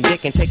bullet with some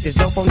dick and take this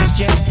dope on this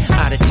jet.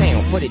 Out of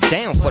town, put it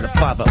down for the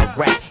father of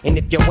rap. And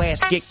if your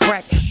ass get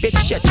cracked, bitch,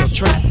 shut your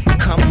trap.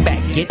 Come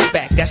back, get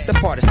back, that's the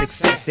part of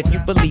success. If you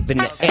believe in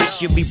the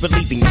S, you'll be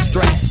relieving your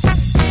stress.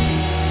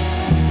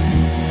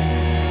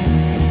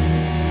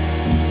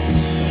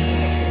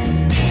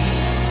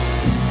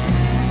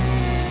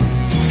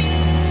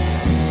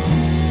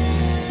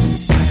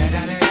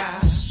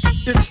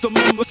 It's the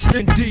moment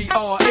in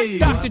D.R.E.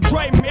 Dr.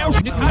 Dre,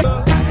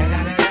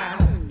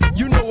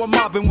 you know I'm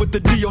mobbing with the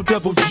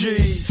D.O.G.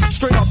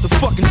 Straight off the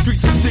fucking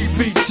streets of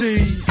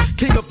CBT.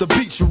 King up the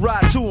beach, you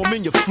ride to him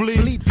in your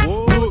fleet.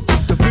 Look,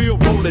 the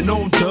field rolling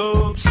on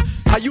dubs.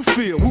 How you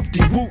feel?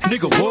 Whoop-de-whoop,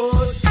 nigga,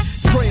 what?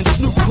 Praying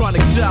Snoop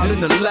Chronic down in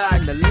the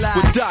lag.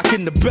 With Doc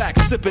in the back,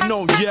 sipping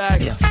on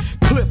yak.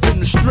 Clip in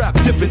the strap,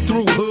 dipping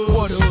through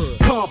hood.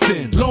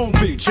 Compton, Long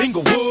Beach,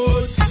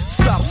 Inglewood.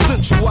 South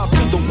Central out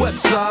to the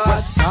west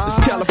side. This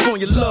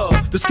California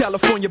love, this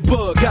California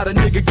bug. Got a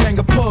nigga gang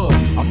of pub.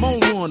 I'm on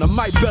one, I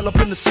might bell up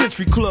in the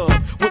Century Club.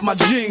 With my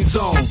jeans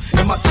on,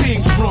 and my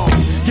team strong.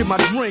 Get my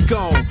drink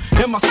on,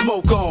 and my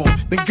smoke on.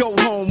 Then go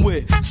home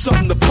with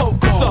something to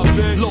poke on.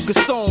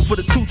 Locust song for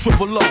the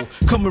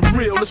 200. Coming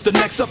real, it's the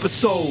next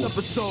episode.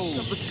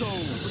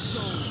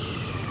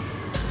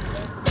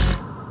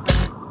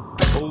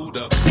 Hold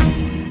up.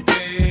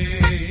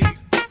 Hey,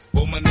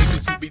 for my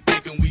niggas who be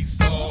thinking we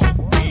soft,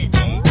 we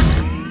don't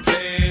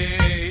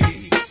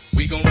play.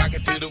 We gon' rock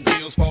it till the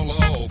wheels fall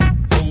off.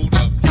 Hold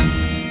up.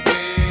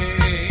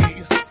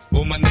 Hey,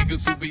 for my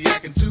niggas who be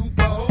acting too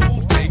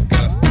bold, take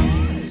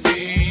a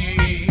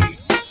seat.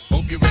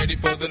 Hope you're ready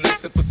for the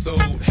next episode.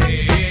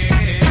 Hey,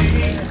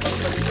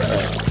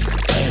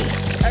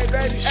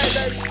 baby. Hey,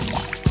 baby.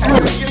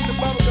 Get some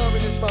bubble gum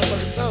in this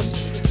motherfucker.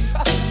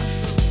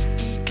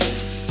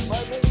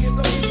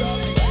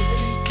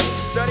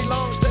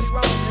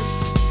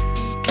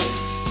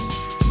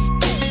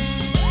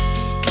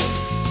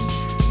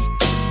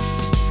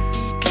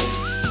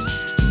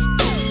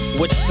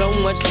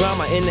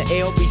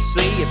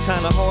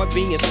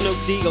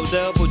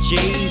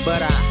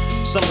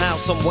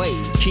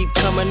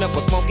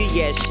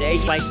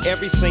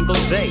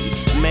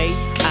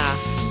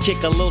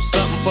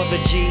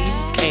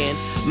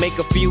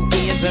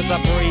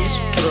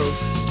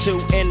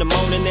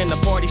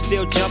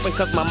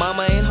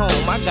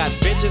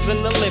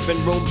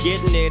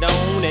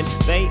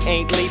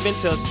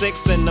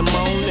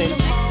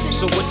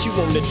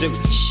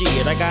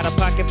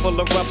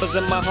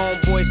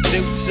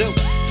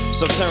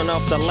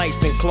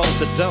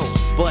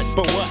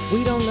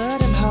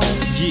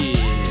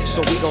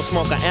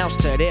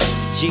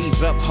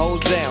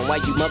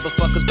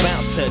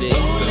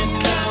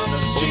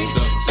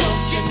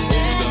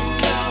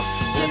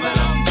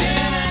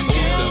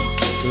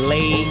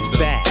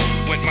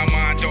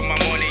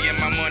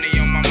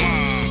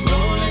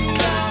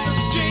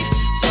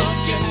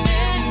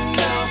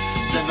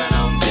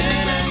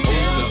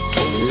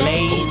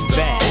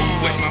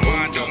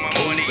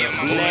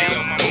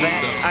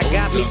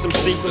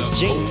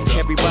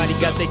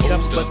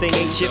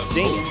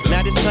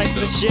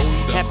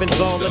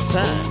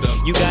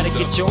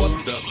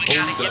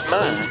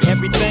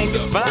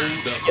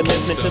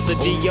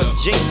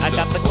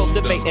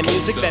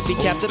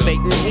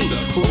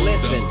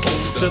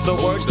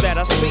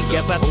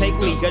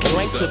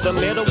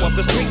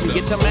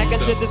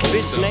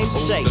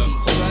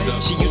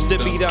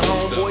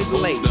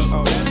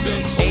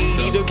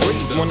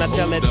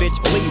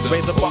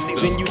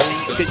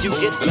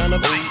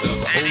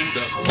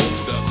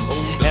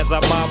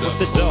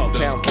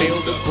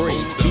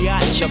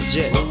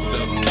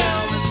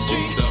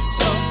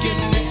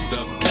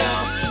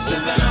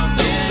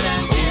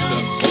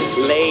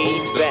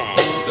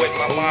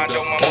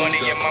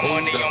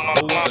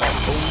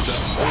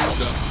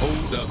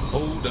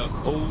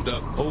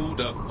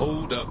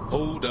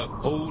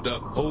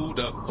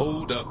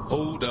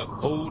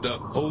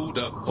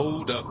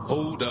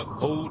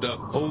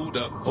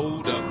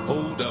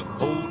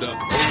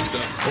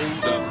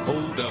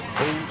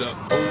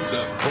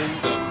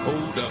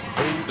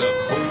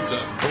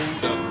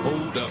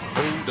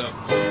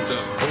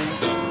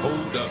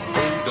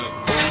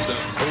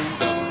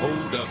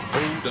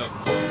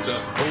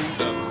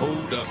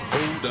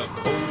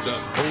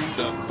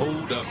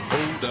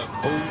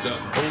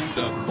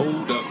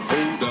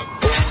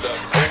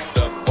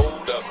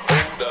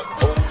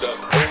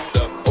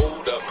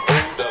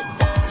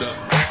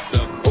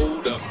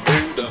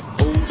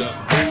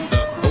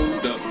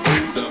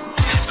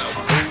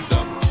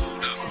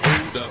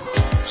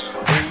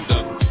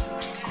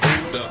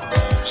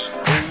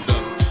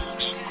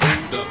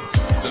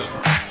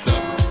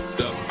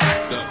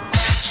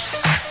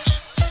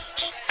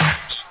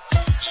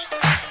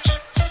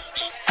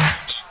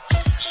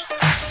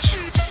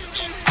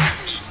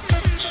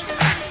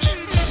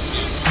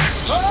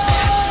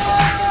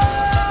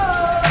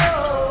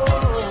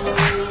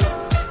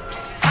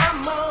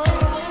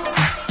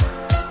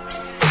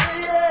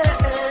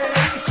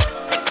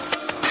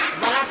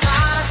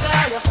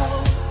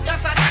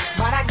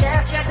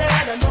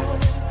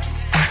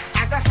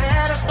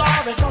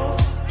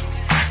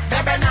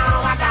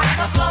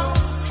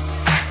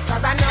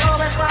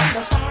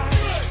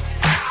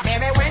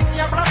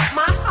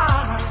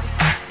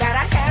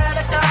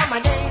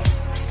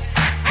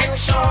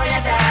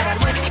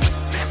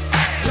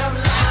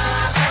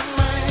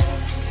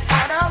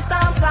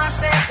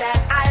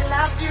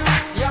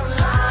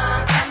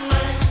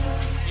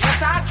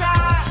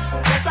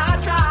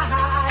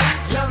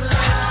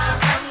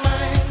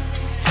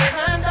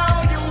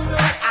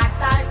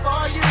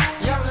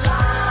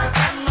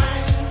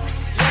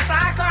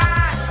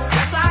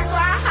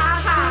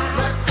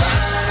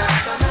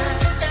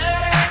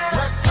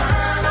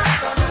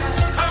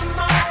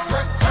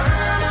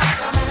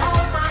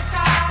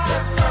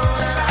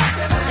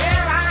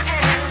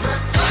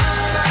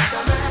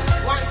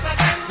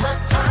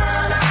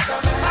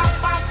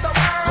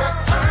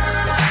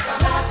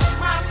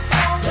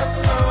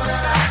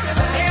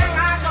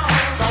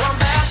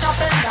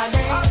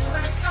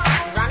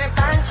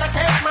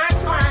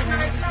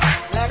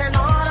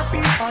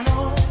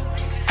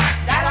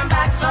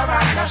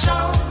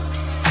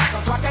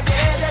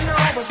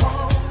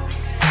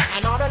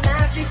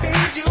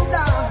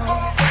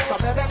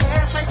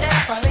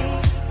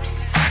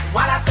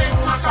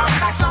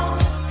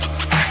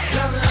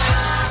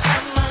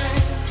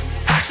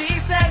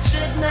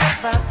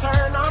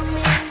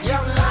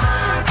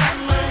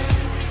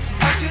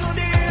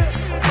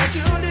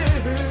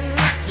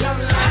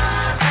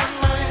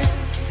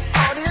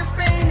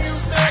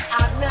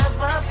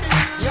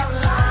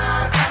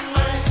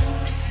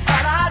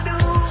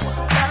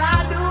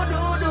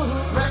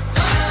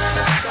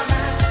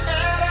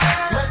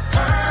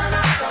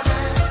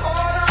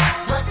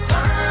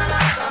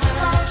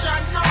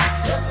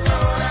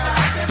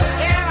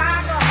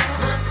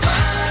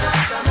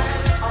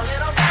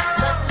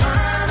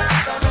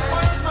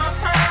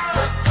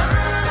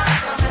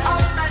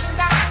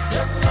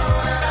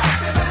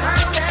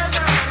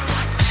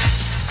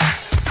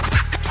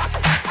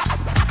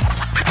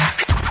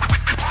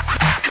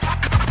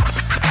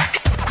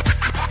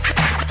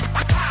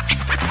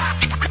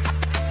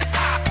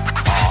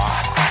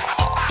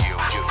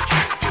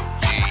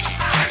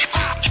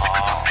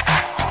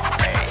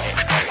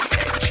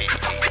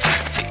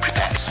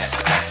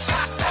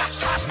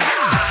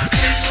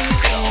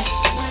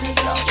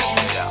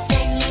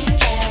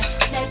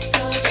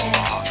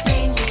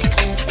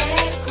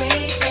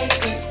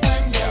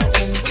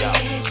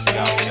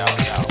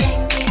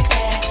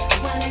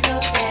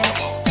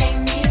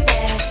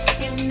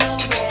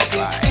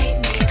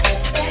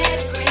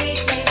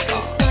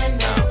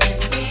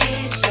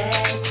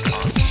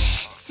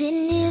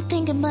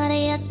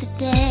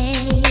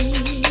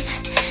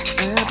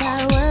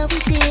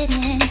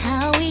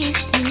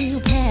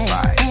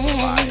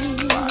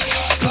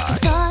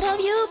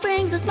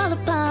 smile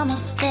upon my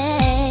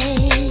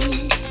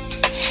face.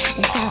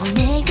 That's how it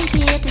makes me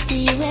feel to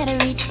see you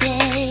every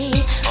day.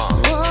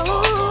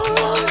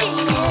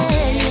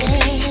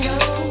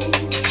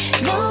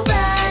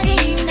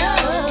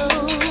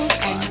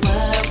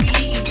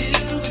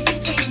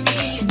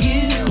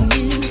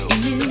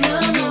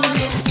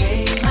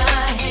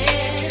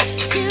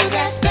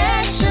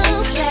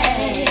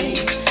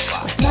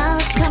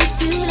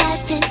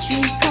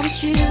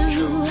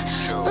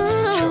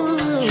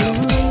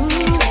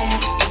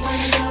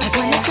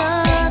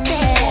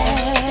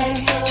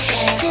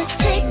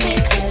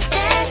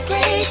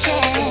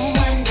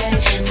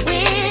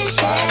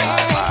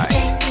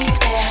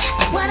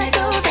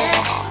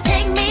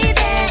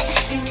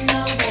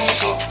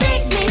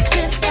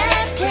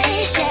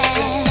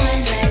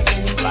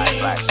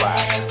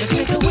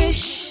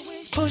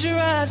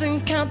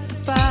 And count to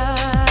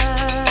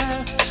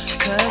 5,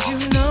 'cause you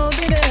know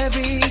that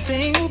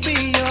everything will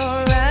be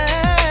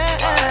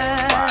alright.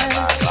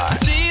 I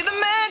see the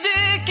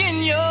magic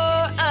in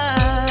your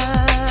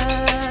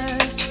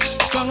eyes,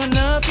 strong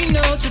enough, you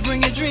know, to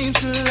bring your dreams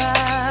to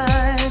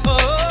life. Oh,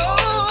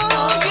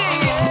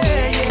 yeah.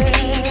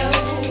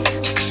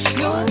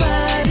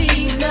 Nobody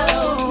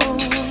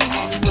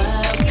knows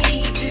what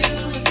we do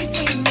is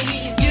between me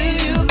and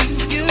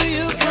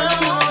you.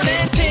 Come on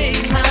and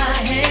take my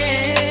hand.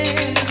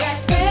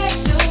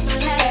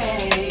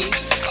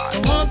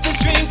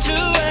 To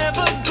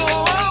ever go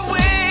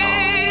away.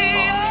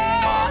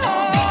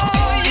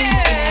 Oh,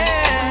 yeah.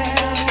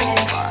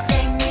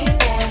 Take me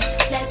there,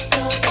 let's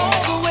go all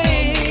the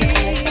way.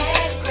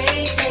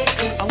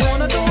 I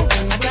wanna go,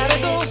 I gotta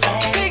go.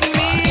 Take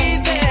me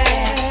there.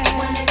 I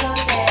wanna go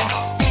there,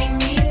 take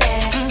me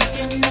there.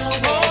 Didn't know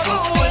all the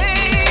way.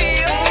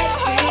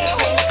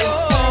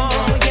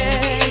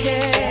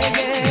 Yeah.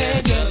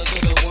 Girl, look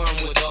at the one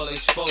with all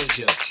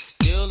exposure.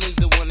 Dill is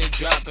the one that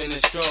drop in the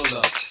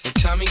stroller.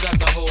 Tommy got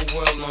the whole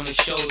world on his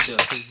shoulder.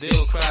 His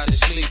Bill cried to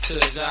sleep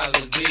till his eyes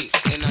was beat.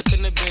 And I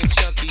couldn't have been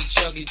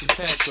Chucky to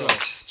Petro.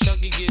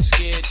 Chucky get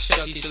scared,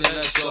 Chucky should let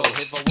us go.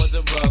 If I was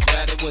a rug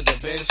rat, it would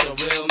have been so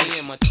real. Me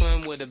and my twin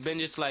would have been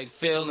just like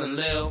Phil and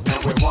Lil.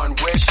 And with one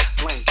wish,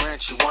 blink,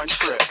 grant you one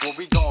trip. When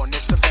we go on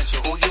this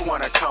adventure, who you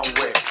wanna come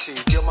with? See,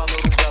 you're my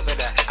little brother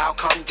that I'll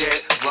come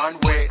get, run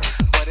with.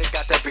 But it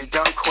got to be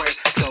done quick.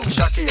 Though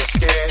Chucky is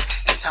scared,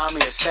 and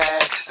Tommy is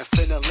sad. And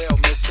Finn and Lil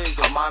missing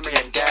your mommy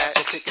and dad.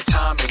 So pick a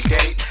time and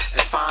date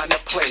and find a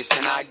place.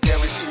 And I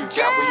guarantee you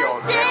that we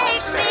all get home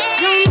safe.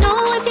 Don't know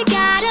if you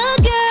got a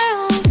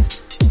girl.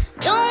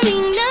 Don't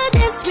mean no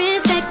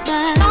disrespect,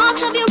 but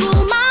thoughts of you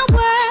rule my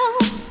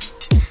world.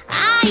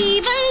 I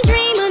even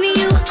dream of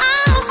you, I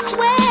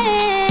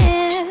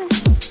swear.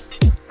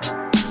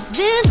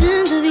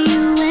 Visions of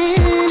you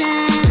and I.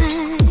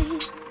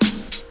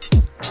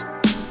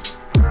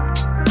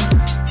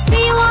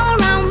 See you all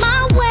around my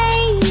way.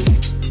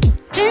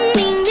 Been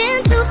meaning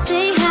to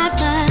say hi,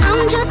 but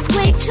I'm just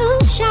way too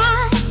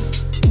shy.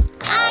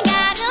 I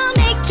gotta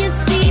make you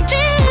see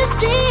this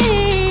is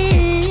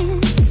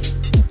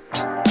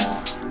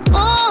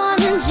more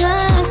than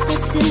just a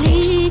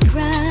silly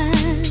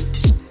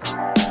crush.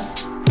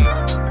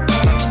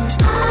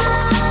 I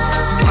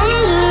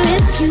wonder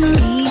if you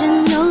even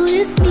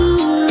notice me.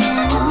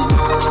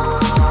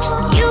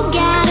 You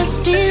gotta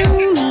feel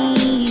me.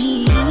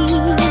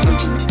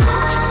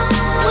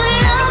 Would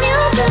love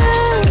you,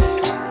 girl.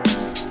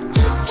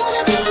 Just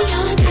wanna be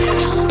your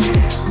girl.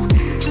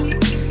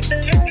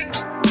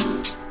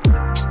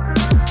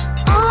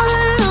 All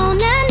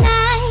alone at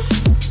night,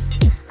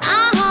 I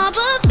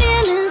harbor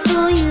feelings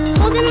for you,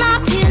 holding my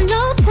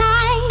pillow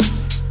tight.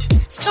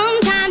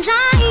 Sometimes I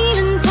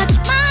even touch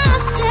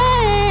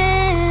myself,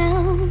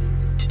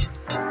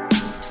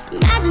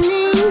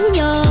 imagining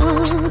your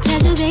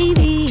pleasure,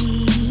 baby.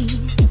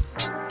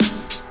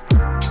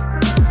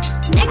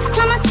 Next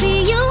time I see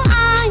you,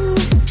 I'm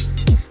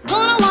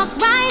gonna walk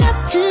right up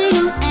to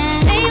you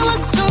and say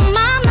what's on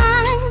my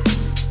mind.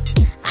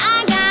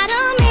 I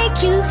gotta make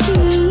you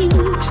see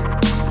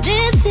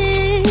this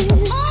is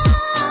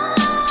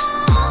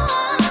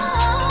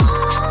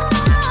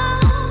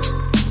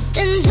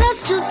than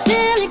just a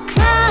silly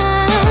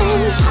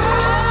crush.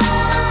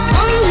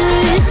 Wonder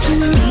if you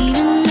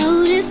even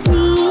notice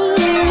me.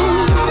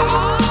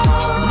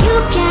 You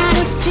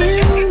gotta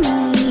feel me.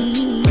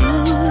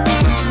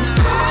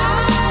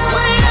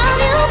 Would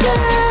love you,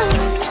 girl.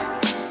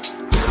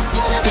 Just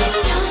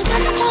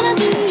wanna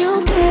be your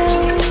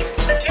girl.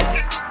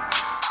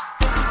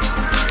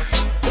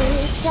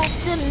 It's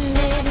after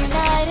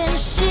midnight and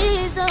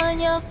she's on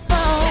your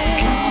phone,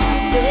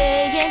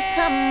 saying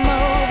come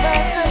over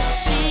 'cause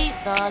she's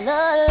all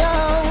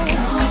alone.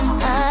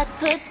 I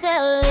could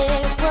tell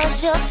it was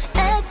your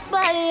ex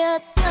by your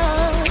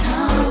tone.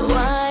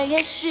 Why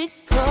is she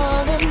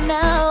calling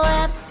now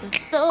after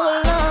so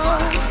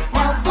long?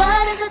 Now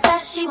what is it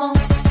that she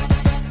wants?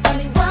 Tell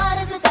me what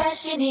is it that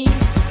she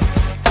needs?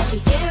 Did she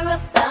hear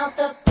about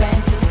the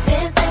brand new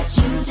biz that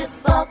you just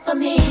bought for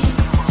me?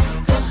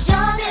 'Cause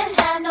y'all didn't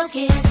have no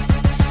kids,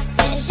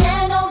 didn't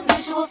share no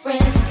mutual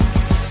friends,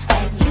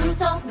 and you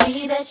told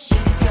me that she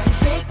turned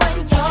trick when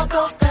you're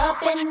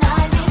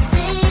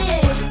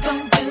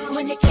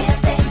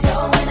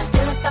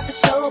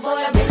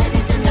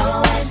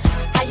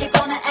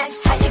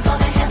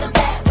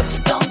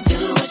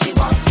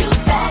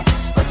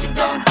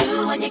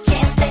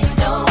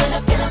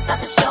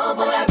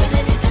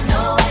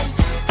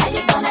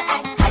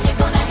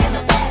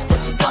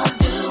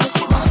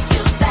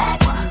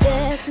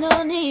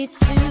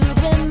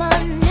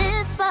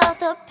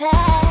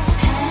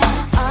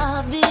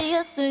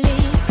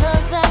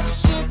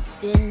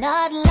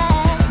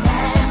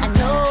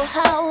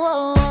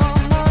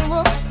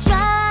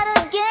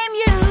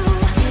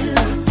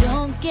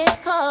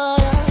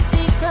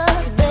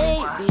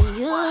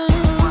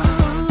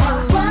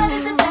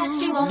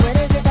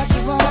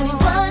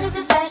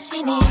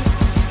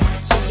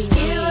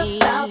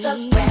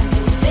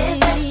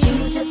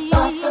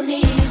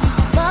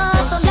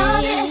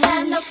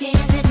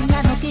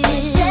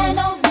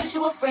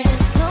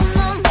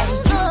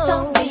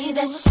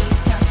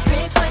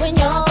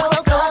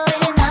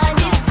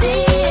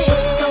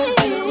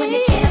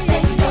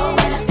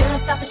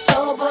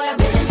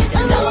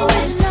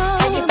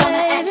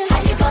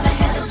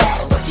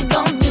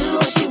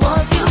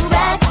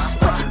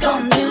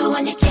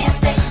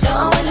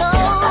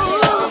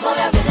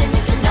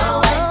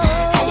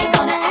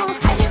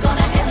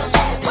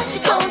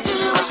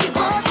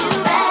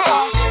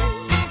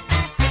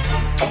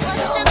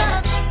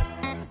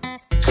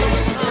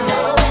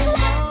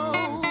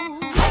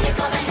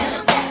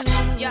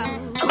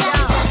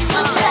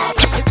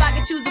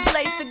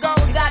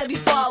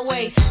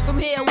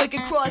here, we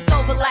can cross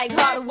over like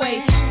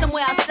Hardaway.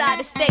 Somewhere outside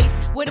the states,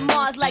 where the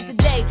Mars like the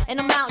day, and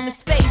I'm out in the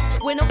space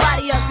where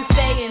nobody else can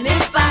stay. And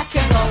if I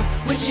can go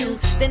with you,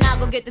 then I'll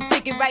go get the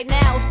ticket right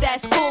now, if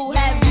that's cool.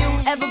 Have you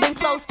ever been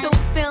close to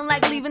feeling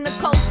like leaving the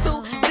coast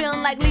too?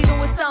 Feeling like leaving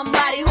with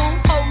somebody who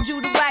hold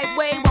you the right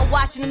way while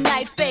watching the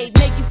night fade,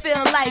 make you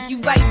feel like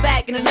you right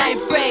back in the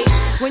 9th grade,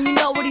 when you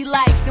know what he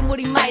likes and what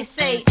he might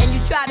say, and you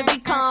try to be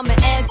calm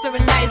and answer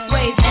in nice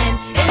ways. And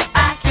if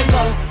I can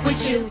go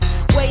with you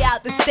way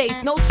out the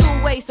states, no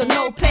two-way, so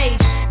no page,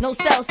 no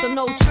cell, so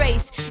no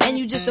trace, and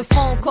you just a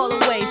phone call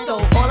away. So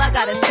all I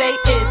gotta say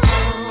is,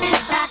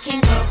 if I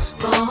can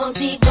go home,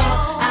 go.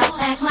 I'll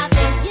pack my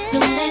things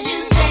soon as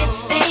you say,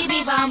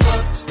 baby,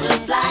 vamos, we'll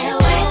fly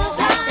away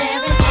like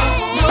there is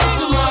no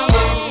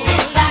tomorrow.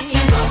 If I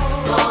can go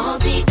home,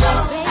 go.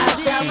 I'll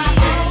tell my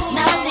friends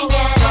nothing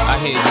at all. I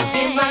hear you. I'll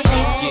get my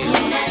things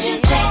soon as you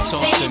say,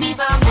 baby,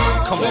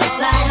 vamos, Come we'll on.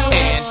 fly away.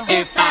 And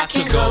if I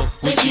could go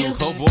with you,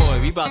 oh boy,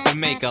 we about to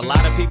make a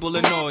lot of people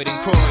annoyed. And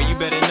Croy, you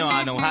better know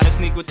I know how to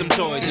sneak with them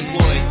toys.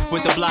 Employed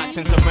with the block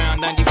since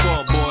around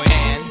 94, boy.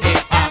 And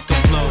if I could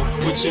flow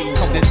with you,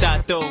 then I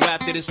throw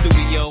after the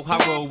studio, I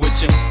roll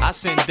with you. I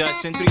send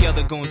Dutch and 3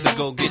 other goons to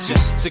go get you.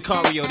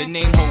 Sicario, the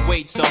name who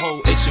waits the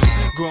whole issue.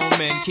 Grown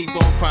men keep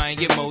on crying,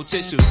 get more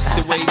tissues.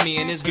 The way me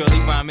and this girlie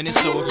rhyming is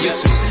so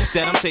official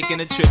that I'm taking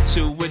a trip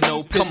to with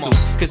no pistols.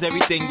 Cause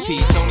everything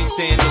peace, only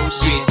saying those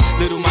streets.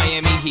 Little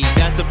Miami Heat,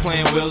 that's the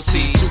plan, we'll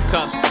see. 2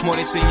 cups, more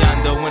than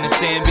Signando when the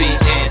sand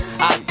beats. And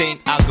I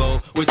think I'll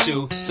go with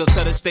you. So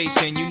tell the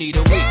station you need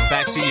a week.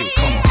 Back to you,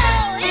 come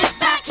on.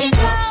 If I can go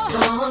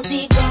home,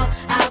 go.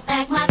 I'll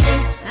pack my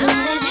things soon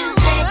as you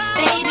say,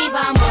 baby,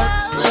 vamos,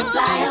 we'll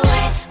fly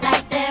away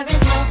like there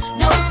is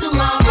no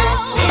tomorrow.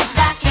 If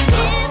I can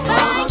go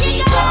home,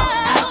 go.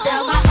 I'll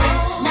tell my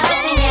friends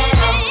nothing at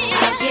all.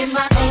 I'll get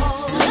my things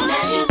soon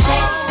as you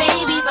say,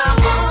 baby,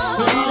 vamos,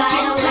 we'll fly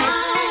away.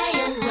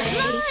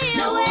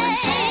 No one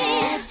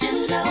has to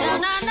know.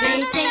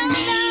 They take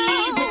me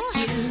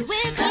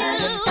with you.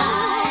 'Cause if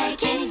I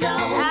can go,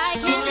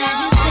 soon as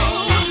you say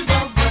the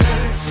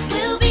word,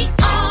 we'll be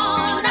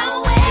on our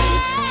way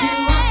to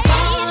a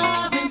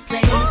foreign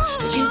place.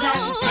 But you got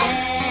to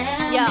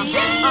tell me.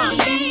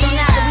 So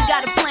now that we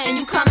got a plan,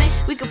 you coming?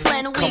 We can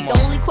plan a week. The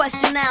only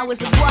question now is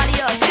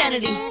LaGuardia or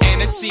Kennedy.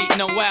 And a seat,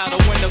 no out the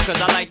window,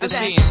 cause I like to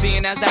see. And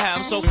seeing as the how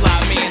I'm so fly,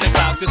 me and the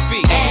clouds can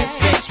speak. And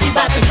since we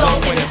about to go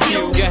in a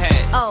few, go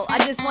ahead. Oh, I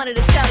just wanted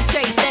to tell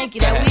Trace thank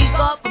you. That week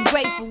off, I'm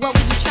grateful. What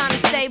was you trying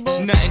to say, boo?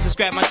 Nothing, just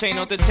grab my chain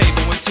off the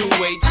table and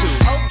two-way too.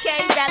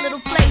 Okay, that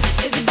little place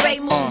is a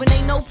great move and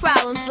ain't no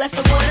problems. Less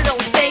the water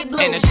don't stay blue.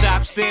 And the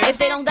shop still. If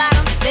they don't got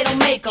them, they don't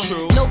make them.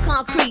 True. No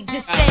concrete,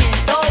 just sand.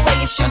 Throw away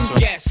your shoes.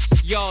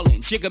 Yes,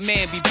 y'allin', Jigga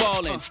man be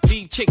ballin'.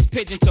 Leave chicks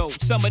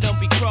pigeon-toed, some of them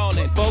be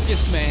crawlin'.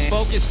 Bogus man,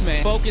 bogus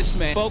man, bogus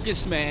man,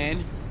 bogus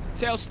man.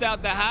 Tell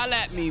Stout to holla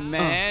at me,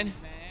 man.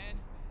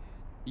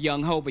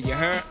 Young Hova, you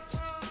heard?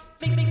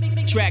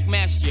 Track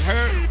master, you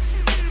heard?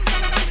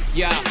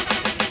 Yeah.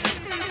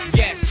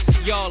 Yes,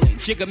 y'allin',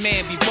 Jigga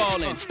man be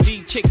ballin'.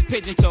 Leave chicks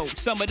pigeon-toed,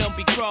 some of them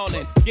be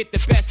crawlin'. Get the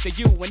best of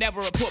you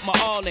whenever I put my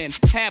all in.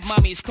 Have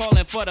mommies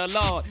callin' for the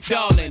Lord,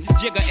 darling.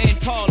 Jigga and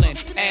Paulin',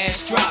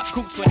 ass drop.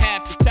 Coops with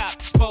half the top,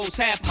 expose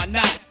half my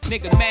knot.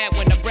 Nigga mad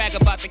when I brag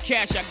about the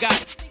cash I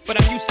got. But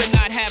I'm used to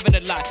not having a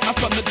lot. I'm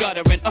from the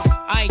gutter and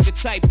I ain't the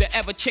type to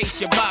ever chase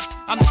your box.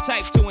 I'm the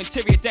type to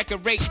interior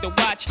decorate the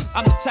watch.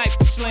 I'm the type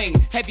to sling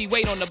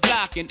heavyweight on the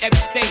block in every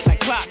state like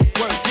clock.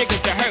 Word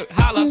jiggers to hurt,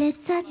 holla. Your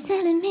lips are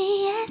telling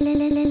me yes.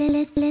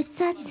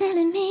 Lips are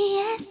telling me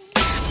yes.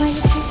 While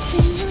you're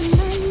kissing on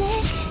my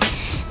neck,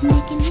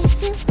 making me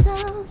feel so.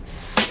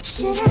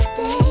 Should I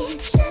stay?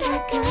 Should I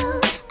go?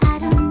 I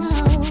don't know.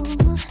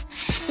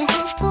 Your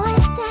hot boy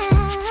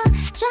style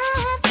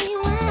drives me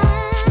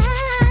wild,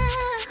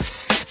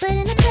 but in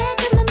the back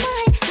of my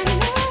mind, I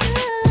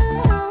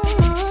know.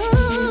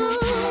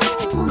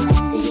 Wanna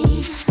see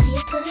how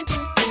you put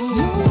that thing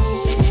on me?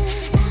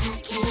 I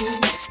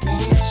can't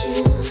let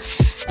you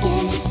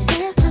get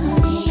this to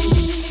me,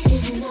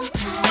 even though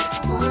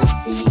I wanna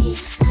see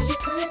how you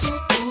put that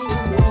thing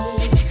on me.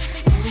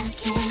 I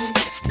can't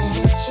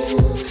let you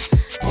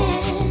get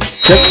this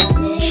to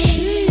me.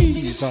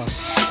 Jesus.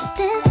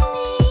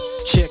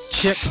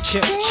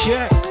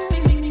 Check.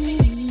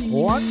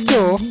 1,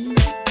 2.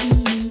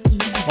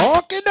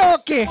 Okie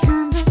dokie.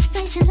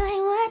 Conversation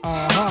like what?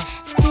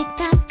 Big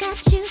thoughts got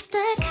you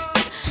stuck.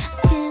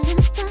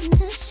 Feelings starting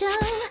to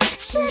show.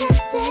 Should I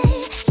stay?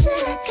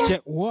 Should I go?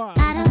 Check 1. I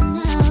don't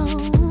know.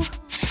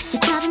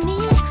 You're driving me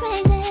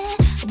crazy.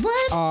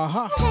 What?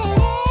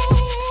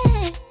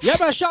 Yeah,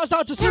 man, shouts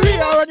out to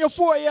Syria on your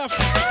 4F.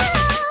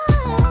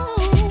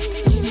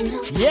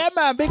 Yeah,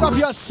 man, big up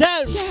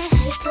yourself.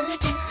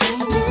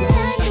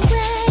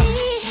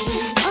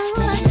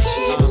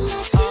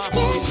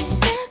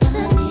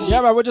 Yeah,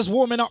 man, we're just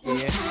warming up. We're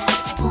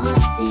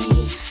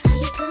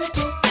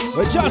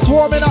just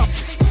warming up.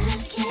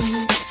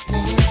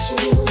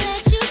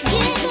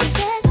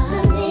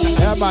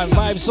 Yeah, man,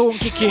 vibe soon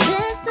kicking.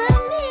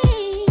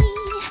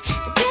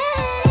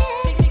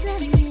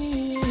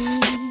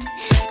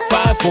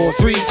 5, 4,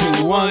 3,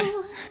 2, 1.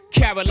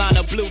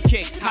 Carolina blue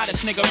kicks,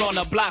 hottest nigga on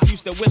the block.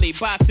 Used to Willie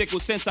bicycle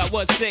since I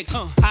was 6.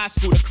 High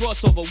school, the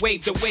crossover,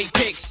 wave the way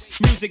kicks.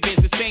 Music is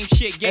the same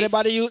shit.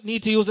 Anybody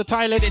need to use the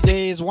toilet? There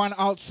is one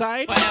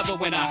outside. Forever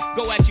when I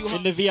go at you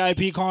in the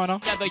VIP corner.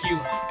 Whether you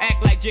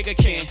act like Jigga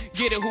can,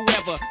 get it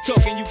whoever.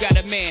 Talking you got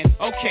a man,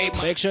 okay.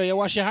 Make sure you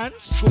wash your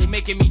hands. School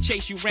making me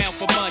chase you round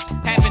for months.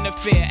 Having a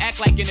fear, act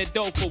like an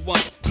adult for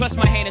once. Plus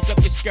my hand is up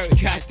your skirt,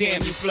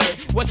 goddamn you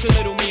flirt. What's a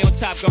little me on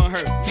top gonna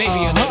hurt?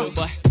 Maybe a little,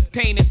 but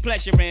pain is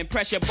pleasure and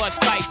pressure bust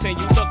pipes. And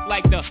you look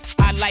like the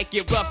I like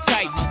it rough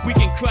tight. We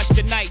can crush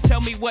the night,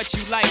 tell me what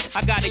you like.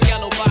 I got a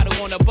yellow bottle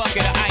on a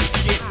bucket of ice,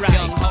 get right.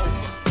 Young ho.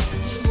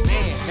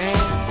 Man.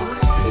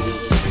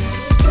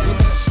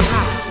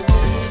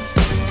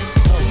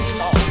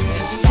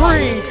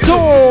 3, 2,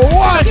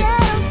 1.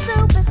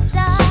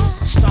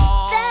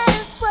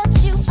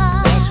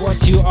 That's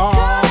what you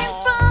are.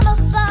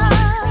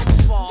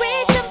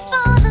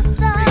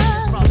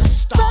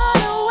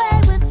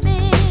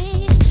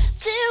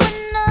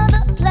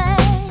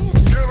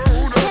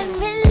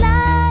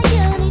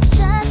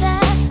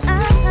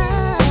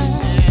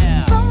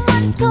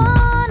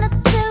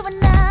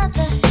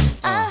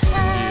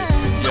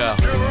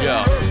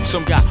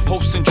 Some got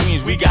hopes and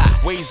dreams, we got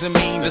ways and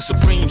means. The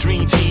supreme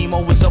dream team,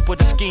 always up with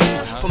a scheme.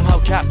 From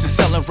hubcap to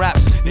selling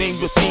raps, name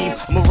your theme.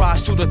 I'm a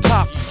rise to the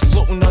top,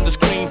 floating on the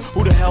screen.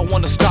 Who the hell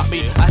wanna stop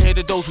me? I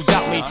hated those who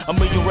doubt me. A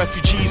million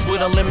refugees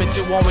with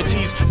unlimited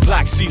warranties.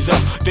 Black Caesar,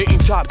 dating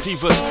top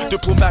divas.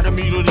 Diplomat of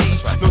Middle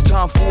East, no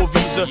time for a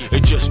visa.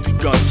 It just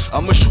begun.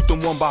 I'ma shoot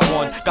them one by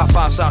one. Got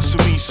 5 sides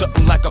to me,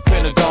 something like a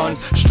pentagon.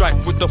 Strike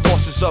with the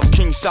forces of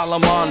King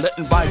Solomon.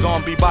 Letting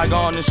bygone be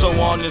bygone and so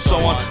on and so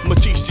on. I'ma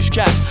teach these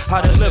cats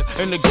how to live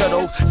in the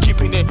ghetto,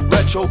 keeping it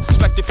retro,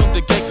 expected from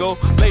the get-go.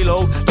 Lay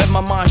low, let my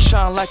mind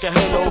shine like a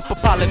halo. For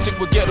politics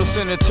with ghetto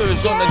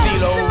senators on the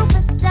D-Lo.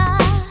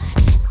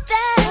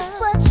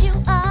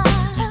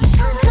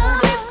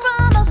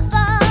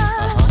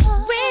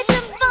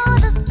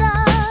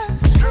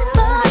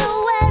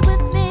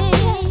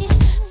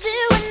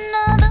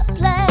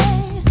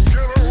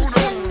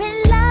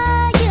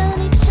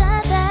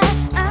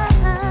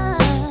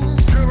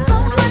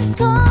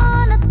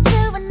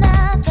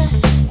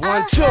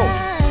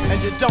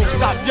 Don't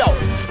stop, yo.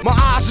 My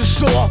eyes are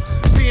sore.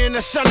 Being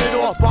a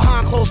senator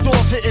behind closed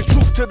doors, hitting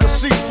truth to the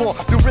seafloor.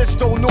 The rich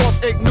don't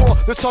north ignore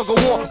the tug of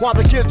war while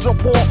the kids are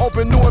poor,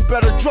 open new and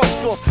better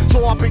drugstores.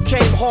 So I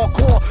became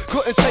hardcore,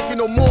 couldn't take it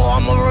no more.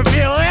 I'ma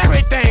reveal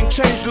everything,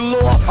 change the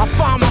law. I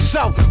find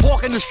myself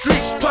walking the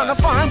streets, trying to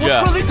find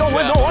what's really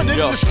going on in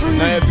the streets.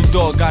 Now every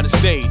dog got his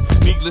day,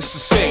 needless to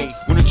say.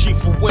 When the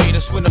chief away,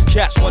 that's when the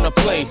cats wanna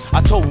play.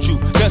 I told you,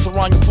 dance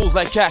around you fools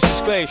like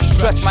Cassius Clay.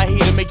 Stretch my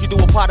heat and make you do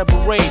a pot of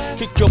parade.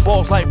 Kick your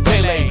balls like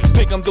Pele,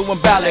 think I'm doing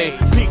ballet.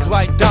 Peak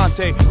like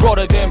Dante,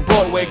 broader than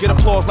Broadway. Get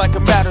applause like a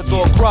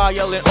matador, cry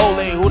yelling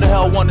ole. Who the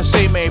hell wanna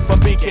say me from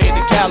BK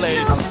to Calais?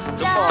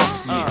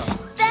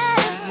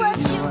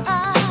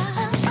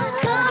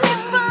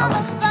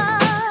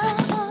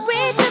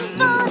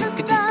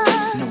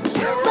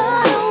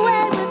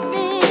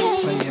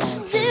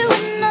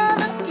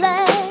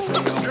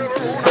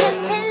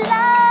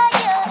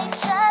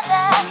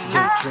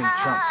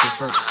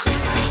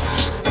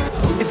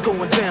 It's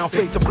going down,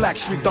 fade to Black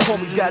Street. The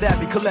homies got at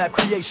me, collab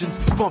creations,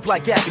 bump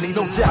like agony,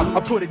 no doubt. I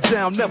put it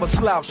down, never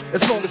slouch.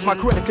 As long as my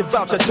credit can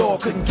vouch, a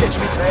dog couldn't catch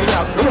me. Say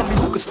out. Tell me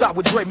who could stop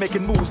with Dre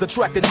making moves,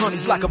 attracting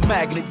honeys like a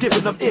magnet,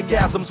 giving them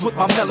orgasms with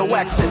my mellow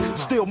accent.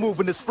 Still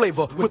moving this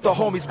flavor with the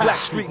homies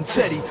Black Street and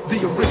Teddy,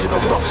 the original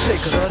rough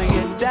shakers. Shutting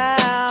it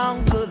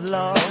down, good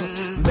lord.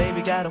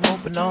 Baby got them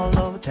open all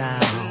over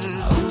town.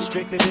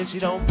 Strictly bitch,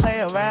 you don't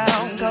play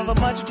around. Cover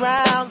much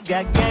ground,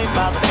 got game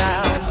by the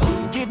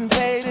pound. Getting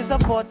paid is a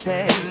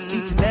forte,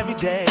 each and every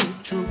day.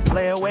 True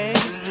play away.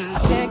 I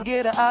can't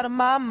get her out of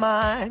my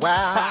mind.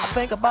 Wow. I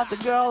think about the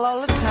girl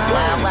all the time.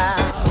 Wow,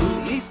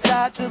 wow. East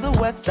side to the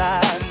west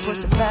side,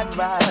 pushing fat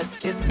rides,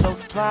 it's no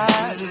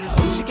surprise.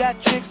 She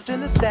got tricks in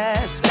the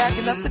stash,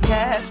 stacking up the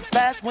cash,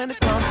 fast when it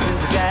comes to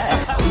the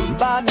gas.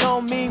 By no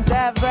means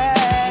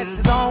average,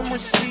 it's on when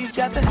she's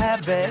got to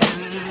have it.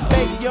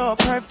 Baby, you're a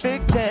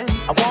perfect 10.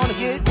 I wanna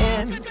get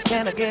in,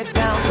 can I get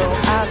down so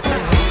I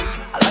can?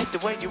 I like the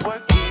way you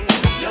work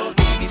it, no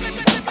diggity.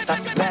 I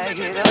got to bag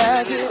it up.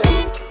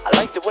 I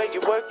like the way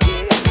you work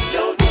it,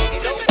 no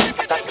diggity.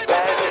 I got to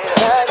bag it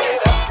up.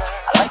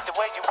 I like the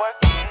way you work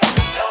it,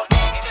 no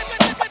diggity.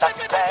 I got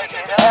to bag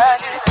it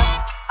up.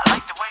 I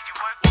like the way you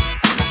work it,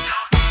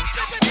 no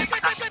diggity. I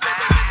got to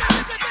bag it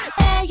up.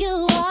 There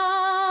you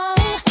are,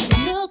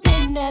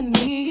 looking at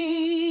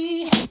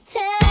me.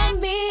 Tell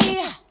me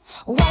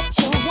what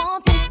you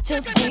want this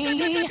to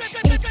be.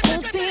 It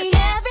could be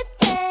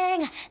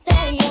everything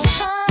that your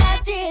heart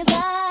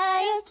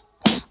desires.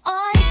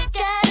 All you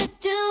gotta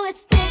do is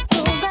stick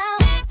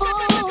around for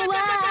a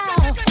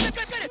while.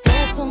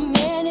 There's so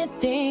many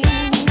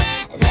things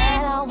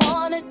that I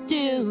wanna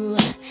do.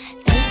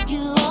 Take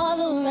you all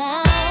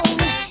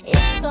around.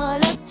 It's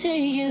all up to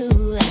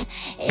you.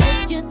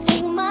 If you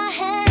take my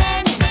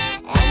hand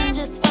and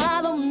just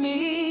follow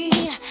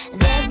me,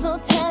 there's no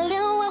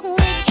telling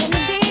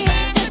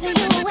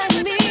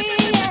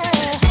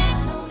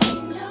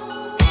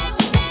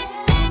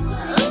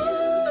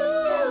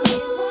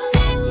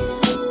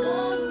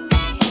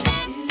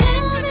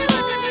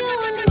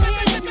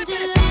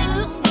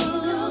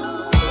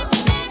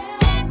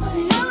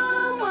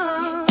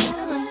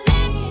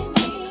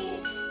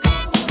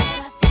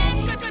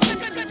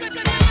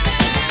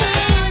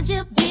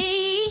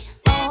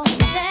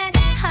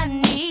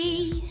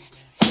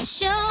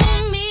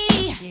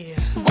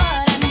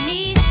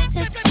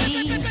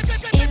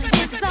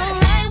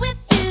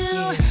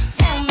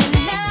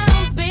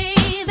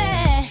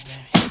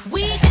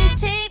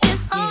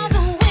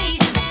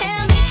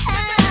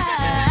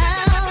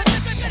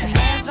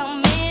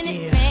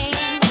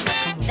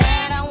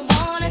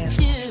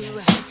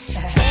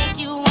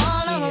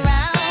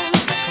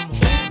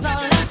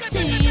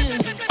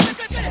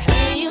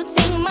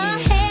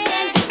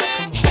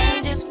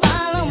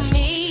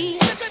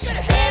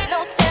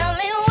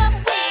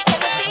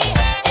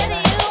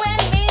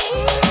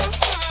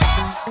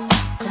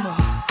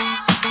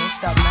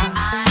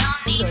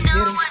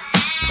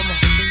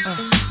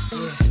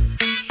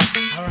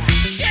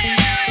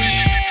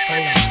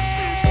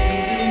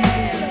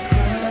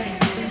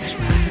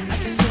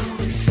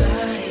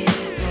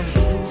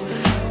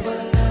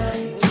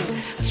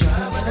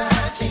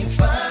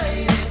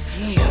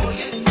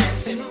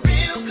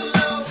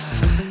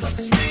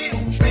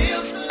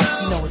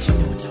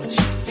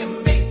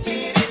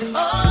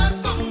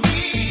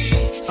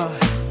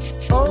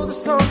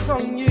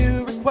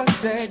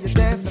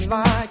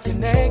like you're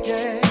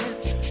naked.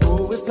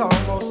 Oh, it's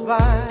almost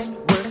like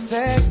we're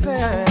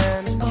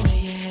sexing. Oh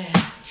yeah.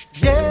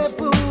 Yeah,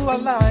 boo, I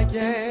like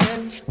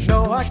it.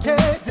 No, I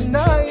can't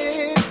deny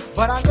it,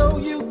 but I know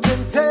you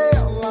can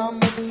tell I'm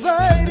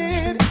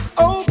excited.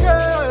 Oh,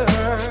 girl.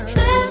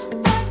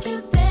 Step back,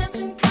 you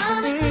dancing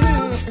kinda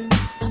close.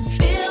 I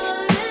feel a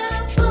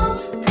little pull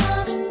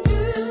coming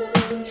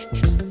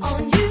through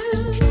on you.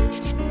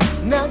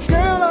 Now,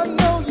 girl, I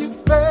know you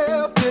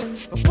felt it,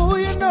 but boy,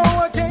 you know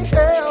I can't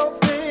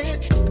help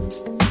it.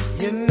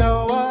 You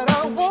know what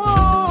I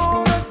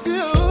wanna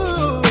do.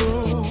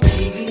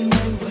 Baby,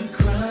 when we're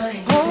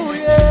crying, oh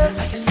yeah,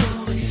 I get so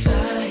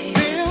excited.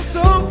 Feels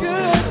so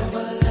good,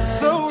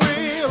 so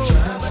real.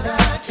 Try, but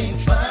I can't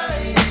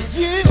find it.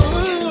 You,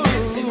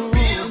 dancing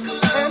real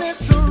close. and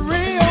it's a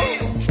real,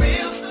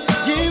 real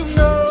slow. you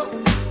know.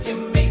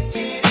 You're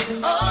making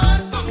it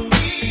hard for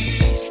me.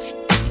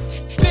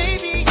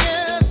 Baby,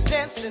 just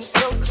dancing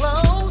so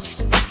close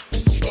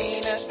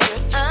ain't a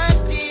good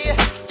idea,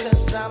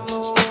 'cause I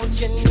moved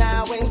you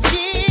now and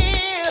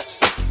here.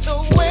 The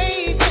way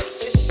that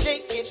you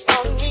shake it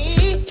on me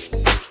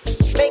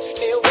makes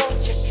me want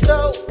you so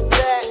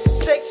bad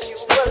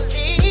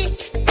sexually.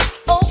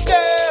 Oh,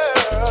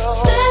 girl.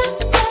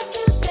 Step back,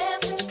 you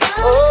dancing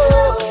kinda Oh.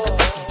 close.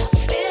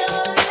 Feel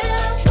a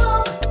little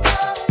pull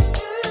coming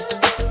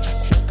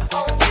through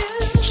on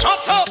you.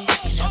 Shut up!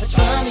 Never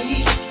try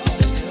me,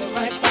 still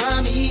right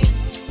by me.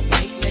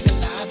 Make nigga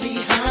lively,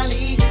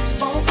 highly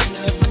spoken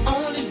of. My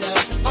only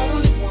love, the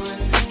only one.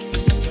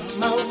 You're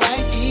my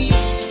wifey,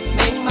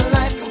 make my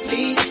life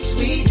complete,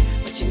 sweet.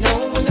 But you know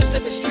when the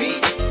flip is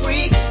street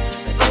freak,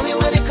 but only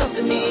when it comes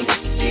to me.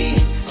 See,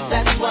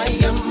 that's why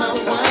you're my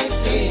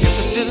wifey. Guess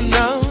I should've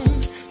known,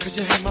 'cause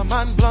you had my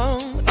mind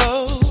blown.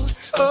 Oh,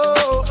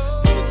 oh,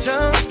 when you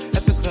jumped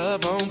at the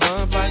club on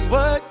bump like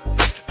what?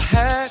 I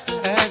had to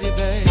have you,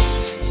 babe.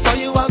 Saw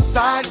you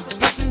outside the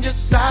passenger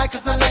side,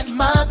 'cause I let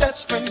my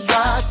best friend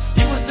drive.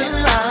 You was in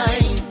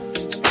line.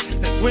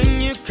 That's when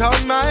you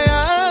caught my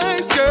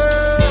eyes,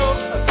 girl.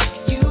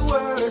 You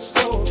were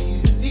so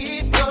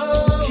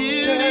beautiful,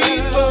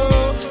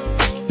 Beautiful,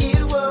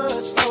 it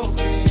was so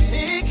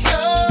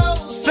critical,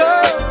 so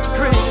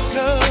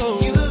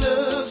critical. You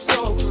look so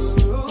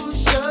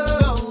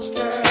crucial,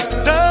 girl.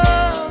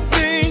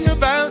 Something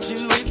about you,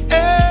 it's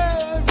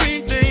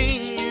everything.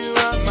 You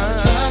are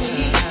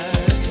Johnny,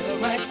 mine. still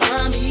right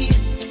by me.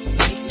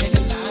 Make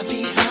nigga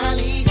lively,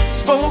 highly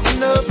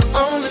Spoken of,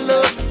 only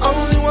love, the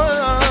only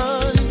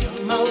one.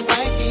 You're my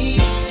wifey,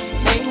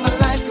 make my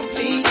life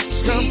complete,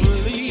 sweet.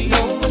 But you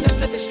know when the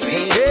flip is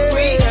street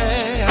free,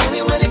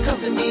 only when it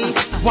comes to me.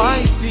 See,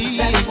 Wifey.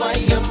 that's why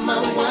you're my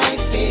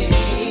wifey.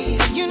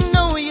 You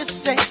know you're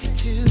sexy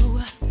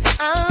too.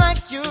 I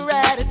like your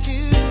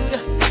attitude.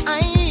 I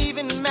ain't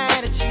even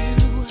mad at you.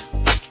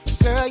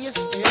 Girl, you're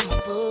still my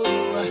boo.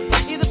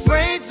 Either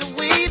braids or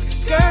weave,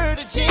 skirt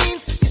or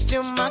jeans, you're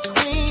still my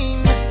queen.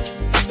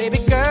 Baby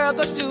girl,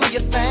 go do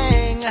your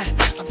thing.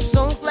 I'm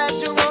so glad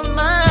you're on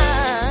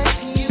my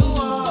team. You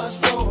are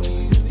so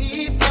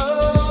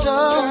beautiful, So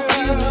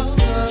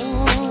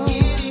beautiful.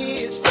 It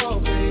is so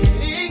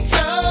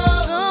critical,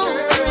 So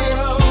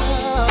girl.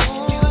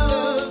 You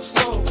look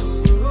so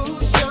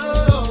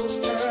crucial,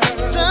 girl.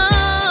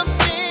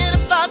 Something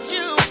about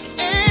you is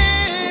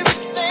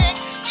everything.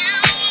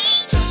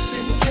 Just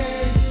in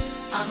case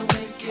I don't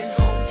make it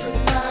home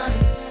tonight,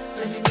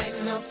 let me make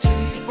love to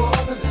you for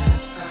the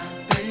last time,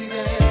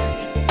 baby.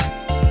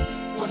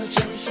 Wanna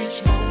cherish each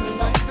moment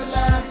like the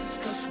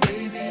last, 'cause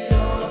baby, you're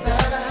all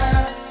that I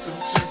have. So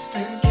just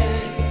in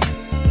case.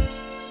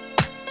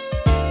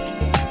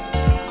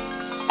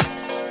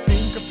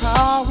 Think of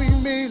how we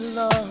made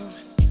love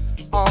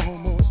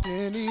almost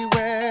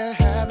anywhere.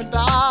 Haven't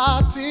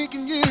I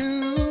taken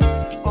you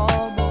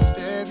almost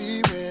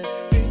everywhere?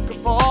 Think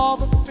of all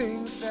the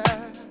things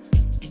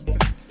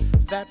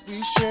that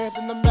we shared,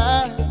 and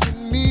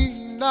imagine me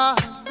not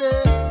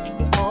there.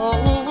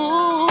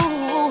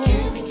 Oh,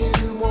 giving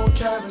you more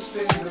carrots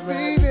than the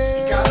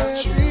baby.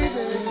 Got you,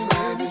 baby,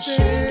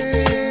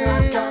 everything I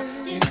got.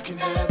 You can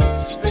have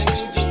it,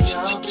 baby.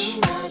 I'll do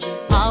magic.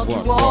 I'll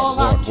do all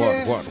I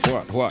can.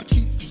 What?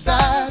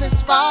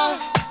 Satisfied.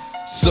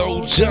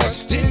 So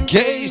just in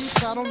case.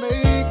 I don't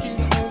make it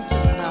home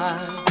tonight,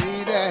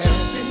 baby.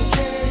 Just in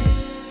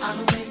case I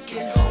don't make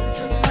it home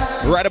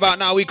tonight. Right about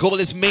now, we call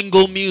this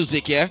mingle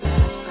music, yeah?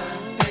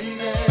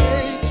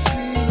 Makes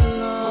me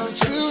love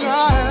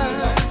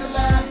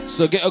tonight.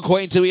 So get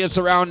acquainted with your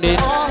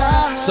surroundings.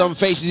 Some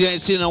faces you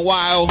ain't seen in a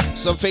while.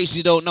 Some faces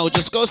you don't know.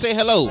 Just go say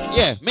hello.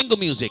 Yeah, mingle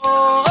music.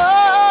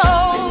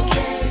 Just in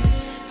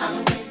case I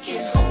don't make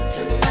it home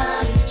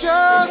tonight.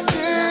 Just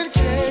in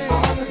case.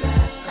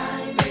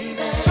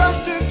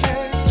 Just in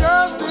case.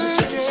 Just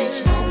in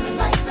case.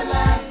 Like the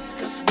last,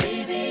 'cause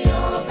baby, you're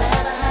all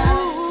that I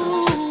have. So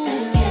just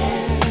in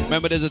case.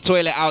 Remember, there's a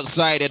toilet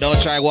outside there. Don't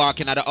try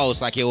walking out the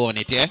house like you own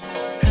it, yeah?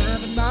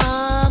 Haven't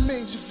I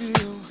made you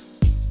feel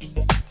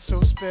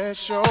so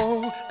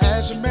special?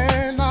 As your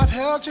man, I've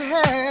held your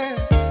hand,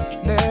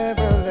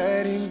 never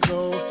letting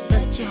go.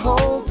 Let you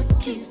hold the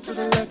keys to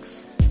the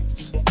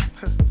Lexus.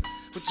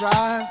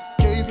 drive.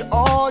 Gave you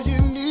all you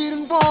need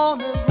and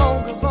want as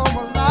long as I'm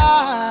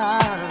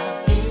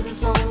alive. Even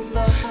from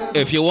the heavens,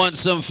 If you want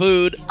some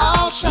food,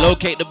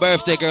 locate the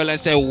birthday girl and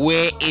say,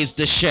 where is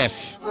the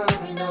chef?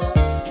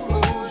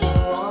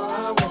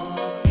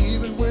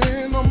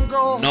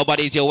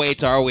 Nobody's your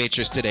waiter or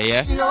waitress today,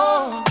 yeah?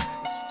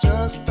 it's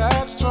just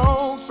that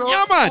strong. So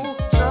yeah, man.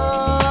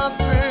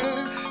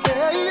 Justin,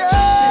 yeah.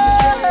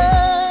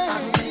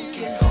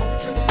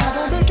 I'm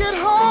gonna make it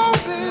home,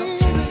 baby.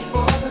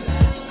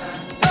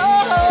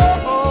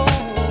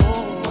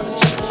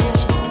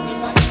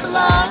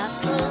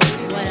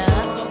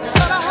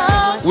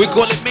 We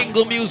call it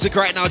mingle music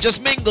right now.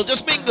 Just mingle,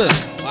 just mingle.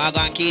 Well, go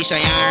on, Keisha,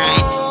 you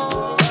alright?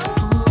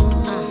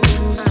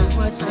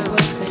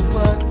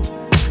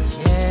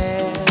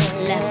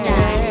 Left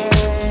eye,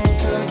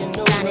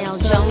 Daniel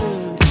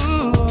Jones.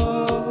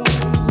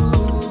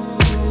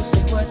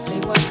 Say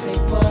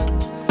what?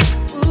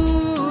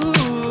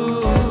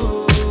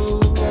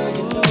 Girl,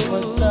 you know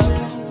what's up.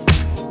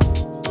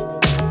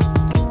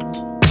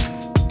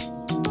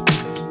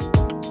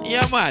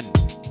 Yeah, man.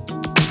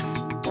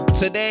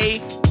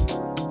 Today,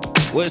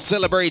 we're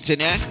celebrating,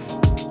 yeah?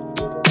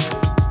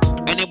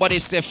 Anybody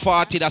say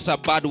 40, that's a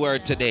bad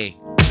word today.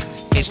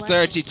 It's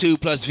 32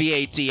 plus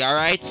VAT,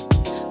 alright?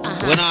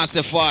 When I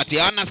say 40,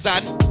 you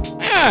understand?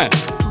 Yeah.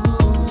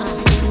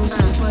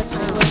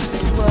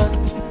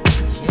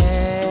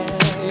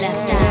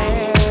 Left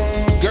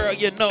eye. Girl,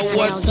 you know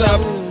what's up.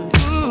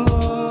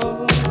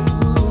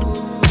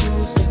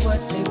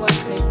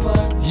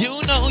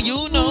 You know.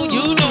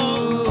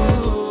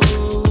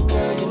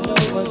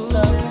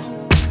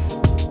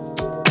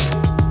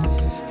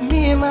 Me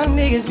and my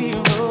niggas be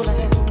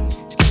rolling,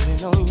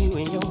 skipping on you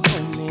and your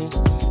homies.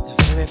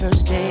 The very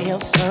first day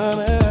of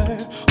summer,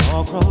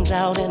 all chromed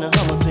out in a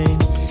Hummer,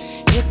 baby.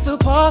 Hit the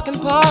park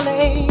and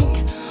parlay.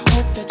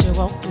 Hope that you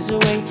walk this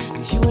way,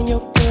 'cause you and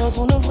your girls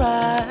wanna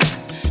ride.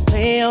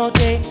 Play all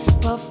day,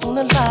 puff on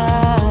the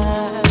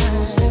line.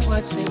 Say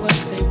what?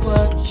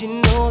 You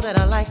know that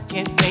I like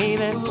it,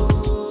 baby.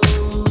 Ooh,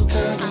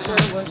 girl, you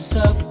know what's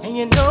up, and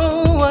you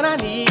know what I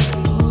need.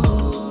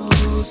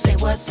 Say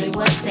what?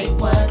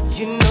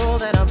 You know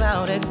that I'm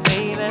about it,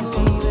 baby.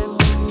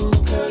 Ooh,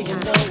 girl, you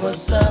know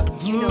what's up.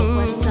 You know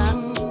what's up.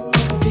 I'm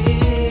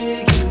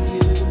digging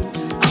you.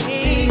 I'm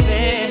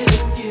feeling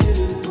you.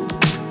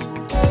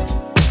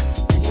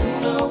 You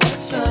know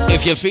what's up.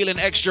 If you're feeling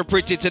extra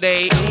pretty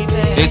today,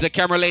 there's a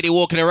camera lady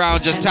walking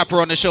around, just tap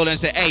her on the shoulder and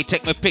say, hey,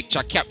 take my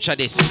picture, capture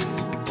this.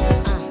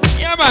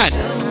 Yeah, man.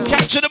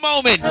 Capture the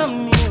moment. Tell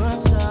me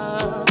what's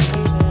up,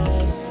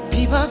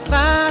 baby. People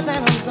thighs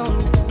and I'm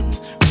zoning.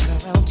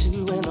 Around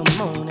 2 in the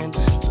morning,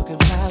 looking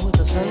fly with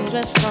a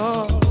sundress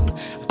on.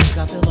 I think I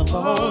feel a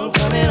bone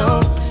coming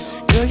on.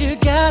 Girl, you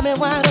got me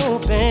wide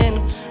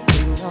open,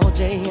 waiting all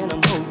day and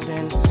I'm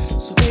hoping.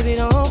 So baby,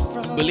 don't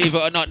front. Believe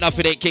it or not,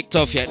 nothing ain't kicked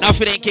off yet. Say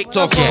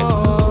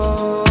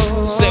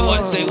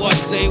what?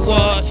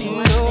 You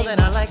know that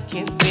I like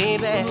it,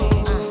 baby.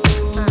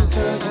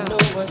 Girl, you know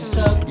what's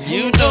up.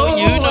 You know.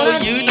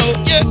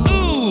 Yeah,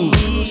 ooh.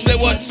 Say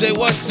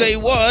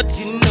what?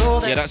 You know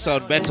Yeah, that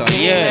sound better.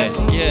 Yeah,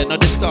 no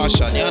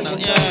distortion.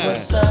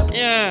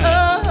 Yeah.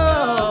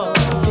 Oh,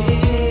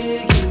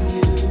 digging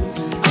you,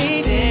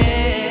 baby.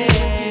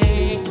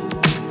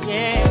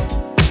 Yeah.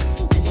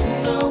 You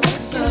know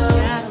what's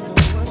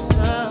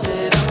up.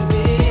 Said I'm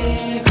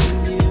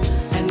digging you,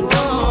 and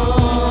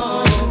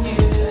on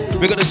you.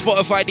 We got the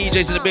Spotify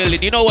DJs in the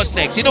building. You know what's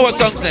next? You know what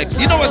song's next?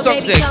 What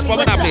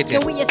when I play it?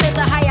 Can we ascend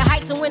to higher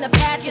heights and when the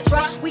path gets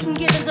rough, we can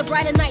give into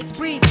brighter nights,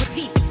 breathe with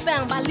peace,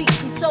 expound by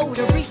leaps and soul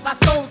to reap our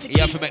souls to keep.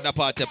 You have to make that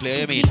part to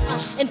play, you mean?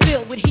 And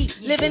filled with heat,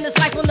 living this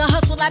life on the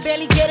hustle, I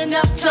barely get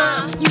enough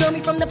time. You know me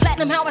from the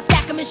platinum, how I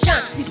stack 'em and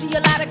shine. You see a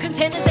lot of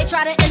contenders, they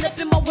try to end up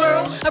in my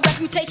world. A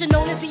reputation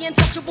known as the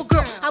untouchable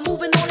girl. I'm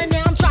moving on and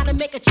now I'm trying to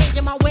make a change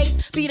in my ways.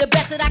 Be the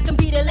best that I can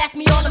be to last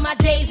me all of my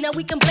days. Now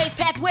we can blaze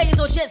pathways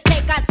or just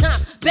take our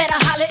time. Better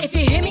holler if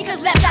you hear me,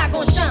 'cause left eye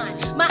gon' shine.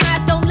 My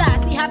eyes don't lie,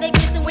 see how they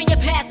glisten when you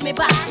pass me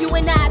by. You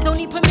and I don't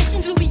need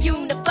permission to be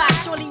unified.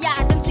 Surely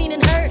I done seen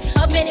and heard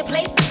of many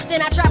places.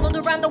 Then I traveled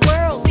around the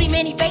world, see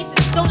many faces.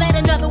 Don't let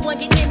another one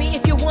get near me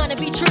if you wanna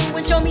be true,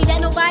 and show me that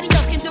nobody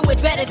else can do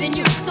it better than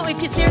you. So if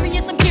you're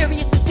serious, I'm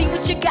curious to see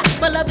what you got.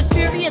 My love is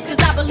furious, 'cause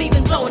I believe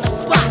in blowing up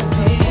spots.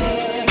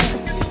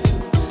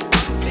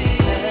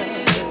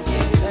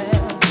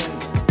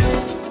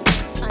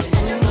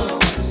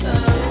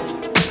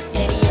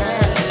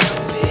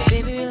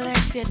 Baby,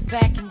 relax, sit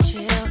back and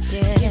chill.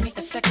 Yeah. Give me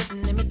a second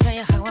and let me tell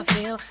you how I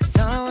feel. It's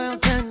all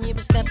around town, you've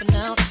been stepping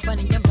out,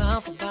 running your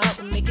mouth about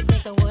what make you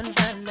think I wouldn't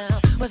find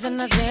out.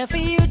 Wasn't I there for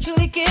you,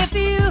 truly care for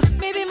you?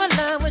 Maybe my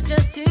love was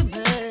just too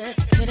much.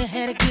 Could've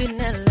had a good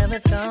night, love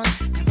is gone.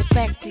 Now we're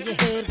back to your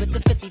head with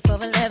the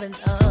 5411s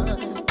on.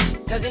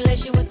 'Cause he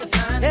laced you with the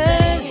fine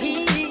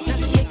thing. Does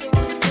he make you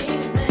wanna scream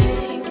his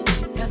name?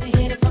 Does he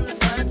hit it from the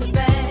front to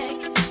back?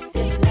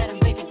 Did you let him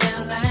break it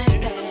down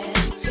like that?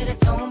 Should've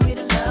told me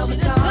the love was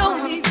gone.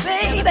 Told me,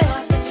 baby.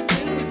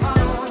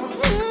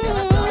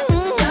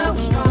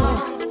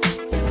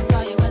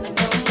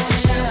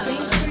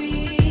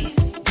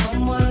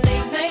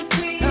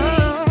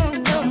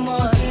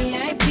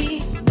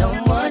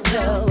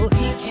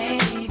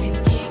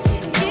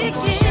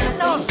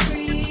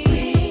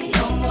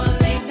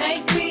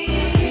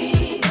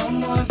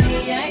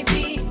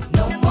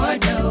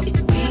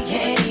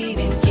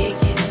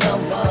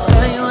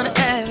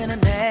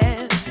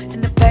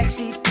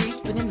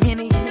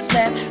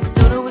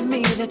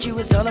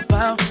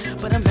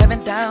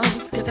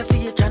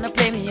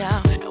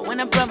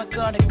 never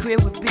gonna agree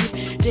with beef.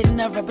 Didn't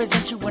I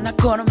represent you when I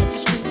caught him in the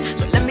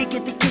streets? So let me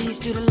get the keys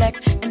to the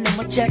Lex and all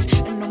my checks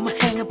and all my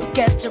hang-up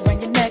baguettes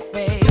around your neck,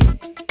 babe.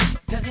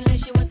 Does he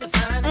lace you with the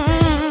fine?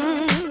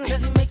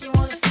 Does he make you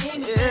wanna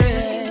scream?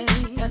 Yeah.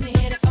 Does he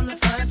hit it from the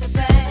front to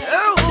back?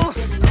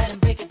 Did you let him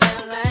break it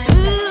down like that?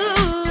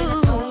 Then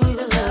I told you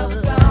the love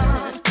was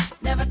gone.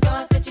 Never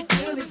thought that you'd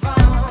do me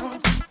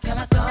wrong.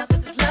 Kinda thought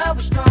that this love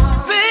was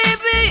strong.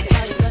 Baby,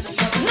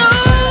 no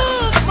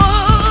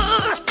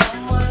more.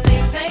 Someone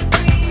leave like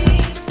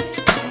grease.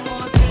 No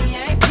more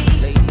VIP.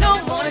 No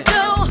more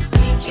dough.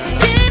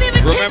 Can't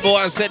even Remember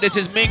what I said, this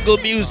is mingle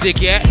music,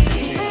 yeah?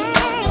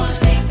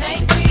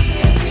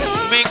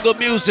 Mingle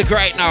music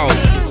right now.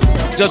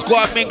 Just go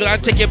and mingle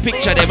and take a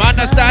picture, them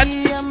understand?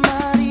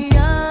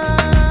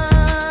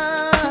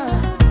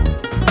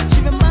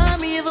 She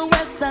remind me of a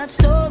West Side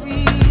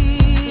Story.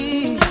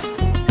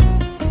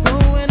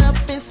 Growing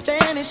up in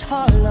Spanish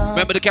Harlem.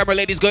 Remember the camera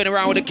ladies going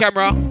around with the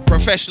camera?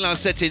 Professional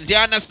settings, you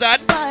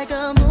understand?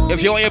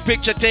 If you want your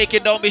picture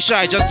taken, don't be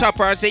shy. Just tap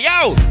her and say,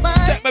 yo,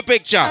 take my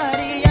picture.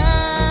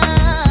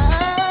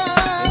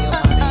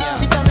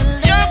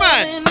 Yeah,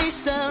 man.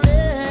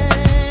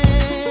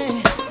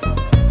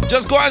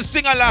 Just go and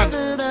sing along.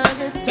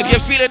 If you're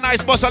feeling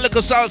nice, bust a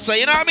little salsa,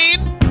 you know what I mean?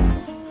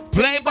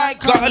 Play by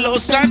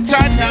Carlos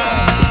Santana.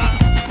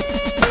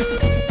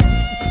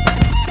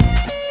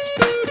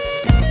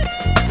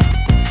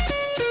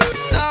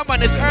 Nah,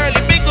 man, it's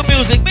early. Mingle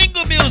music,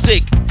 mingle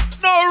music.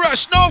 No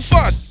rush, no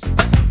fuss.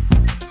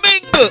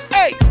 Mingle,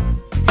 hey.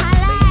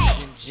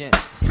 Ladies and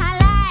gents, turn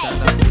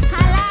up your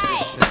sound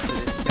system to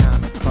the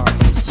sound of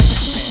Carlos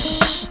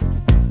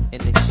Santana in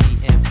the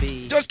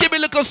GMB. Just give me a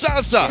little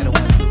salsa.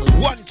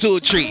 1, 2,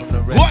 3.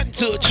 1,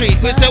 2, 3.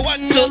 We say 1,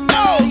 2,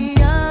 go.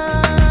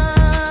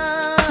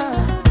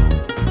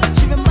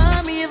 She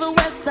remind me of a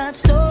West Side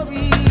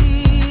Story.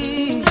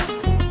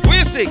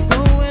 We sing.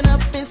 Growing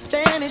up in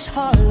Spanish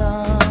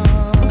Harlem.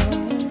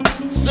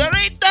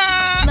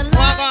 Sarita,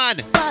 walk on.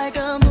 Like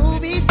a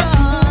movie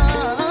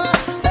star.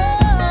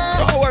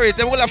 Don't worry,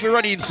 they will have to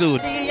run in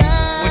soon.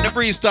 When the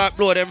breeze start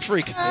blow them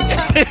freak. You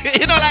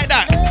know like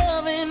that.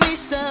 Loving me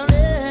slowly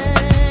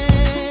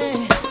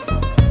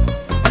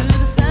to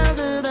the sounds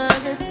of the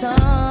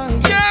guitar.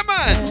 Yeah,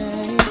 man.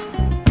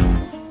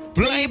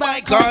 Play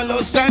by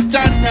Carlos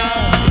Santana.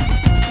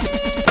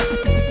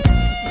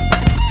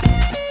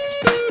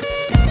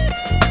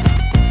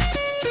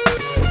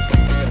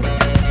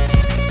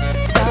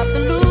 Stop the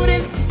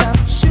looting, stop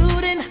the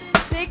shooting,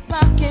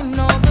 pickpocketing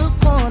on the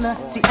corner.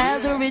 See,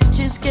 as the rich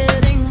is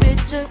getting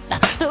richer,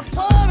 the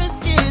poor is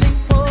getting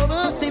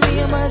poorer. See me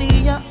and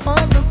Maria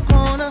on the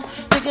corner,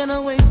 thinking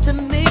of ways to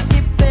make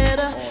it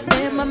better.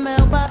 In my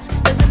mailbox,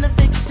 there's an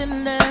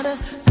eviction letter.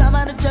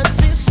 Somebody just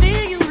said,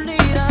 see you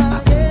later.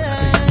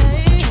 Yeah.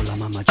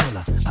 Mama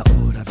chola,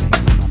 ahora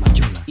vengo, mama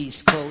chola.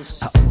 East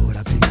Coast.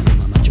 Ahora vengo,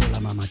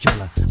 mama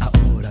chola,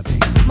 ahora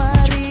vengo.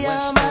 Maria,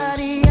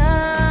 Maria.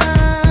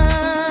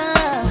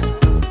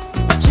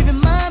 She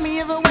remind me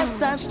of a West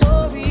Side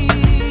Story.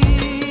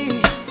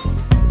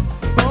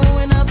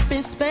 Growing up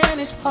in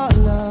Spanish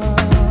Harlem.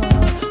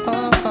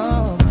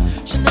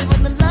 She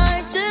living the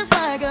life just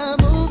like a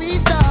movie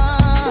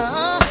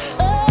star.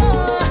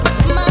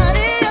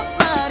 Maria,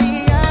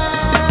 Maria.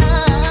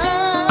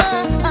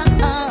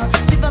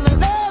 She fell in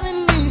love with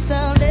me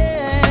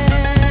someday.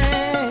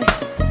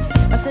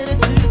 I said it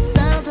to the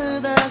sounds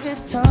of the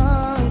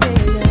guitar,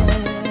 yeah.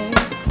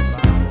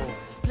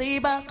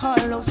 Played by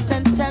Carlos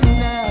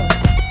Santana.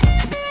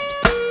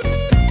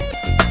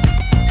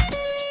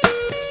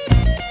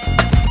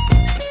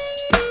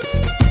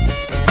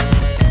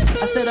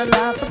 I said a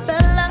la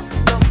favela,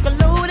 don't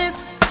lotus.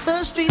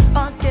 The streets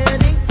are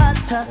getting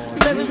hotter.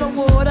 There is no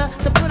water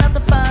to put out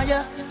the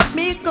fire.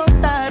 Mi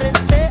contar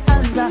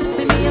esperanza.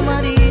 See me and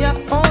Maria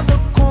on the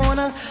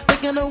corner,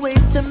 thinking of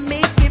ways to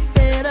make it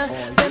better.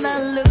 Then I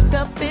look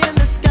up in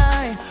the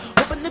sky,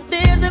 hoping that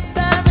there's a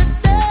paradise.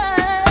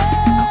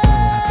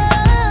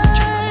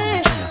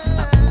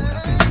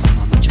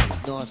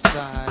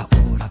 Northside.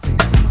 Ahora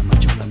vengo, mama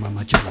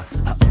chola,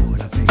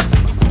 ahora vengo,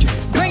 mama chola.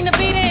 Bring the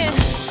beat in.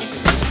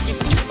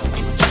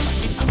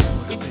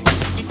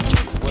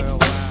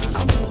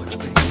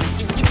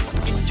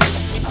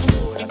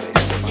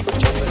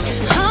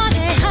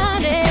 Honey,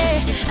 honey,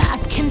 I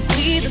can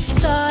see the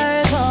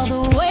stars all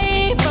the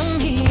way from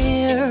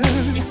here.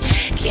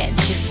 Can't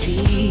you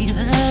see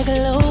the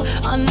glow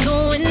on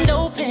the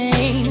window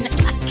pane? I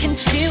can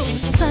feel the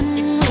sun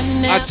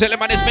when I tell him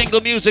man, it's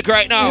mingle music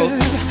right now.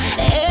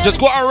 Just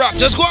go and rock,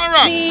 just go and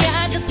rock.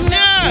 I just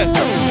Yeah.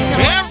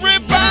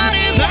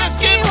 Everybody's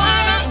asking why.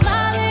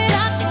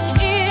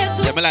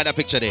 Yeah, me like that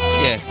picture there.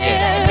 Yeah,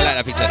 me like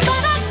that picture there.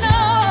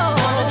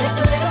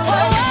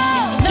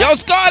 Yo,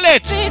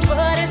 Scarlett!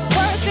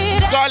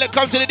 Scarlett,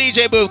 come to the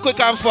DJ booth, quick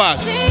and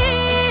fast.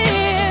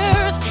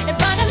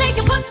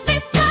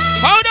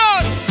 Hold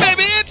on,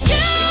 baby, it's you.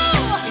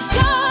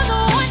 You're the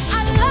one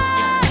I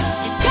love.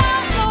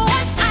 You're the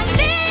one I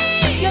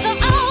need. You're the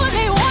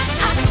only one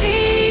I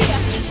see.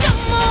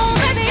 Come on,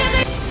 baby,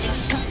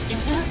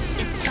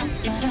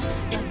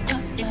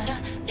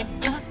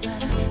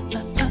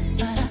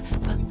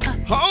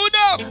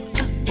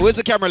 Where's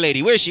the camera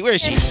lady? Where is she? Where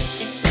is she?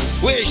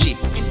 Where is she?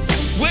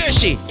 Where is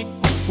she?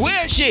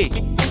 Where is she?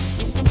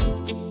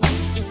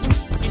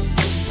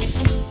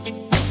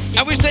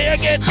 And we say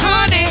again,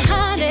 honey,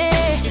 honey,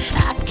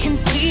 I can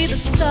see the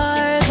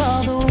stars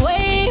all the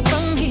way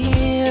from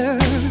here.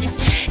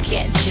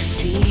 Can't you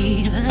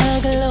see the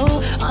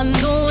glow on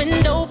the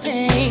window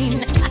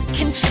pane? I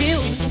can feel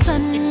the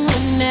sun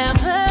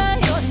whenever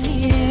you're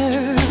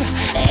near.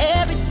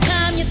 Every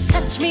time you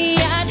touch me,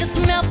 I just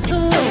melt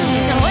away.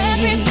 Now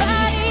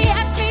everybody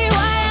asks me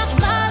why I'm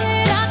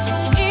smiling out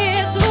from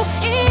ear to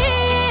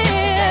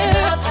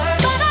ear,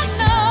 but I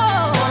know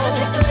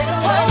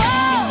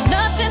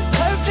nothing's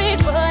perfect,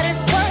 but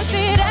it's worth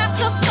it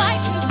after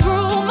fighting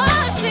through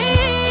my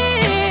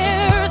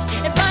tears.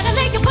 And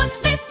finally you put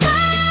me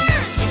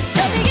first.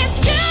 Baby, it's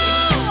you.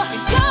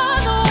 You're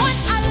the one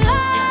I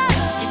love.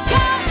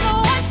 You're the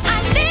one I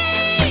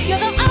need.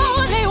 You're the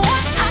only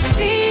one I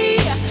see.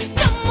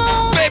 Come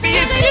on, baby,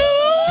 it's you.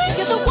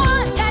 You're the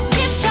one that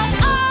gives your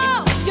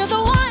all. You're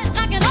the one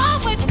I can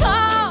always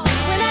call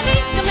when I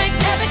need to make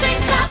everything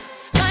stop.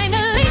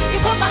 Finally, you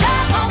put my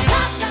love on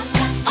top.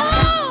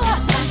 Oh,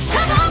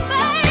 come on,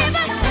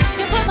 baby.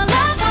 You put my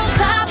love on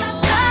top,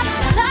 top,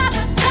 top,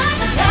 top,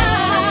 top.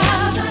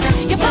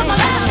 You put my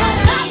love on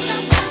top.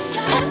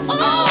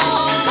 Oh,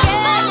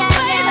 come on,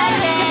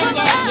 baby. You put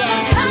my love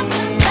on top.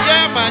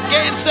 Yeah, man,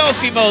 get in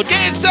selfie mode.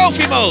 Get in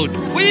selfie mode.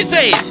 What you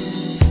say?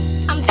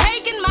 I'm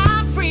taking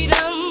my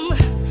freedom,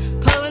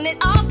 pulling it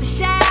off the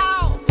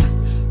shelf,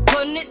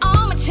 putting it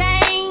on my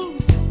chain,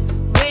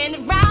 wearing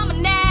it round my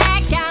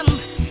neck. I'm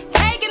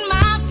taking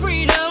my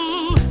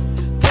freedom,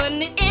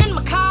 putting it in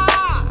my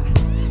car,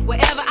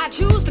 wherever I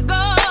choose to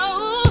go.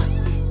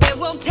 It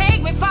won't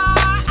take me far.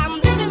 I'm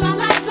living my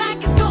life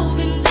like it's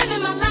golden,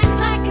 living my life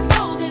like it's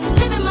golden,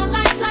 living my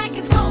life like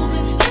it's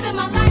golden, living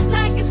my life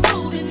like it's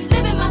golden,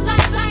 living my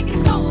life like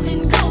it's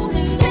golden,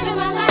 golden, living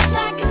my life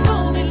like it's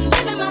golden,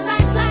 living my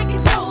life like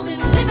it's golden,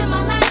 living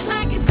my life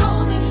like it's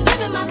golden,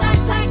 living my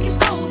life like it's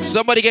golden.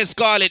 Somebody get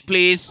Scarlet,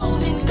 please. I'm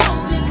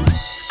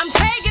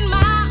taking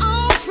my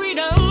own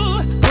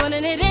freedom,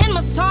 putting it in my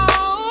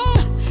song,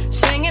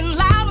 singing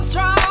loud and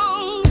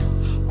strong,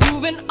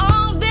 grooving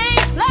all day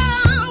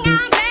long.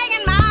 I'm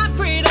taking my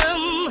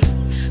freedom,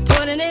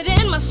 putting it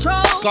in my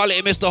stroll. Scarlet,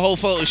 you missed the whole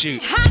photo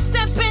shoot. High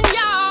stepping,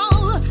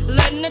 y'all,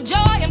 letting the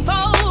joy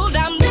unfold.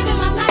 I'm living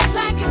my life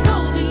like it's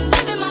golden,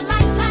 living my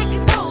life like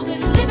it's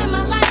golden, living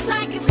my life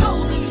like it's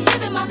golden,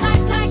 living my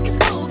life like it's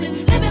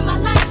golden, living my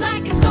life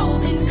like it's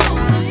golden,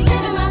 golden,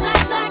 living my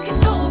life like it's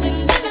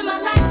golden, living my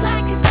life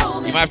like it's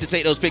golden. You might have to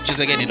take those pictures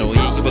again, you know,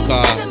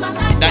 because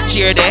that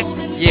chair there,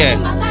 yeah.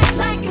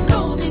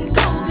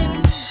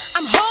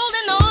 I'm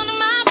holding on to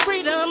my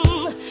freedom,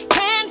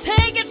 can't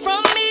take it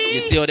from me.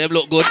 You see how them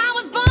look good? I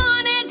was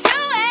born into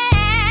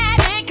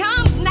it, it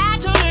comes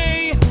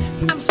naturally.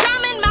 I'm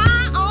strumming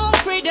my own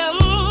freedom,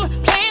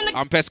 playing the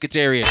I'm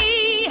pescatarian.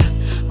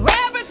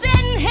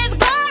 representing his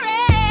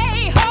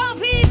glory. Hope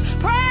he's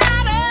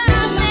proud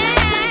of me.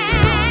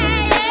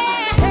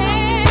 Hope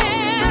he's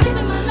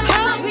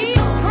proud of me.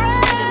 I'm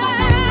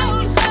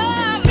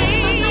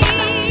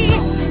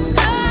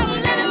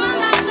living my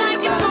life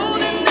like it's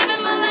golden,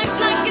 living my life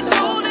like it's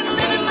golden,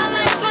 living my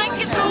life like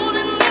it's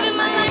golden, living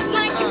my life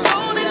like it's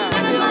golden,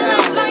 living my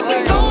life like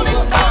it's golden.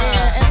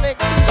 And lick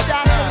 2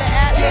 shots in the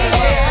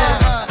atmosphere.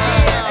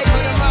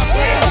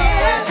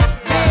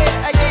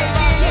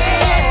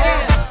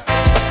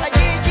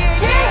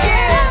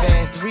 It's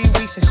been 3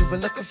 weeks since you were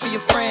looking for your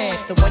friend,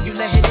 the one you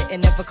let hit it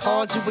and never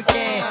called you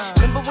again.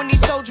 Remember when he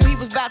told you he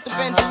was about to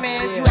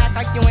Benjamins? You act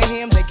like you ain't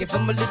him, they give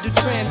him a little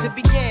trim to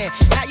begin.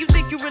 Now you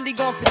think you really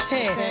gon'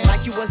 pretend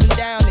like you wasn't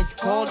down and you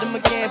called him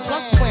again.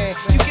 Plus when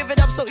you give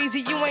it up so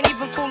easy, you ain't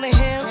even fooling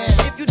him.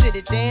 If you did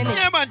it then,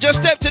 Yeah, man, just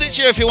step to the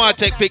chair if you want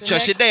to take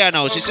pictures. She there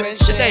now. She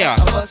there.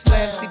 a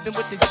Muslim sleeping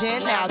with the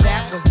gin. Now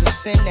that was the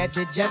sin that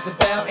did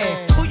Jezebel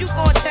in. Who you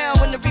gonna tell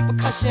when the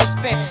repercussions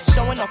spin?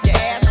 Showing off your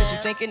ass cause you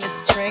thinking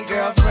it's a trend,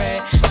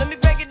 girlfriend. Let me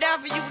break it down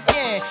for you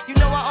again. You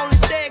know I only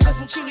say it cause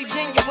I'm truly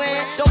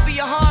genuine. Don't be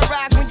a hard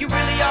rock when you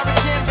really are a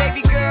gem,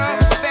 baby girl.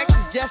 Respect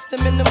is just the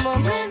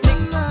minimum.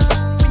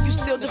 Nigga, you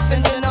still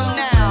defending them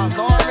now.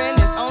 Lauren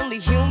is only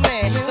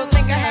human. Don't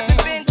think I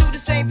haven't been through the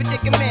same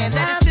predicament.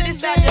 Let it sit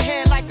inside your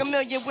head like a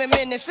million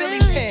women in Philly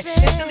pen.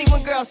 It's silly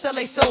when girls sell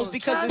their souls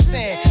because it's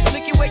sin.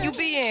 Look at where you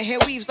be in. Hair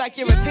weaves like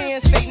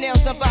Europeans. Fake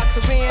nails done by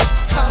Koreans.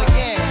 Come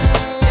again.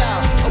 Yo,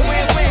 a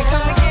win-win.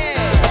 Come again.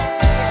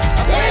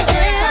 A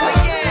win-win. Come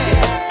again.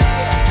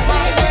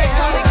 My friend,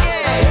 come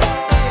again.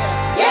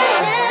 Yeah.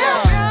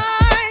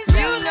 Guys,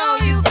 you know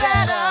you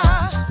better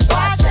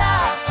watch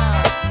out.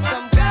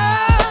 Some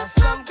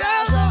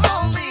girls are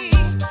only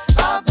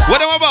about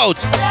What am I about?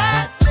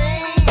 that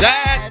thing.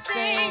 That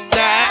thing.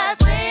 that. That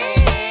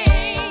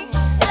thing.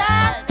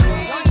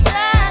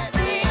 That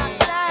thing.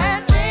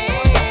 That thing.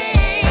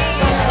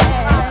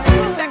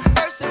 The second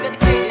verse is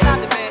dedicated to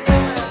the man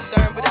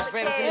concerned with his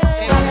friends and his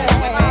tails and his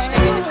women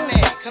and his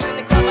man. Come in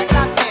the club like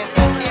hot fans,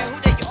 don't care who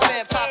they your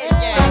fan, poppin'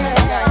 gang.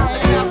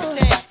 Let's not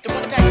pretend. The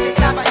one that pack this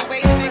style by the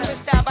waist, man,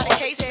 crystal by the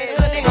casement.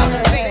 Till they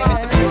mother's basement,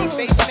 some pretty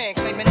face man.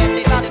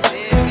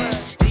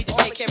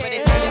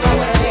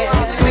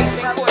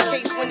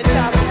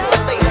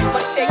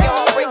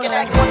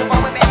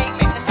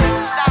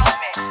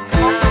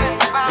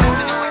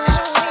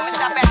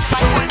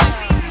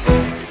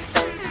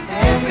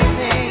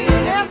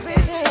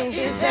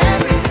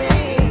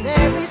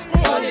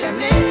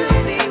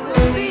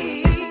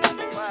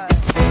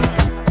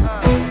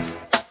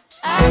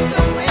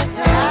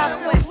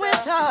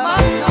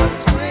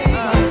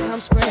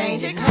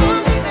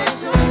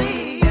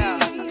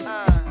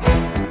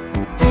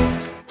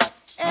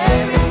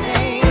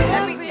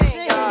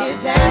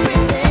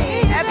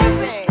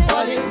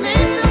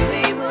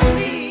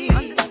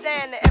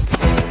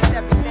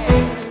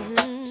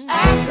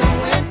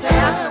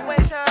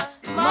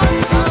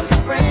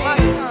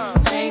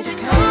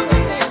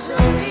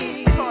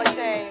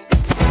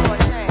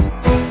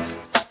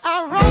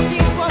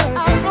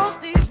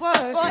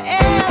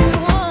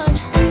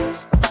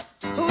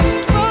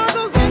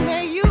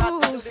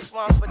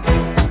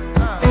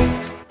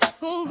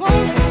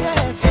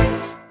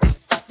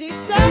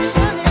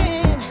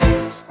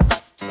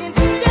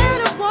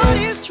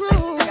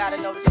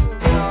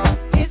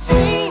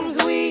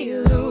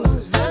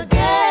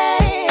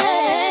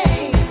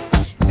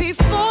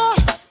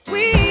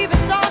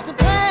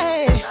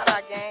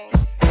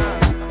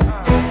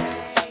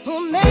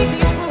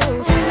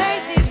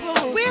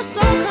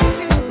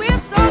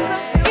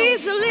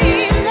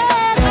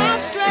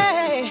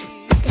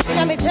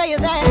 me tell you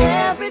that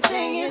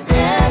everything is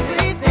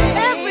everything.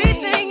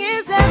 Everything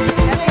is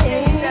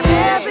everything.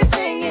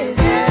 Everything is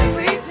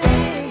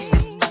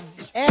everything.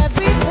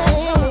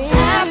 Everything.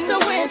 After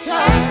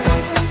winter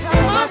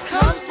must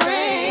come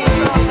spring.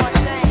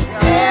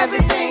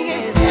 Everything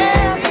is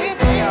everything.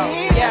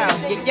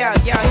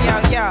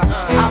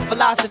 Our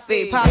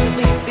philosophy,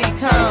 possibly speak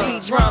tongues,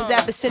 beat drums,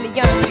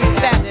 Abyssinian Street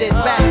Baptist,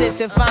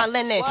 Baptist and fine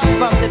linen.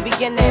 From the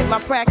beginning, my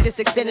practice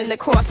extending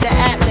across the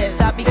atlas.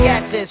 I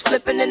begat this,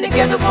 flipping in the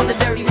ghetto on the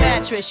dirty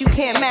mattress. You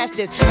can't match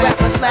this,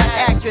 rapper /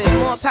 actress,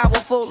 more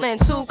powerful than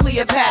two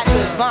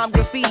Cleopatras. Bomb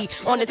graffiti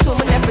on the tomb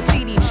of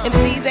Nefertiti.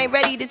 MCs ain't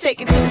ready to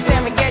take it to the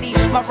Serengeti.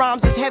 My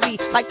rhymes is heavy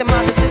like the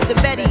mind of Sister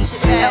Betty.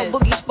 L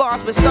Boogie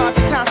spars with stars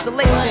and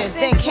constellations.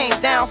 Then came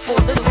down for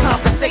a little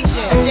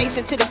conversation.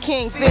 Adjacent to the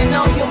king, fear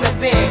no human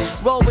being.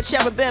 Roll with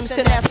cherubims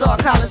to Nassau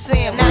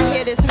Coliseum. Now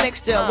hear this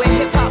mixture where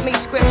hip hop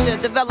meets scripture.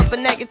 Develop a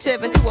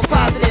negative into a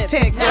positive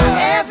picture. Now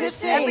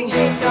everything is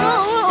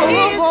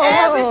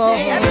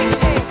everything.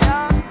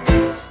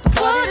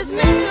 What is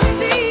meant to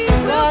be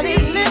will be.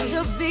 Meant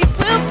to be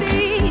will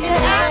be.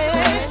 And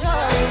after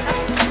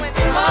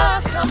winter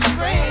must come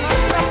spring.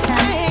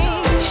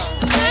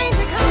 Change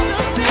it comes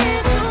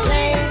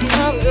eventually.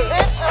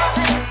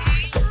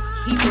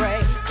 He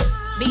breaks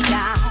me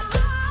down.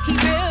 He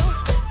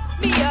builds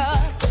me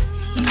up.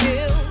 He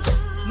fills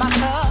my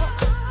cup.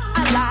 I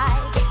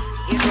like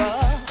it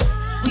rough.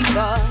 We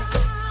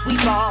bust, we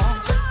ball,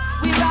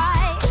 we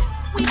rise,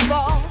 we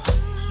fall.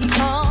 He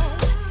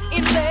comes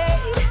in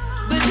late,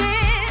 but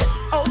it's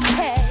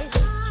okay.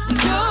 We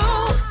do,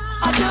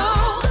 I do.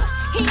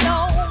 He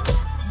knows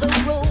the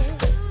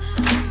rules.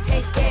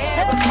 Takes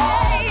care of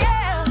all.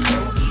 No,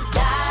 he's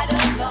not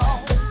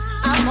alone.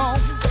 I'm on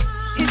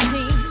his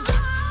team.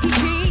 He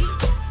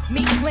keeps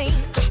me clean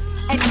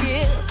and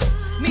gives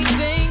me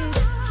things.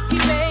 He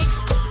makes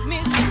me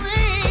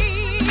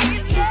scream.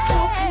 He's so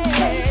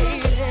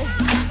contagious.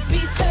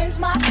 He turns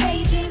my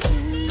pages.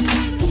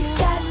 He's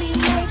got me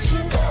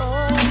anxious.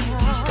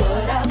 He's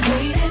what I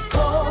waited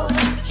for.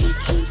 He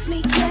keeps me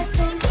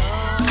guessing.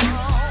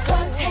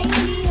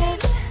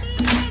 Spontaneous.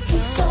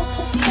 He's so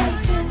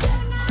persuasive.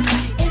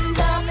 And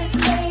I'm his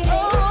lady.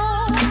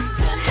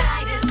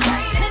 Tonight is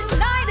playing.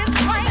 Tonight is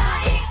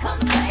playing.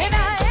 And I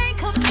ain't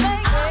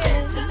complaining. I'm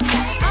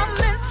entertaining. I'm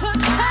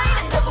entertaining. My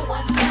number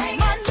one thing.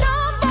 My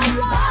number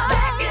one. My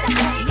back is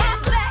aching. My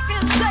back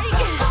is aching.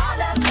 From all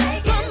I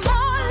make it. From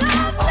all I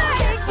make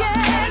it.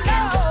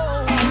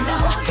 Ain't no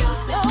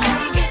use in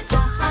faking.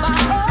 My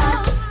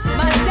ups,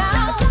 my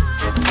downs,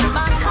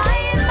 my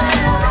high and my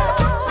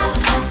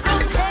lows.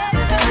 From head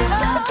to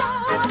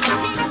toe,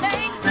 he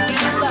makes me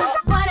love.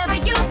 Whatever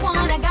you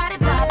want, I got it,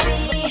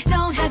 Bobby.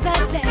 Don't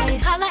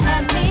hesitate, holla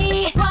at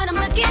me. What I'm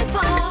looking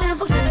for,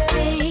 simple you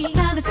see.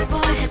 Love and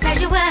support and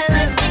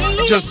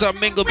sexuality. Just some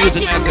mingle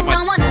music, With man. you,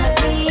 I wanna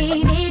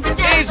be. Need you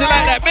just Easy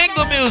like that,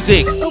 mingle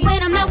music. But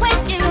when I'm not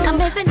with you, I'm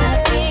missing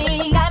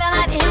nothing. Got a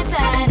lot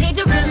inside, need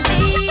to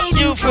release.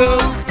 You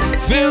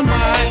feel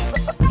my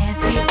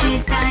every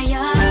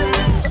desire.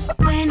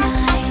 When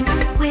I'm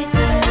with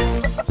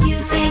you, you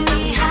take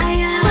me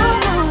higher.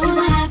 You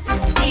have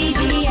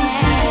DGA.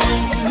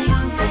 And the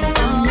only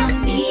one I'm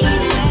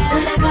needing.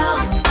 When I go,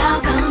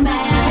 I'll come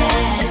back.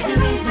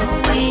 There is no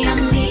way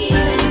I'm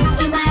leaving.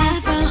 You're my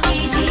Afro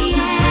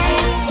DGA.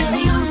 You're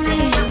the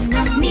only one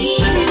I'm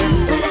needing.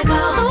 When I go,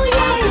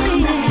 I'll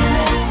come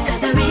back.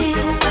 'Cause there is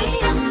no way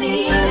I'm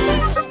leaving.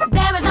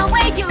 There is no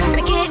way you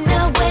can get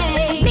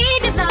away.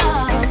 Need your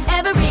love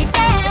every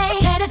day.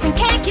 Medicine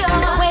can't cure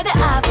the way that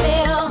I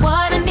feel.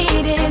 What I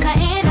need is my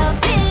inner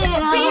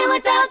pill. Being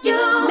without you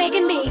is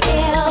making me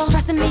ill.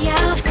 Stressing me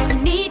out. I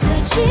need to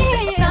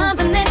chill.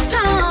 Something that's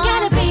strong.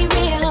 Gotta be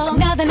real.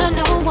 Nothing or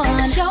no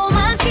one. Show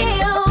my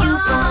skills. You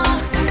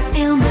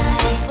fulfill my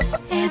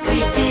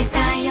every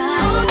desire.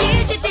 Oh,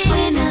 yes, you did.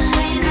 When I'm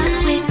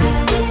with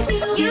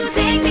you, you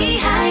take me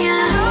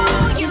higher.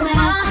 You my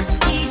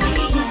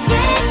DGA.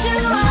 Yes, you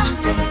are.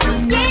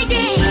 Yeah,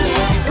 yeah,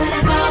 yeah. When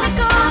I go,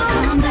 I'll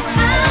come back.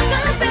 I'll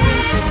come back.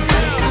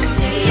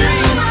 You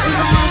my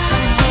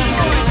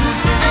DGA.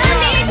 I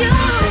need you.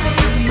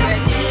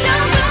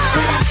 Don't go.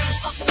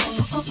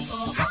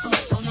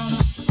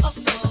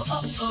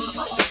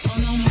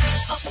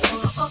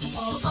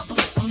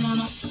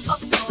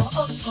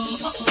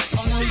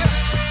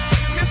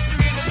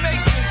 Mystery in the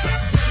making.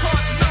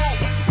 Part 2.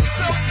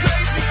 So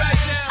crazy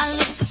right now. I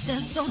look still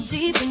so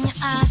deep in your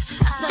eyes.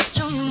 I touch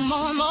on you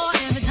more and more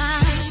every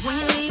time. When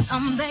you leave,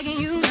 I'm begging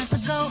you not to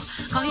go.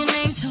 Call your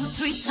name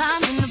 2-3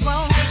 times in a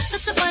row.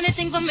 Such a funny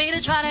thing for me to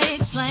try to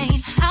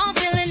explain. How I'm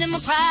feeling and my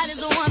pride is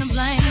the one to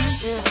blame.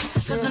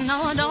 'Cause I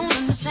know I don't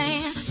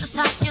understand just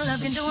how your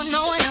love can do it,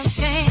 no one else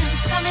can.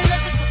 Got me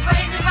looking so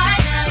crazy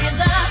right now. Your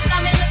love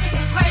got me looking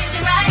so crazy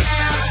right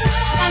now.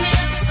 Got me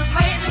looking so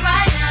crazy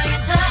right now.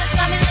 Your touch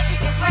got me looking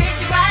so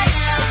crazy right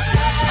now.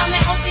 Got me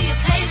hoping you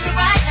page me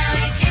right now.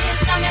 Your kiss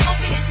got me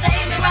hoping you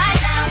save me right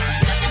now.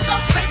 Looking so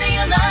crazy,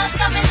 your love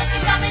got me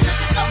looking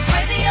so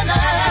crazy, your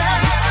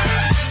love.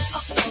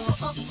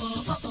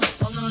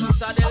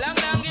 So the long,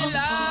 long in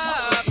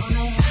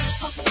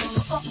love.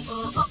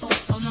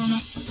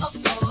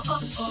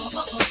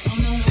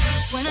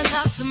 When I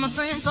talk to my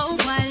friends so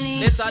quietly,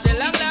 This are the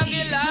long, long,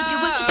 look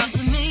at what you did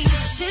to me.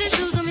 Tennis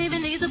shoes don't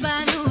even need to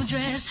buy a new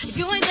dress. If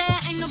you ain't there,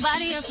 ain't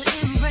nobody else to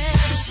impress.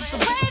 It's the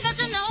way that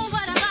you know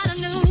what I thought I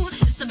knew.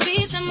 It's the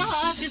beats in my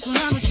heart just when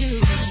I'm with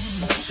you.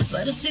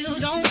 But I still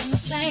don't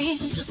understand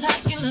just how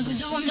you look and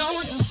do no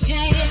one else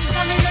can.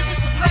 Got me looking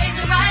so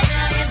crazy right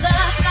now. Your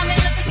love's got me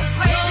looking so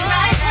crazy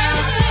right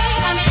now.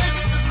 Got me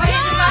looking so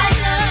crazy right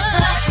now. Your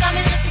touch got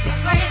me looking so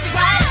crazy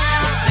right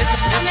now.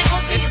 Got me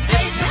hoping you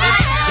praise me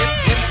right now.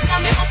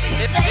 Got me hoping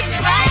you save me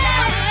right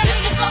now.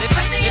 Looking so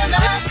crazy, your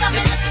love's got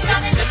me looking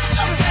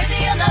so crazy,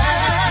 your love.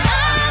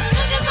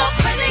 Looking so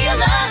crazy, your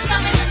love's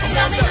got me looking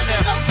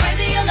so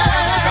crazy, your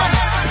love.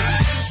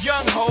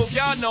 Young Hov,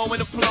 y'all know when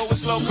the flow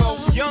is loco.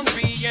 Young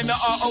B and the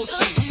ROC.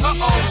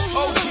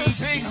 OG,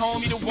 big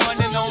homie, the one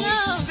and only.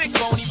 Stick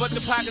bony, but the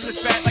pockets are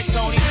fat like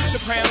Tony.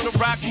 Soprano, the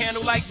rock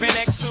handle like Ben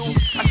X2.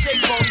 I shake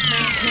bony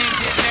things, can't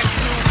get next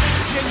to.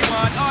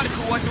 Genuine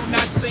article, I do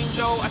not sing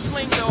though. I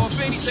sling though, if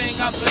anything,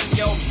 I bling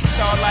yo.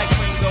 Star like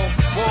Ringo,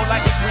 war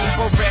like a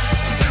Greensboro wreck.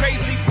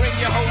 Crazy, bring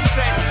your whole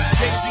set.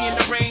 Jay-Z in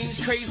the range,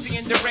 crazy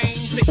in the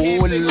range. They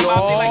can't think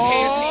about me like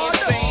KC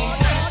insane.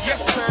 Yes,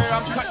 sir,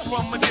 I'm cut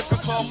from a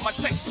different cloth. My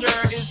texture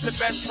is the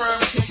best firm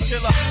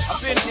chinchilla.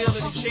 I've been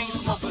dealing the chain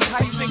smokers.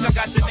 How you think I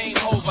got the name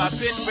over? I've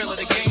been realer,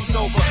 the game's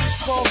over.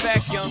 Fall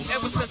back young,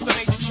 ever since I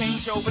made the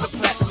change over the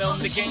platinum,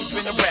 the game's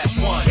been a rap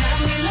one. Got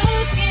me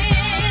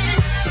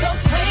looking so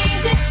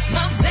crazy,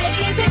 my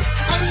baby.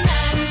 I'm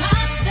not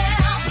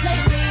myself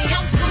lately.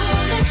 I'm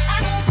foolish,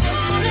 I don't do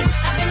this.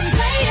 I've been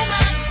playing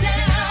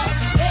myself,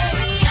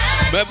 baby.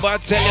 Remember, I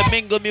tell you,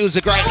 mingle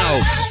music right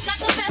now.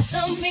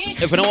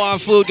 If you don't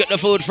want food, get the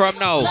food from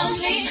now.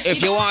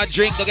 If you want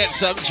drink, go get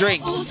some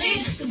drink.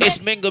 It's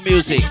mingle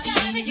music.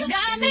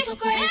 It's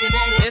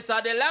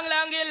a the long,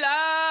 long,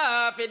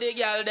 laugh for the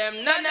girl them.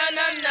 Na na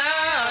na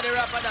na. The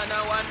rapper than a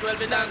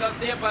 112 and I go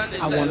stay on the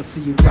shelf. I wanna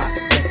see you rock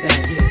that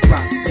thing, yeah,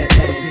 rock that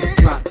thing,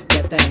 yeah, rock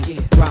that thing,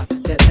 yeah, rock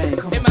that thing.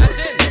 Come on,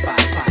 imagine your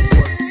body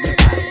work, your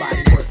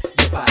body work,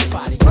 your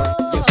body work,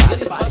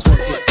 your body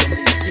twerk it for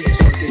me, yeah,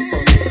 twerk it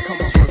for me. Come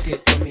on, twerk it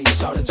for me,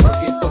 shout it,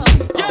 twerk it for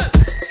me.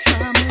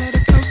 Come a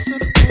little closer,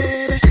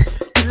 baby.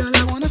 Girl, I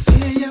wanna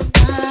feel your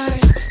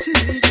body.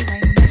 Need you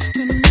right next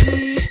to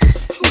me.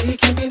 We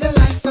can be the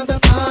life of the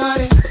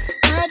party.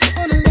 I just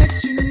wanna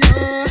let you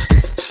know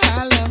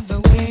I love the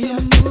way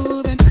you're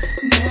moving.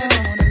 Never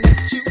wanna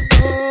let you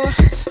go.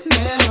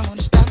 Never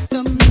wanna stop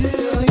the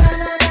music. Na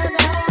na na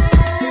na.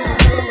 You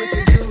know what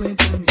you're doing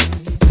to me.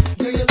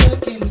 Girl, you're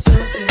looking so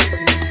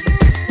sexy.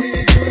 When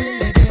you're doing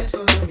that dance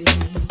for me.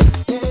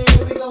 Yeah,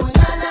 we going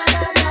na na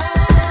na na.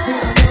 You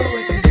know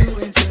what you're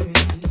doing to me.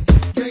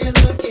 Girl, you're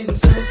looking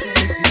so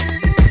sexy.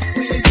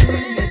 When you're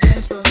doing that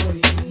dance for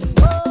me.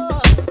 Ooh,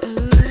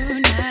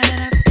 now that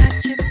I've got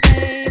you,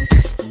 babe,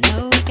 you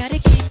know we gotta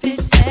keep it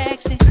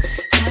sexy.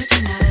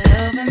 Touching all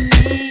over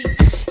me,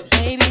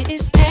 baby,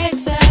 it's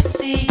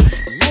ecstasy.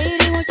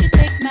 Lady, won't you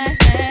take my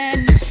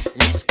hand?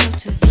 Let's go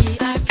to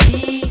VIP.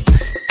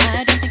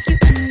 I don't think you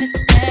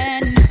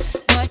understand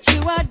what you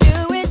are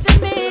doing to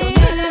me.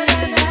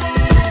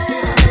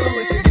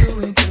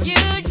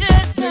 You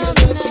just don't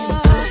know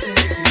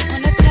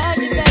when I touch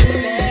you,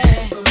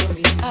 baby.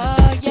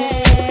 Oh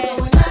yeah.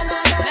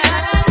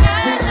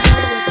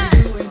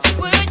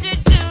 Would you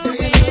do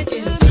it to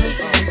me?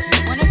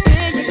 Wanna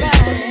feel your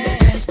body.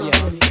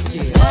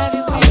 Love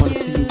you I wanna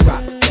see you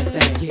rock that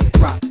thing, yeah,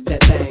 rock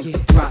that thing,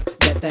 yeah, rock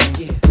that thing,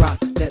 yeah, rock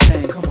that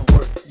thing. Come on,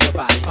 work your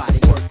body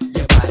work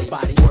your body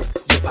work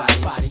your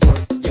body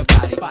work your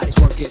body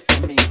twerk it for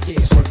me,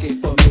 yeah, twerk it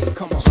for me.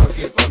 Come on, twerk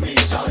it for me,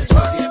 shout it,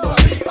 twerk it for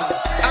me.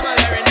 I'm a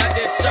learning at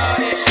this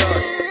shorty.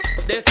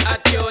 This hot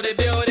cutie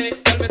beauty.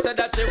 Tell me said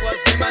that she was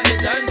the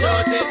manager and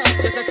shorty.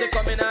 She said she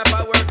coming off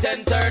her work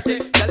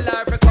 10:30. Tell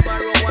her to come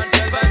and room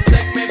 112 and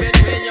check me.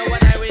 Between you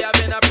and I, we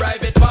having a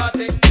private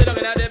party. Sit down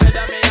in the bed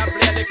and me a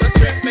play a little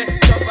strip me.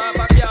 Jump off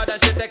a yard and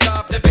she take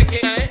off the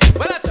Vicky.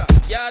 Well, that's her.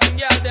 Yard and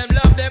girl them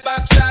love the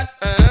back shot.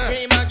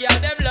 Cream and girl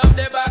them love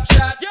the back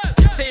shot.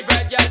 See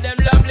red girl them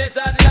love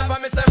lizard love.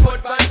 And me say foot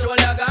pan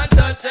shoulder gun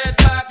touch it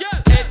back.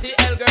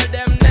 ATL girl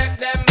them neck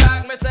them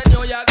back. Me say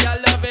New York girl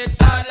love it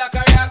hard like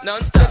a rock.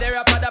 Non-stop the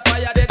rapper the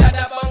fire the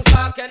dada bounce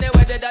back.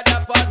 Anyway the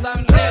dada pass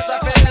and place I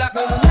feel like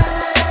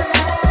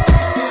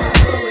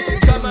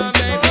come on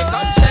baby,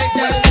 come shake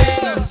that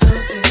thing.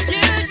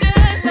 You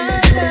just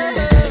don't know.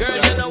 Girl,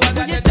 you know I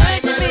got the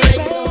diamond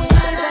ring.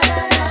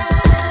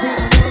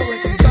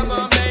 Come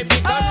on baby,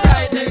 come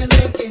ride this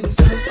thing.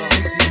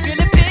 Feel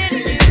it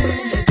feeling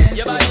you.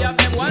 Your body up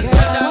them one girl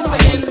I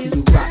wanna see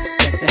you rock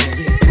that thing,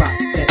 yeah, rock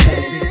that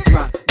thing, yeah,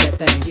 rock that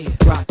thing,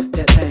 yeah, rock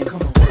that thing.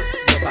 Come on, work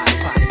your body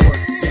work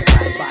your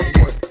body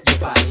work your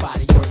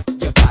body work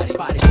your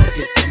body twerk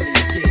it for me,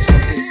 yeah,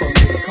 twerk it for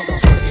me. Come on,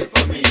 twerk it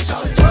for me,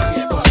 shout it, twerk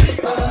it for me.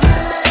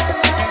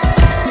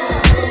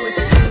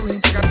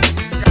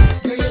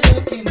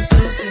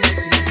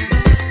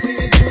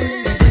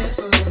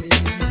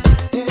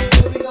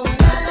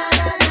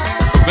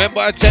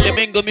 Remember, I tell you,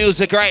 mingle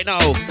music right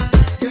now.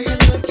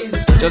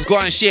 Just go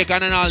and shake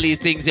on and all these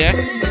things, yeah?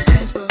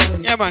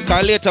 Yeah, man,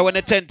 cause later when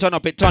the tent turn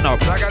up, it turn up.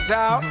 Zagas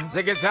out,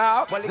 ziggas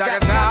out,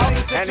 zagas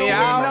out,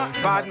 anyhow,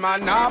 bad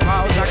man now,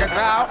 zagas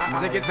out,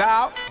 ziggas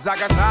out,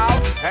 zagas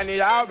out,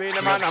 anyhow, be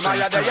the man, I'm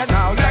out there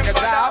now,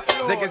 zagas out,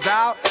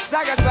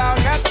 ziggas out,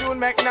 Neptune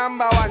make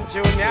number one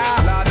tune,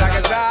 yeah,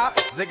 zagas out,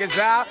 ziggas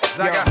out,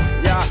 zaga,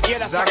 yeah,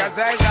 zagas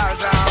out,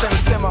 sim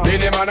simmer, be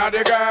the man of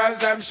the girls,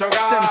 them sugar,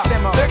 sim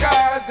simmer, the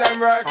girls, them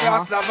world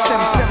class lover,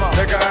 sim simmer,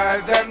 the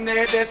girls, them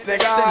need this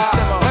nigga, sim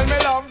simmer, when me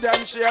love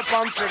them shape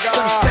and figure,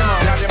 sim simmer,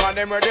 yeah, the man,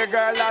 them where the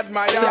girl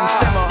admire, sim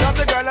simmer, love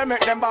the girl and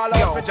make them ball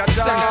out for jaja,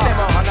 sim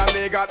simmer, and I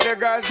me got the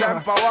girls,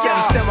 them power, sim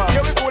simmer,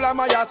 yeah, we cool and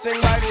my ass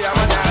sing by the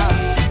hour,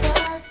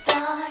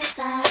 stars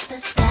at the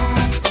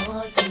sky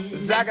for you.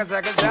 Zaga,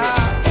 zaga, zaga.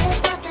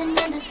 There's nothing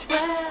in this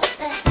world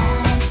that I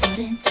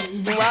wouldn't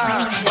do.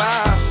 Wow.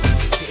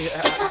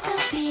 If I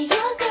could be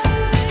your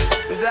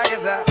girl. Zaga,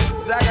 zaga,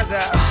 zaga,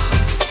 zaga.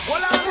 If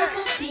I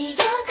could be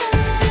your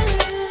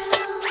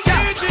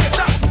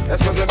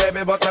excuse me,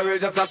 baby, but I will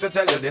just have to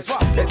tell you this.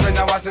 It's been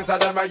a while since I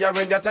done my year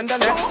in your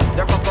tenderness.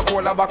 Your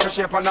Coca-Cola back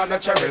shape and all the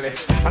cherry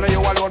lips. I know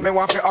you alone, me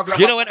want to ugly.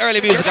 You know when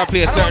early music I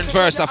play a certain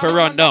verse of a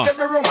run down.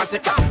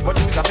 But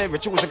choose a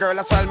favorite, choose a girl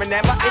as well, me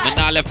never itch. And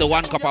now I left the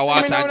 1 cup of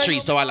water and 3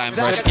 sour lime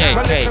verse.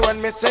 Hey. When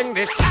me sing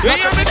this, you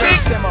hear me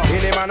sing?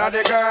 In the man of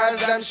the girls,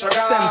 them sugar.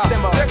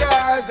 The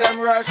girls, them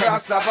world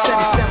class lover.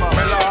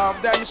 Me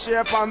love them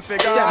shape and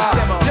figure.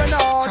 You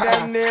know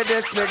them need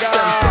this nigga.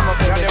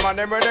 Yeah, the man,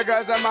 them with the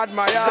girls, them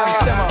admire.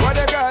 When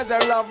the girls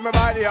them love me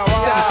body a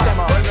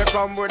wow. When me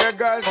come with the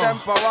girls them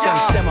power.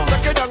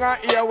 Suck it down and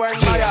hear when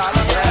my heart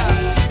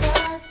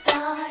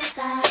stars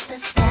at the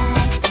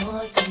sky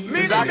for you.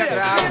 There's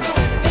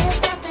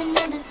nothing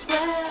in this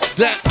world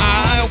that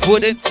I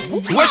wouldn't.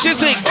 What she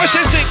sing? What she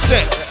sing?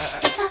 Say.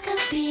 If I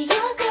could be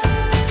your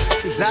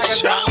girl. Zaga,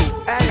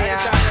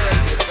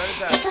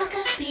 If I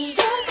could be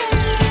your girl.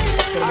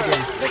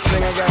 Let's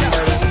sing again,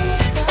 baby.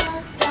 The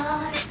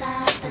stars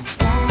at the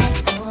sky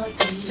for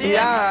you.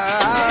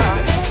 Yeah.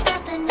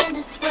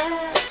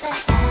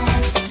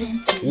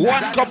 1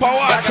 cup of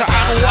water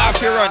and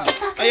waffy run.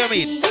 How you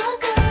mean?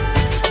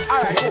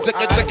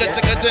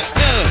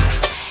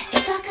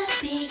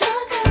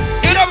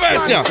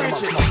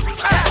 University.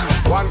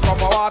 1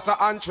 cup of water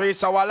and 3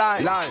 sour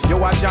lime.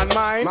 You a John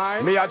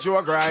mine, me a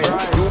Joe grind. You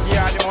give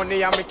her the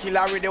money and me kill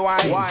her with the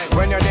wine.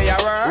 When you're there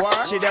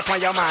work, she there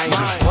on your mind.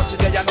 But she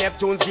there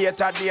Neptune's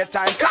gate at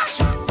daytime.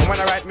 Catch! When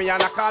I write me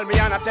and I call me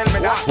and I tell me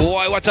that.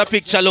 Boy, what a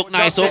picture look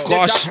nice, oh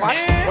gosh.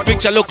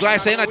 Picture look like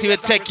saying not even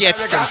take yet.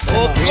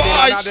 Oh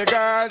gosh. The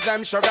girls,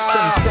 them sugar.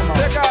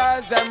 The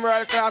girls, them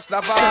world class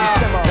lover.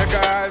 The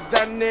girls,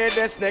 them need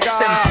this nigga.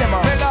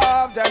 Me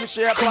love them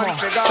shape and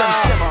figure.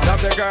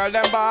 Love the girl,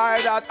 them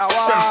buy that hour.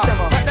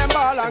 Make them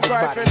ball and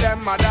cry for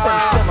them mother.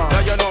 Now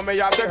you know me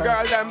have the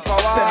girl, them power.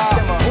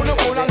 Who no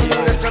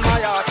listen my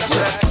heart.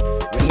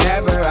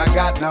 Whenever I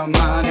got no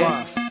money,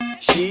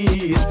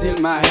 she is still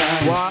my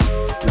honey.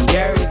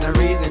 There is no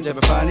reason to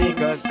be funny,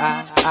 cause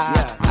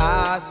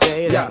I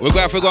say that. We're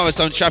going with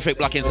some traffic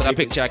blocking so the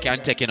picture I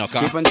can't take it, okay?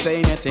 Keep on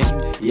saying your thing,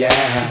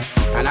 yeah.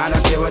 And I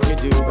don't care what you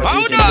do, but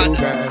you can do,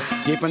 girl.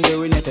 Keep on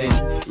doing your thing,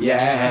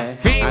 yeah.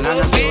 And I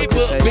don't care what you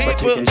shake,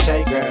 but you can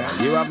shake, girl.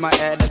 You have my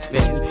head to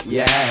spin,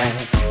 yeah.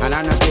 And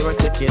I don't care what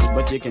you kiss,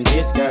 but you can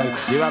kiss, girl.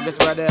 You have this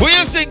brother. Who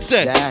you sing,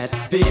 sir? That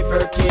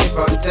people keep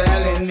on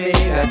telling me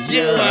that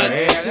you're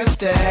here to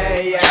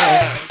stay,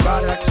 yeah.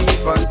 But I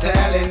keep on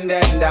telling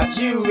them that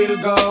you will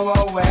go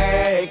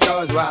away,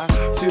 cause why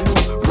 2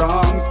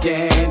 wrongs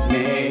can't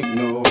make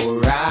no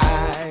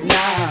right.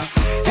 Now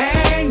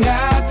ain't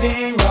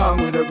nothing wrong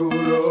with a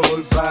good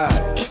old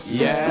fight. It's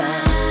yeah.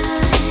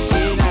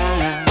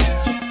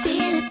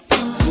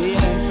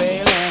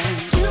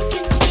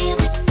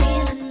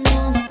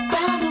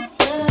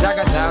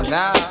 Zaga, zaga,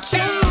 zaga.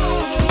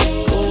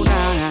 Oh,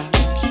 nah, nah.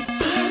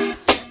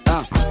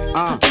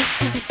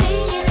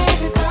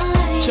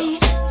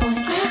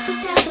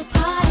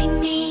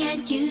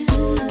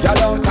 Y'all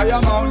out of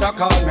your mouth, I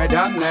call me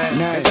damn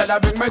name. Instead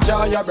of bring me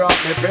joy, you brought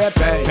me pay.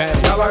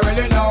 Now I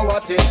really know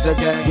what is the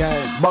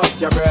game.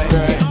 Bust your brain,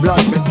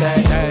 blood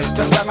mistake.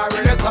 Sometimes I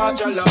really thought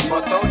your love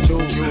was so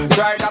true.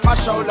 Cried on my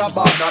shoulder,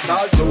 but not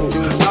all too.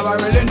 Now I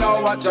really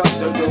know what just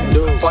to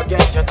do.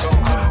 Forget you too.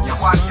 You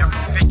want your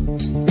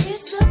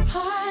It's a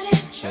party.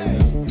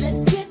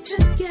 Let's get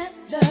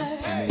together.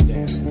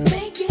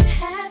 Make it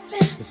happen.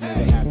 Let's make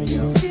it happen,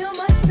 yo. Feel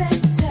much better.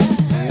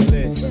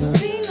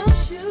 Be no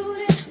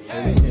shooting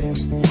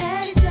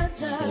at each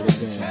other.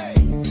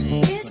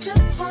 It's a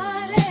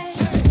party.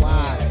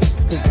 Why?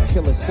 Cause the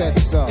killer said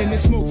so. In the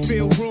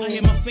smoke-filled room, I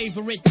hear my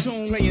favorite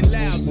tune playing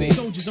loudly.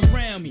 Soldiers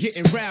around me,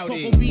 getting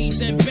rowdy. Cocoa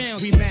beads and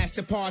bounce. We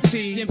master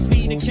party, then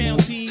flee the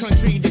county,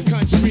 country to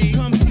country.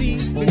 Come see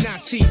the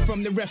Nazi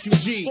from the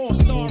refugee.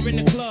 All-star in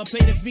the club,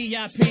 play the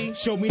VIP.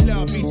 Show me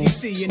love,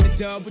 BCC in the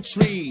double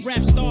tree.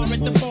 Rap star at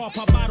the bar,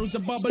 pop bottles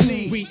of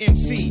bubbly. We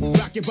MC,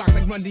 rock your box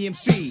like Run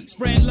DMC.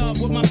 Spread love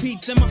with my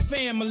peeps and my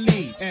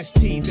family.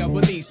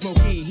 ST-double-E,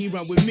 Smokey, he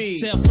run with me.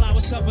 Tell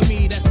flowers cover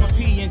me, that's my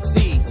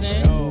PNC.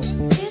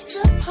 Son. It's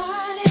a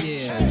party.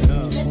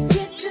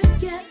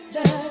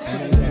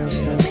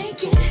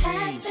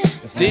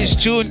 This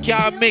tune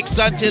can't mix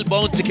until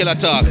Bounty Killer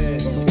talk.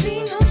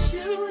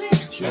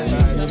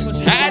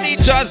 And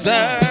each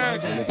other.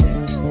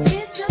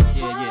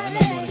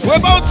 We're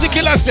Bounty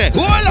Killer say.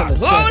 Hold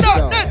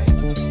on.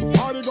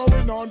 Party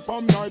going on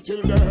from night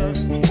till day.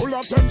 Full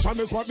attention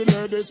is what the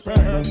ladies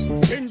pay.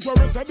 Things where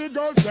we say the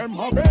girls them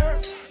hobby.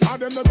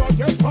 And them never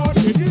get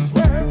party this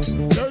way.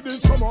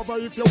 Ladies come over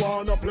if you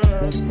wanna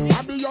play.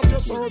 I'll be at your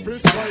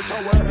service right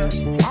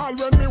away. All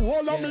when me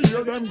hold on me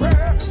hear them gray.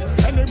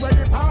 Anyway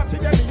the party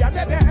get the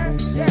other day.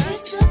 Yeah.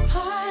 It's a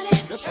party.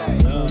 That's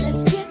right.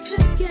 Let's get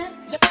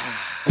together.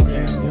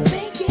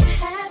 Make it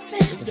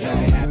happen.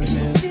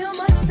 Feel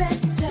much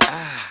better.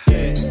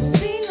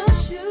 Be no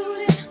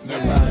shooting.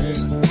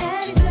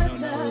 At each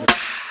other.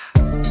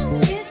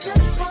 It's a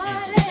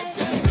party.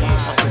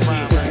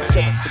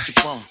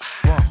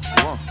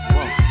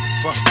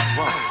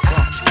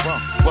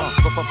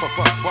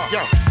 Yo,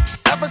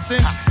 ever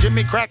since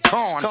Jimmy cracked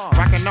corn,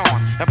 rockin'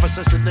 on, ever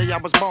since the day I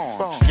was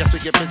born. Yes, we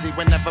get busy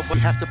whenever we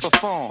have to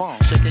perform.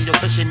 Shaking your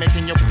tushy,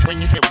 making your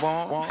when you get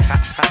warm.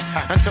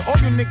 Until all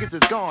you niggas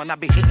is gone, I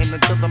be hitting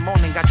until the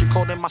morning, got you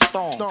caught in my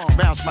storm.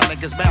 Bounce my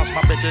niggas, bounce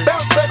my bitches.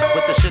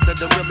 With the shit that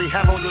they really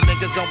have all you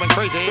niggas going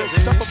crazy.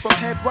 Suffer from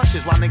head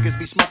rushes while niggas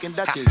be smoking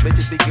Dutches.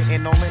 Bitches be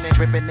getting all in it,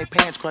 ripping their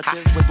pants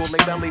crutches, wiggle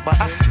their belly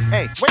buttons.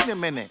 Hey, wait a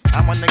minute,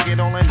 I wanna get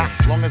all in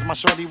it. Long as my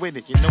shorty with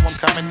it, you know I'm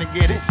coming to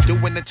get it.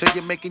 Doing it till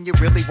you're making you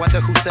really wonder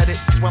who said it.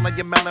 Swelling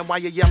your melon while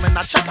you're yelling,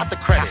 I check out the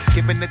credit.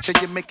 Giving it till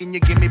you're making you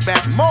give me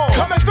back more.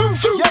 Coming through,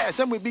 too. Yes,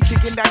 and we be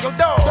kicking down your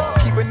door.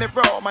 Keeping it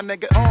raw, my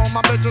nigga. All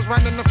my bitches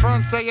right in the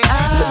front say it.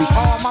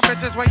 All my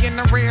bitches way in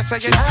the rear say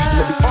it.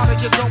 Party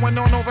is going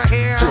on over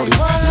here.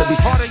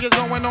 Party is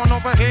going on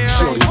over here.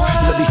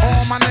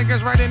 All my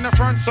niggas right in the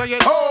front say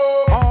it.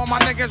 All my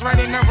niggas right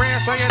in the rear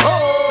say it.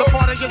 The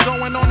party is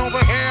going on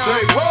over here.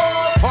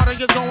 Party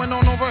is going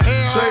on over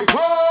here.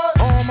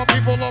 All my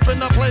people up in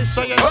the place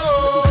say it.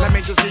 Let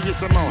me just give you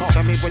some more.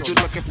 Tell me what you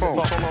looking for.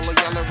 Told all of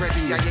y'all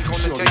already, I ain't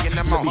gonna tell you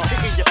no more.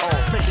 Hitting you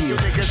off, making you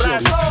niggas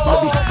blast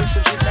off.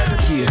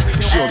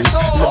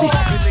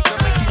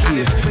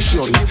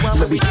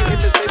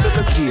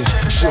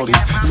 Shorty,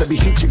 let me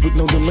hit you with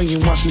no delay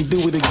and watch me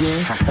do it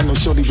again. I know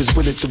Shorty was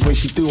with it the way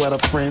she threw out her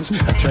friends.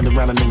 I turned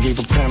around and then gave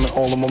a pound to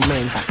all of my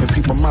men. And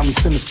people, mommy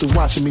sinister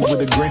watching me with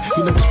a grin.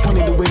 You know it's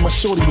funny the way my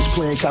Shorty was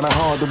playing kinda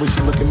hard. The way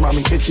she looking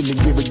mommy itching to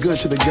give it good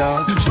to the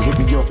God. She hit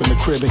me off in the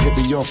crib and hit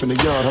me off in the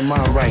yard. Her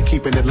mind right,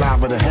 keeping it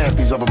live with half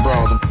these other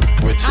bras. I'm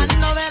with you. I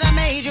know that I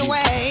made you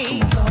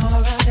wait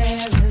for a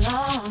very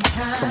long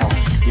time.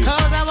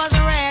 Cause I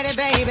wasn't ready,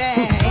 baby.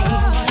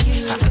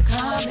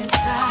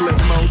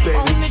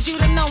 Wanted you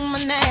to know my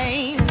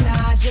name, and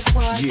I just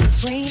was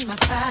between my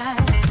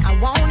thighs. I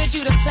wanted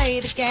you to play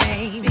the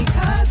game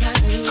because I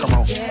knew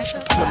you'd get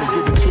the prize. Let me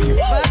give it to you.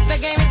 But the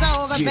game is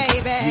over,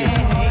 baby.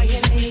 All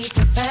you need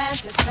to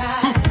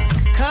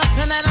fantasize. Cause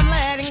tonight I'm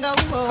letting go.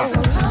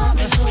 So come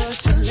and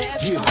put your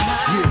lips on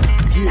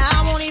mine.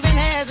 I won't even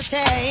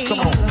hesitate. Come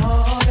on.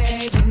 Oh,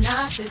 baby,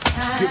 not this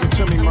time. Give it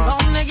to me, ma. I'm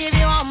gonna give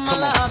you all my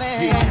love.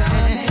 Make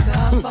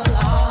up for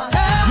lost.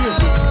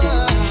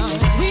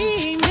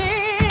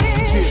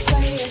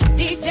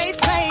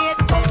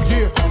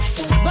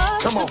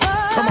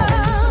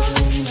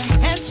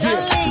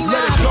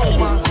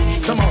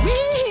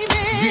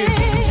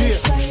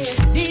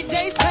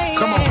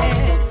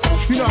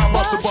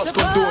 Bust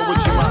gon' do it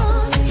with you, man.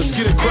 Let's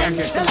get it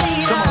crackin'. Come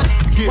on,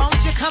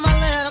 won't you come a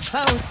little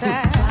closer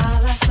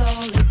while I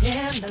slowly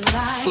dim the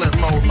light? Flip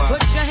mode, man.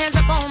 Put your hands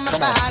up on my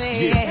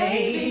body.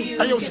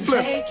 Baby, you can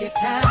take your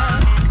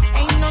time.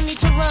 Ain't no need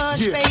to rush,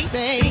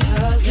 baby.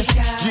 Cause we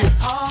got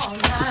all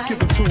night. Let's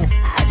give it to him.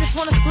 I just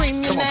wanna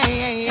scream your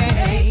name.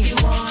 Make you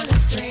wanna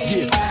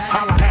scream.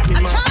 Holla at me,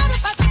 man. I tried to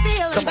fight the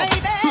feeling, baby.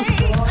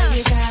 Boy,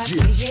 you got me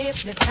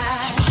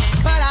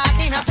hypnotized. But I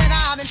can't help that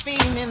I've been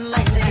feeling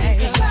like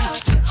that.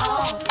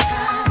 All the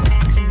time.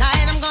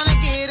 Tonight I'm gonna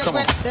get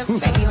aggressive,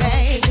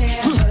 baby.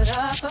 Put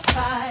up a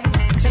fight.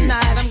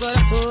 Tonight I'm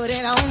gonna put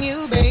it on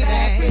you, baby. Sit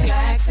back,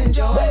 relax,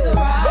 enjoy the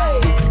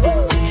ride.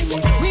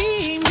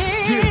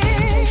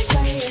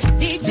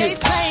 DJ's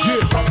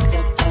playing.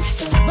 Busta,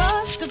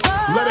 bust.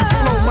 Let it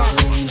flow, man.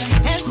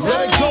 Let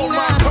it go,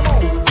 man. Come on.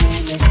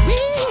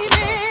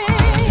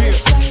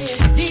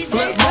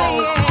 DJ's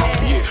playing.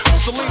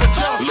 Selena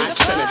Johnson.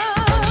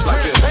 It's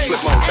like this.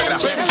 Flip mode.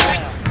 Check it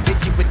out. Hit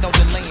you with no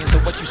delaying, so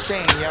what you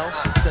saying, yo?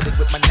 Silly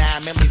with my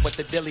 9 milli with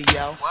the dilly,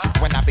 yo.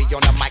 When I be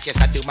on the mic, yes,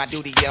 I do my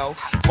duty, yo.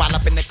 While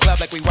up in the club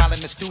like we while in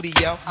the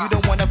studio. You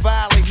don't wanna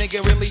violate,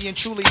 nigga, really and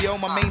truly, yo.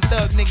 My main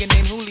thug, nigga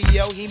named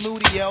Julio, he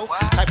moody, yo.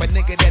 Type of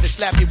nigga that'll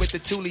slap you with the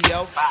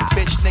tulio.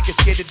 Bitch, nigga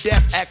scared to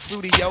death, act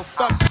fruity, yo.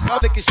 Fuck, I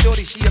look at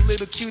shorty, she a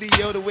little cutie,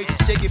 yo. The way she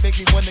shake it make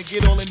me wanna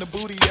get all in the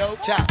booty, yo.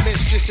 Top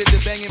mistress at the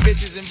banging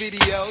bitches and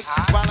videos.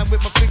 While I'm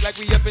with my freak like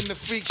we up in in the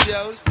freak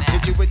shows.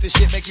 Hit you with the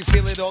shit, make you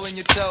feel it all in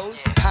your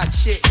toes. Hot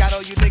shit, got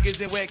all you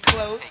niggas in wet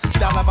clothes.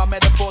 Style of my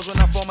metaphors when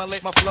I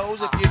formulate my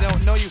flows. If you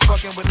don't know, you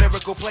fucking with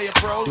lyrical player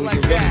pros Do like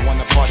you really that.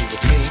 wanna party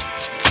with me?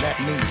 Let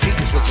me see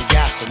just what you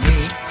got for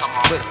me.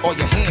 Put all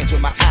your hands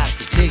with my eyes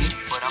to see.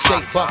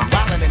 Straight buck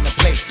wildin' in the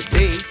place to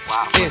be.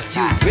 If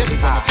you really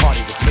wanna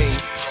party with me,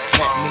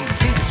 let me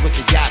see just what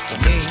you got for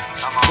me.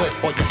 Put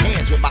all your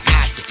hands with my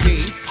eyes to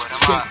see.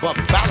 Straight buck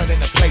wildin' in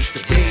the place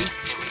to be.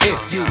 If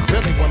you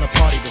really wanna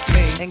party with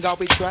me, ain't God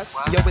we trust.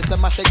 Yo, it's a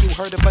mistake, you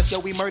heard of us, yo,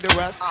 we murder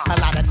us. A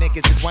lot of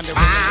niggas is wondering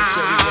and they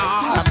curious.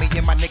 How me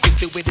and my niggas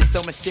do it is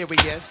so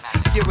mysterious.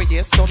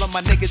 Furious, all of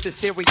my niggas is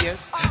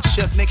serious.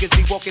 Shook niggas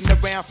be walking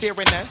around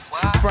fearing us.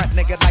 Front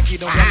nigga like you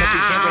don't wanna be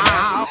hearing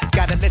us.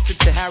 Gotta listen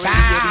to Harry,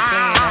 yeah, he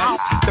playing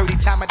us. 30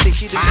 times a day,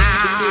 she done make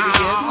you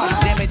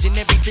delirious. Damaging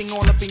everything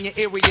all up in your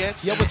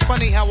areas. Yo, it's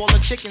funny how all the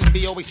chickens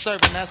be always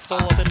serving us. All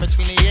up in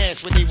between the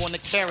ass when they wanna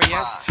carry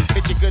us.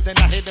 Hit you good, then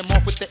I hit them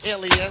off with the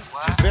alias.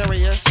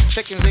 Various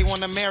chickens, they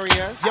wanna marry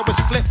us. Yo, it's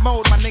flip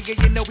mode, my nigga,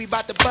 you know we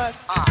bout to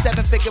bust.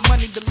 7-figure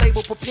money, the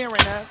label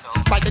preparing us.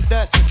 Fight the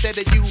dust instead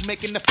of you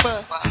making the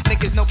fuss.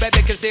 Niggas know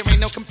better cause there ain't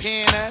no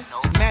comparing us.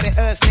 Mad at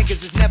us,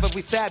 niggas is never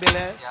we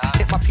fabulous.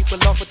 Hit my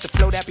people off with the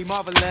flow, that be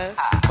marvelous.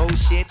 Oh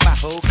shit, my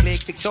whole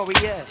clique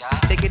victorious.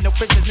 Taking no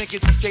prisoners,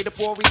 niggas is straight up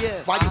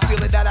warriors. Why you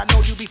feeling that? I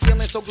know you be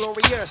feeling so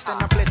glorious. Then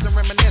I blitz and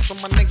reminisce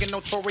on my nigga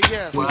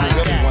notorious. do you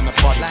really wanna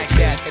party like with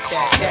me? that,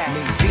 Let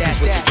me see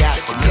just what you got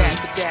for me.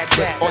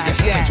 Put all your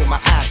hands with my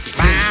eyes to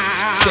see.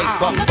 Straight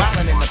buck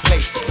wildin' in the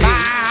place to be.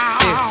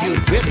 If you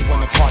really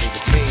wanna party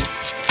with me,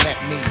 let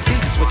me see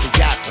just what you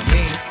got for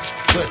me.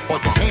 Put all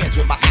your hands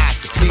with my eyes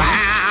to see.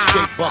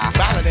 Straight buck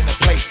wildin' in the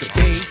place to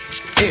be.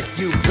 If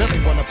you really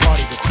wanna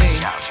party with me.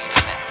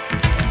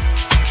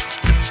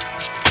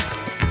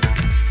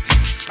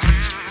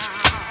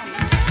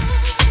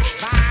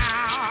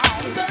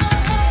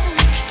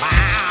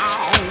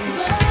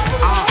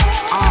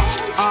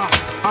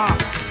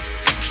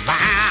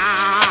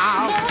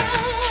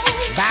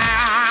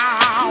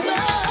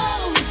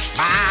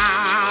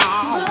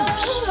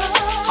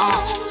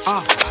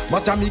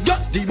 But I me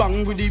got the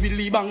bang with the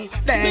billy bang.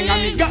 Dang, I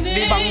me got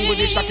the bang with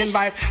the shocking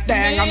vibe.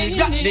 Dang, I me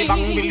got the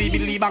bang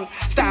billy bang.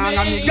 Stang,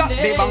 I me got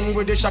the bang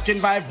with the shocking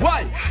vibe.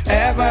 Why?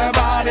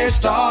 Everybody's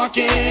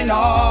talking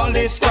all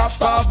this crap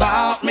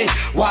about me.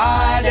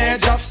 Why they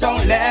just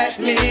don't let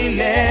me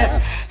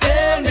live?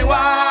 Tell me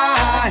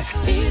why.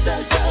 These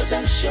are girls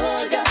I'm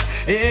sure got.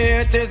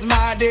 It is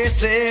my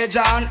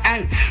decision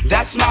and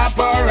that's my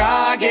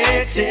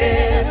prerogative.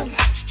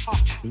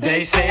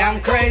 They say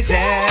I'm crazy.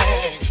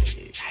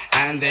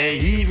 And they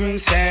even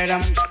said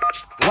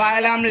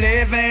while I'm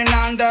living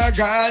under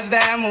girls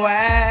them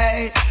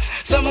way.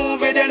 So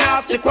move it and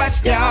ask the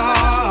question.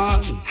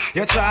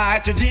 You try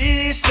to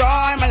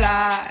destroy my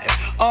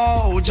life.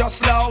 Oh, just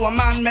slow a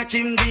man make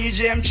him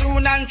DJ him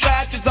tune and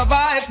try to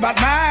survive. But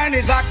mine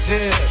is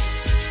active.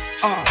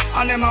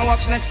 And them I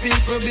watch next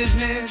people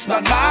business.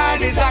 But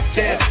mine is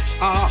active.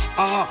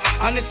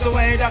 And it's the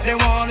way that they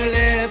wanna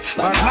live.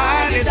 But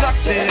mine is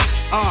active.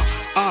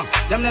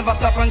 Them never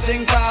stop and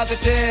think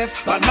positive.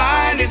 But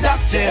mine is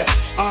active.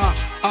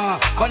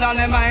 But on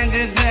their mind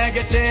is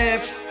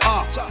negative.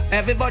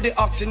 Everybody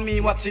asking me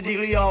what's the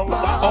deal, yo.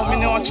 Oh,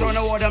 me not trying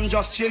to word, I'm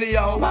just chill,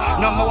 yo.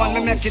 Number one,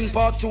 me making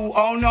part two,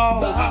 oh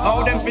no.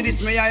 Oh, them for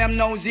this, me, I am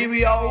no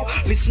zero.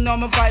 Listen on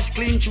my voice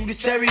clean through the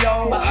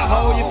stereo.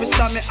 Oh, if you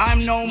stop me,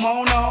 I'm no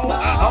mono.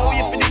 Oh,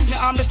 if you this me,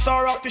 I'm the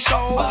star of the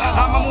show.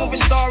 I'm a movie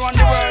star on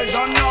the world,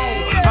 don't know.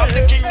 I'm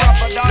the king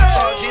rapper, dance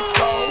all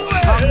disco.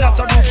 I'm not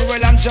a group,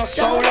 well, I'm just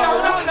solo.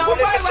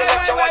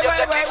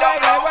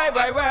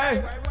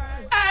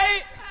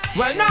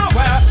 Well, now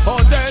where?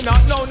 Oh, they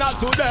not, no, not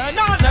today.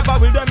 No, never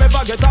will them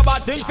ever get a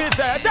bad thing fi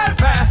say. Tell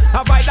fair,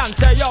 avoid and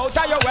stay out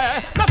of your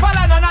way. No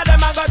follow none of them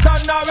and go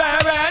turn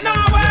nowhere,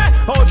 nowhere.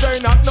 Oh, they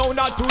not, no,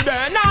 not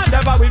today. No,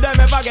 never will them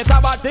ever get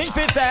a bad thing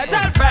fi say.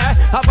 Tell fair,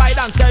 avoid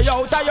and stay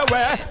out of your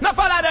way. No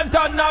follow them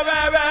turn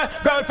nowhere.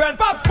 Girlfriend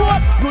pop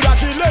sport, good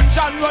at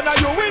election, run and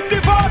you win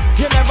the vote.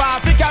 You never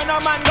have to carry no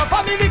man go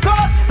family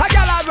court. A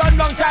girl a run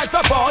down child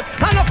support.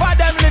 Enough of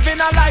them living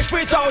a life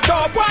without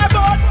hope. Why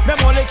about? Them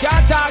only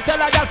can't talk,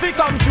 tell a girl fi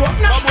come true.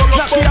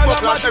 Not care no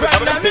much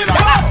friend them in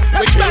go.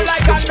 Let's smell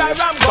like under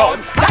Rambo.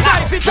 I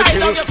try fi tie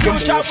down your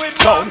future with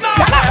sound.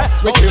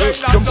 We kill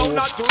them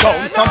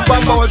sound. Some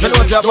bamboo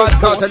fellows have bad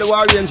start tell the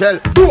war angel.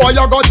 Boy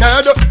you got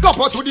dead,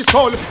 copper to the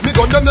skull. Me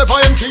gun them never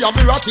empty and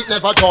me ratchet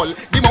never dull.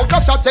 The mouth a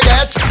shot to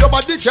get, your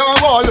body can't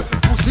roll.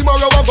 Pussy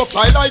Mario a go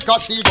fly like a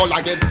seagull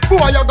again.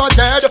 Boy you got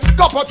dead,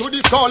 copper to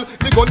the skull.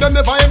 Me gun them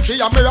never empty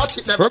and me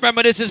ratchet never.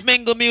 Remember this is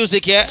mingle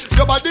music, yeah?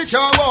 Your body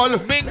can't roll.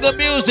 Mingle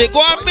music, go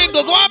on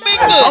mingle, go on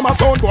mingle. I'm a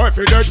sound boy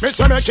for dead, me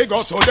say make it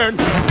go so then.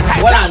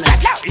 Hold on.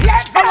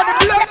 I want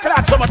the blood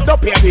clot so much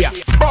dope here.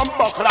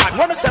 Bumbo clot,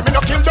 wanna say me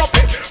no kill dope.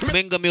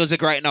 Mingle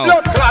music right now.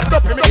 Blood clot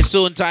dope me. It's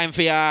soon time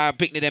for your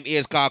picnic them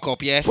ears cock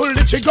up, yeah? Pull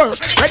the trigger,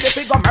 ready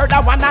fi go murder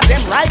one of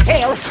them right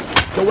here.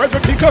 Do every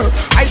figure,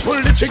 I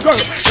pull the trigger,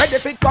 ready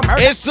fi go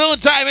murder. It's soon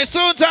time, it's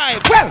soon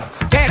time. Well,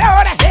 get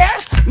out of here.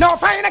 No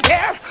fine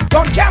care,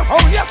 don't care how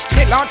you,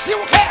 they launch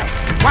new care.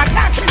 One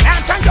launch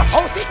and your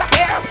host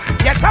disappear.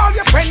 Yes, all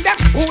your friends them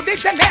who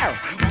did them there.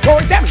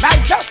 Hold them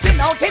like dusting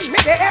out in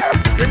midair.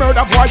 The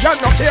murder boy, you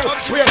no care,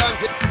 swear.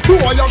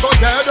 Boy, you go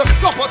dead,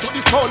 copper to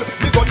the skull.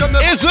 Me gun them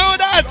never. It's who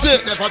that?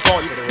 Never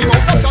dull. The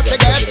mouse a shot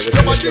again,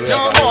 your body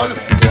can't run.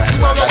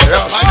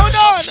 Hold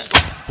on.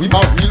 We a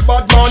real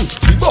bad man.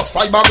 We bust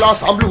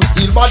fiberglass and blue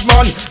steel bad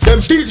man. Them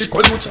beat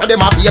little youths for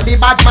them a baby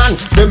bad man.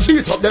 Them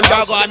beat up them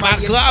dogs. Go on,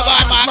 Max. Go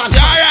on, Max. You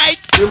alright?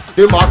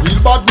 Them a real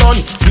bad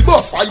man. We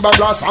bust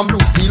fiberglass and blue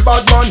steel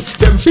bad man.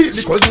 Them beat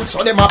little youths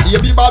for them a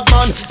baby bad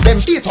man.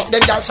 Them beat up them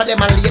dogs for them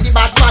a lady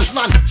bad man.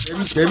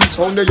 Them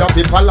sound they a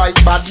people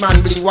like bad man.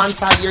 Bling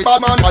once a year.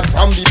 Bad man bad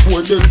from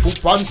before them foot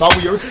pants a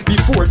wear.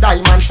 Before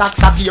diamond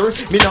socks appear.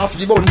 Me not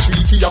fi bun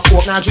 3 tea a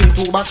coke and drink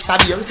 2 bags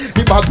a beer.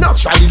 Me bad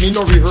naturally. Me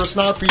no rehearse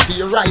not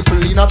prepare.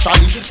 Rifle in a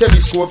trolley,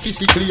 telescope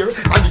see clear.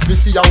 And if me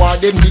see a war,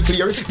 them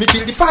declare. Me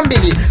kill the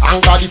family, and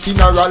got the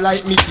funeral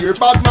like me here.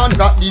 Bad man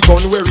got the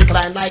gun where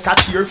recline like a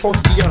chair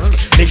first year.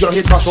 Make your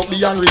head crash up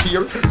beyond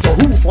repair. So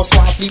who for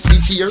swap flick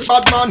this year?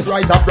 Bad man,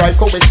 rise up bright,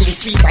 come sing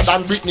sweeter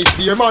than Britney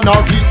Spears. Man, a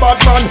real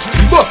bad man.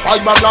 We bust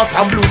fiberglass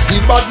and blue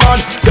steel bad man.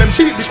 Them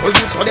beat the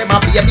youths so them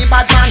a baby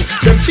bad man.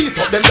 Them beat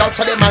up them dogs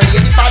so them a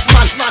lady bad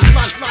man.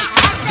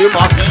 Them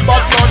a real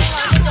bad man.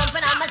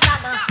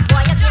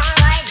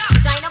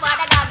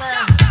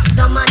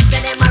 Some man say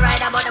them a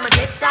ride about them a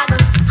clip saddle,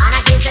 and I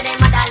keep say them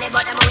a dolly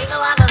but them a wiggle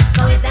waggle.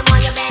 So if them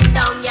want you bend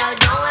down, y'all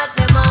don't help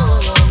them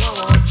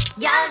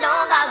y'all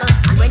don't goggle.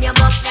 And when you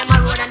buck them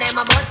a road and them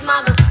a bus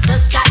muggle,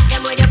 just chat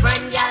them with your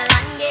friend, y'all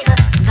and giggle.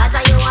 Cause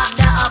you have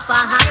the upper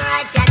hand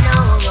right, you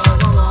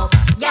know.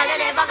 Y'all you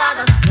never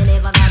goggle,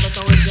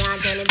 so we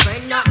can't tell him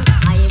friend nothing.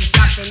 I him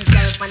flop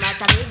himself and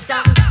that's a big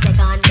something. They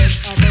can't make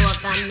every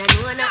work and they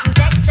know nothing.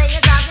 Check say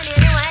you're talking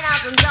anyway, not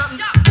from something.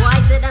 Boy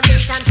say them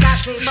big time start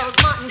dream about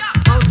mutton.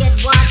 Get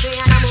watery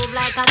and I move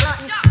like a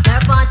glutton.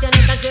 Stir past your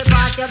neck and straight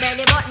past your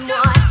belly button,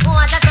 boy.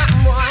 What a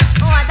something, boy.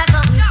 What a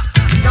something.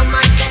 Some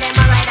man say them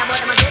a ride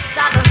about them a zip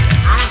saddle,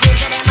 and I keep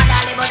say them a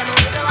dolly but them a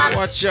wiggle waggle.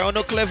 Watch out,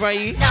 no clever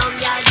you. Down,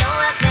 y'all don't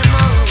help them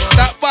all.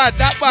 That bad,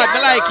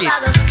 I like it.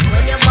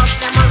 When you buck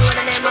them a road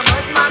and them a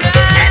bus man.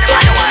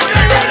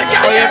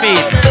 What you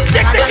mean?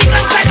 Take the king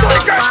and side to the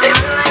curtain.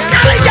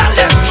 Now they got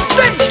them.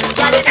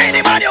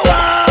 Any man you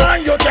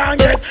want, you can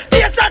get.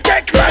 Yes, I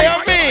take life.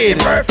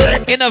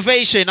 Perfect.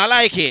 Innovation, I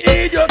like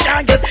it. You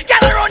can get.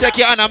 Take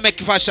your hand and make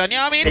fashion. You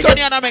know what I mean? Turn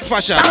your hand and make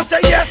fashion. I say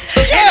yes.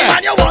 Any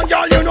man you want,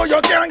 girl, you know you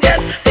can get.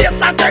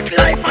 Yes, I take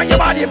life and your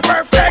body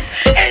perfect.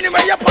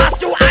 Anywhere you pass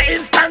to, I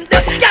instant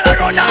it. Girl,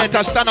 run out. Let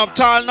us stand up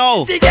tall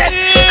now. Yeah.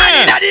 And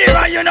in that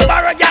era, you know,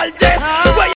 barra girl dress.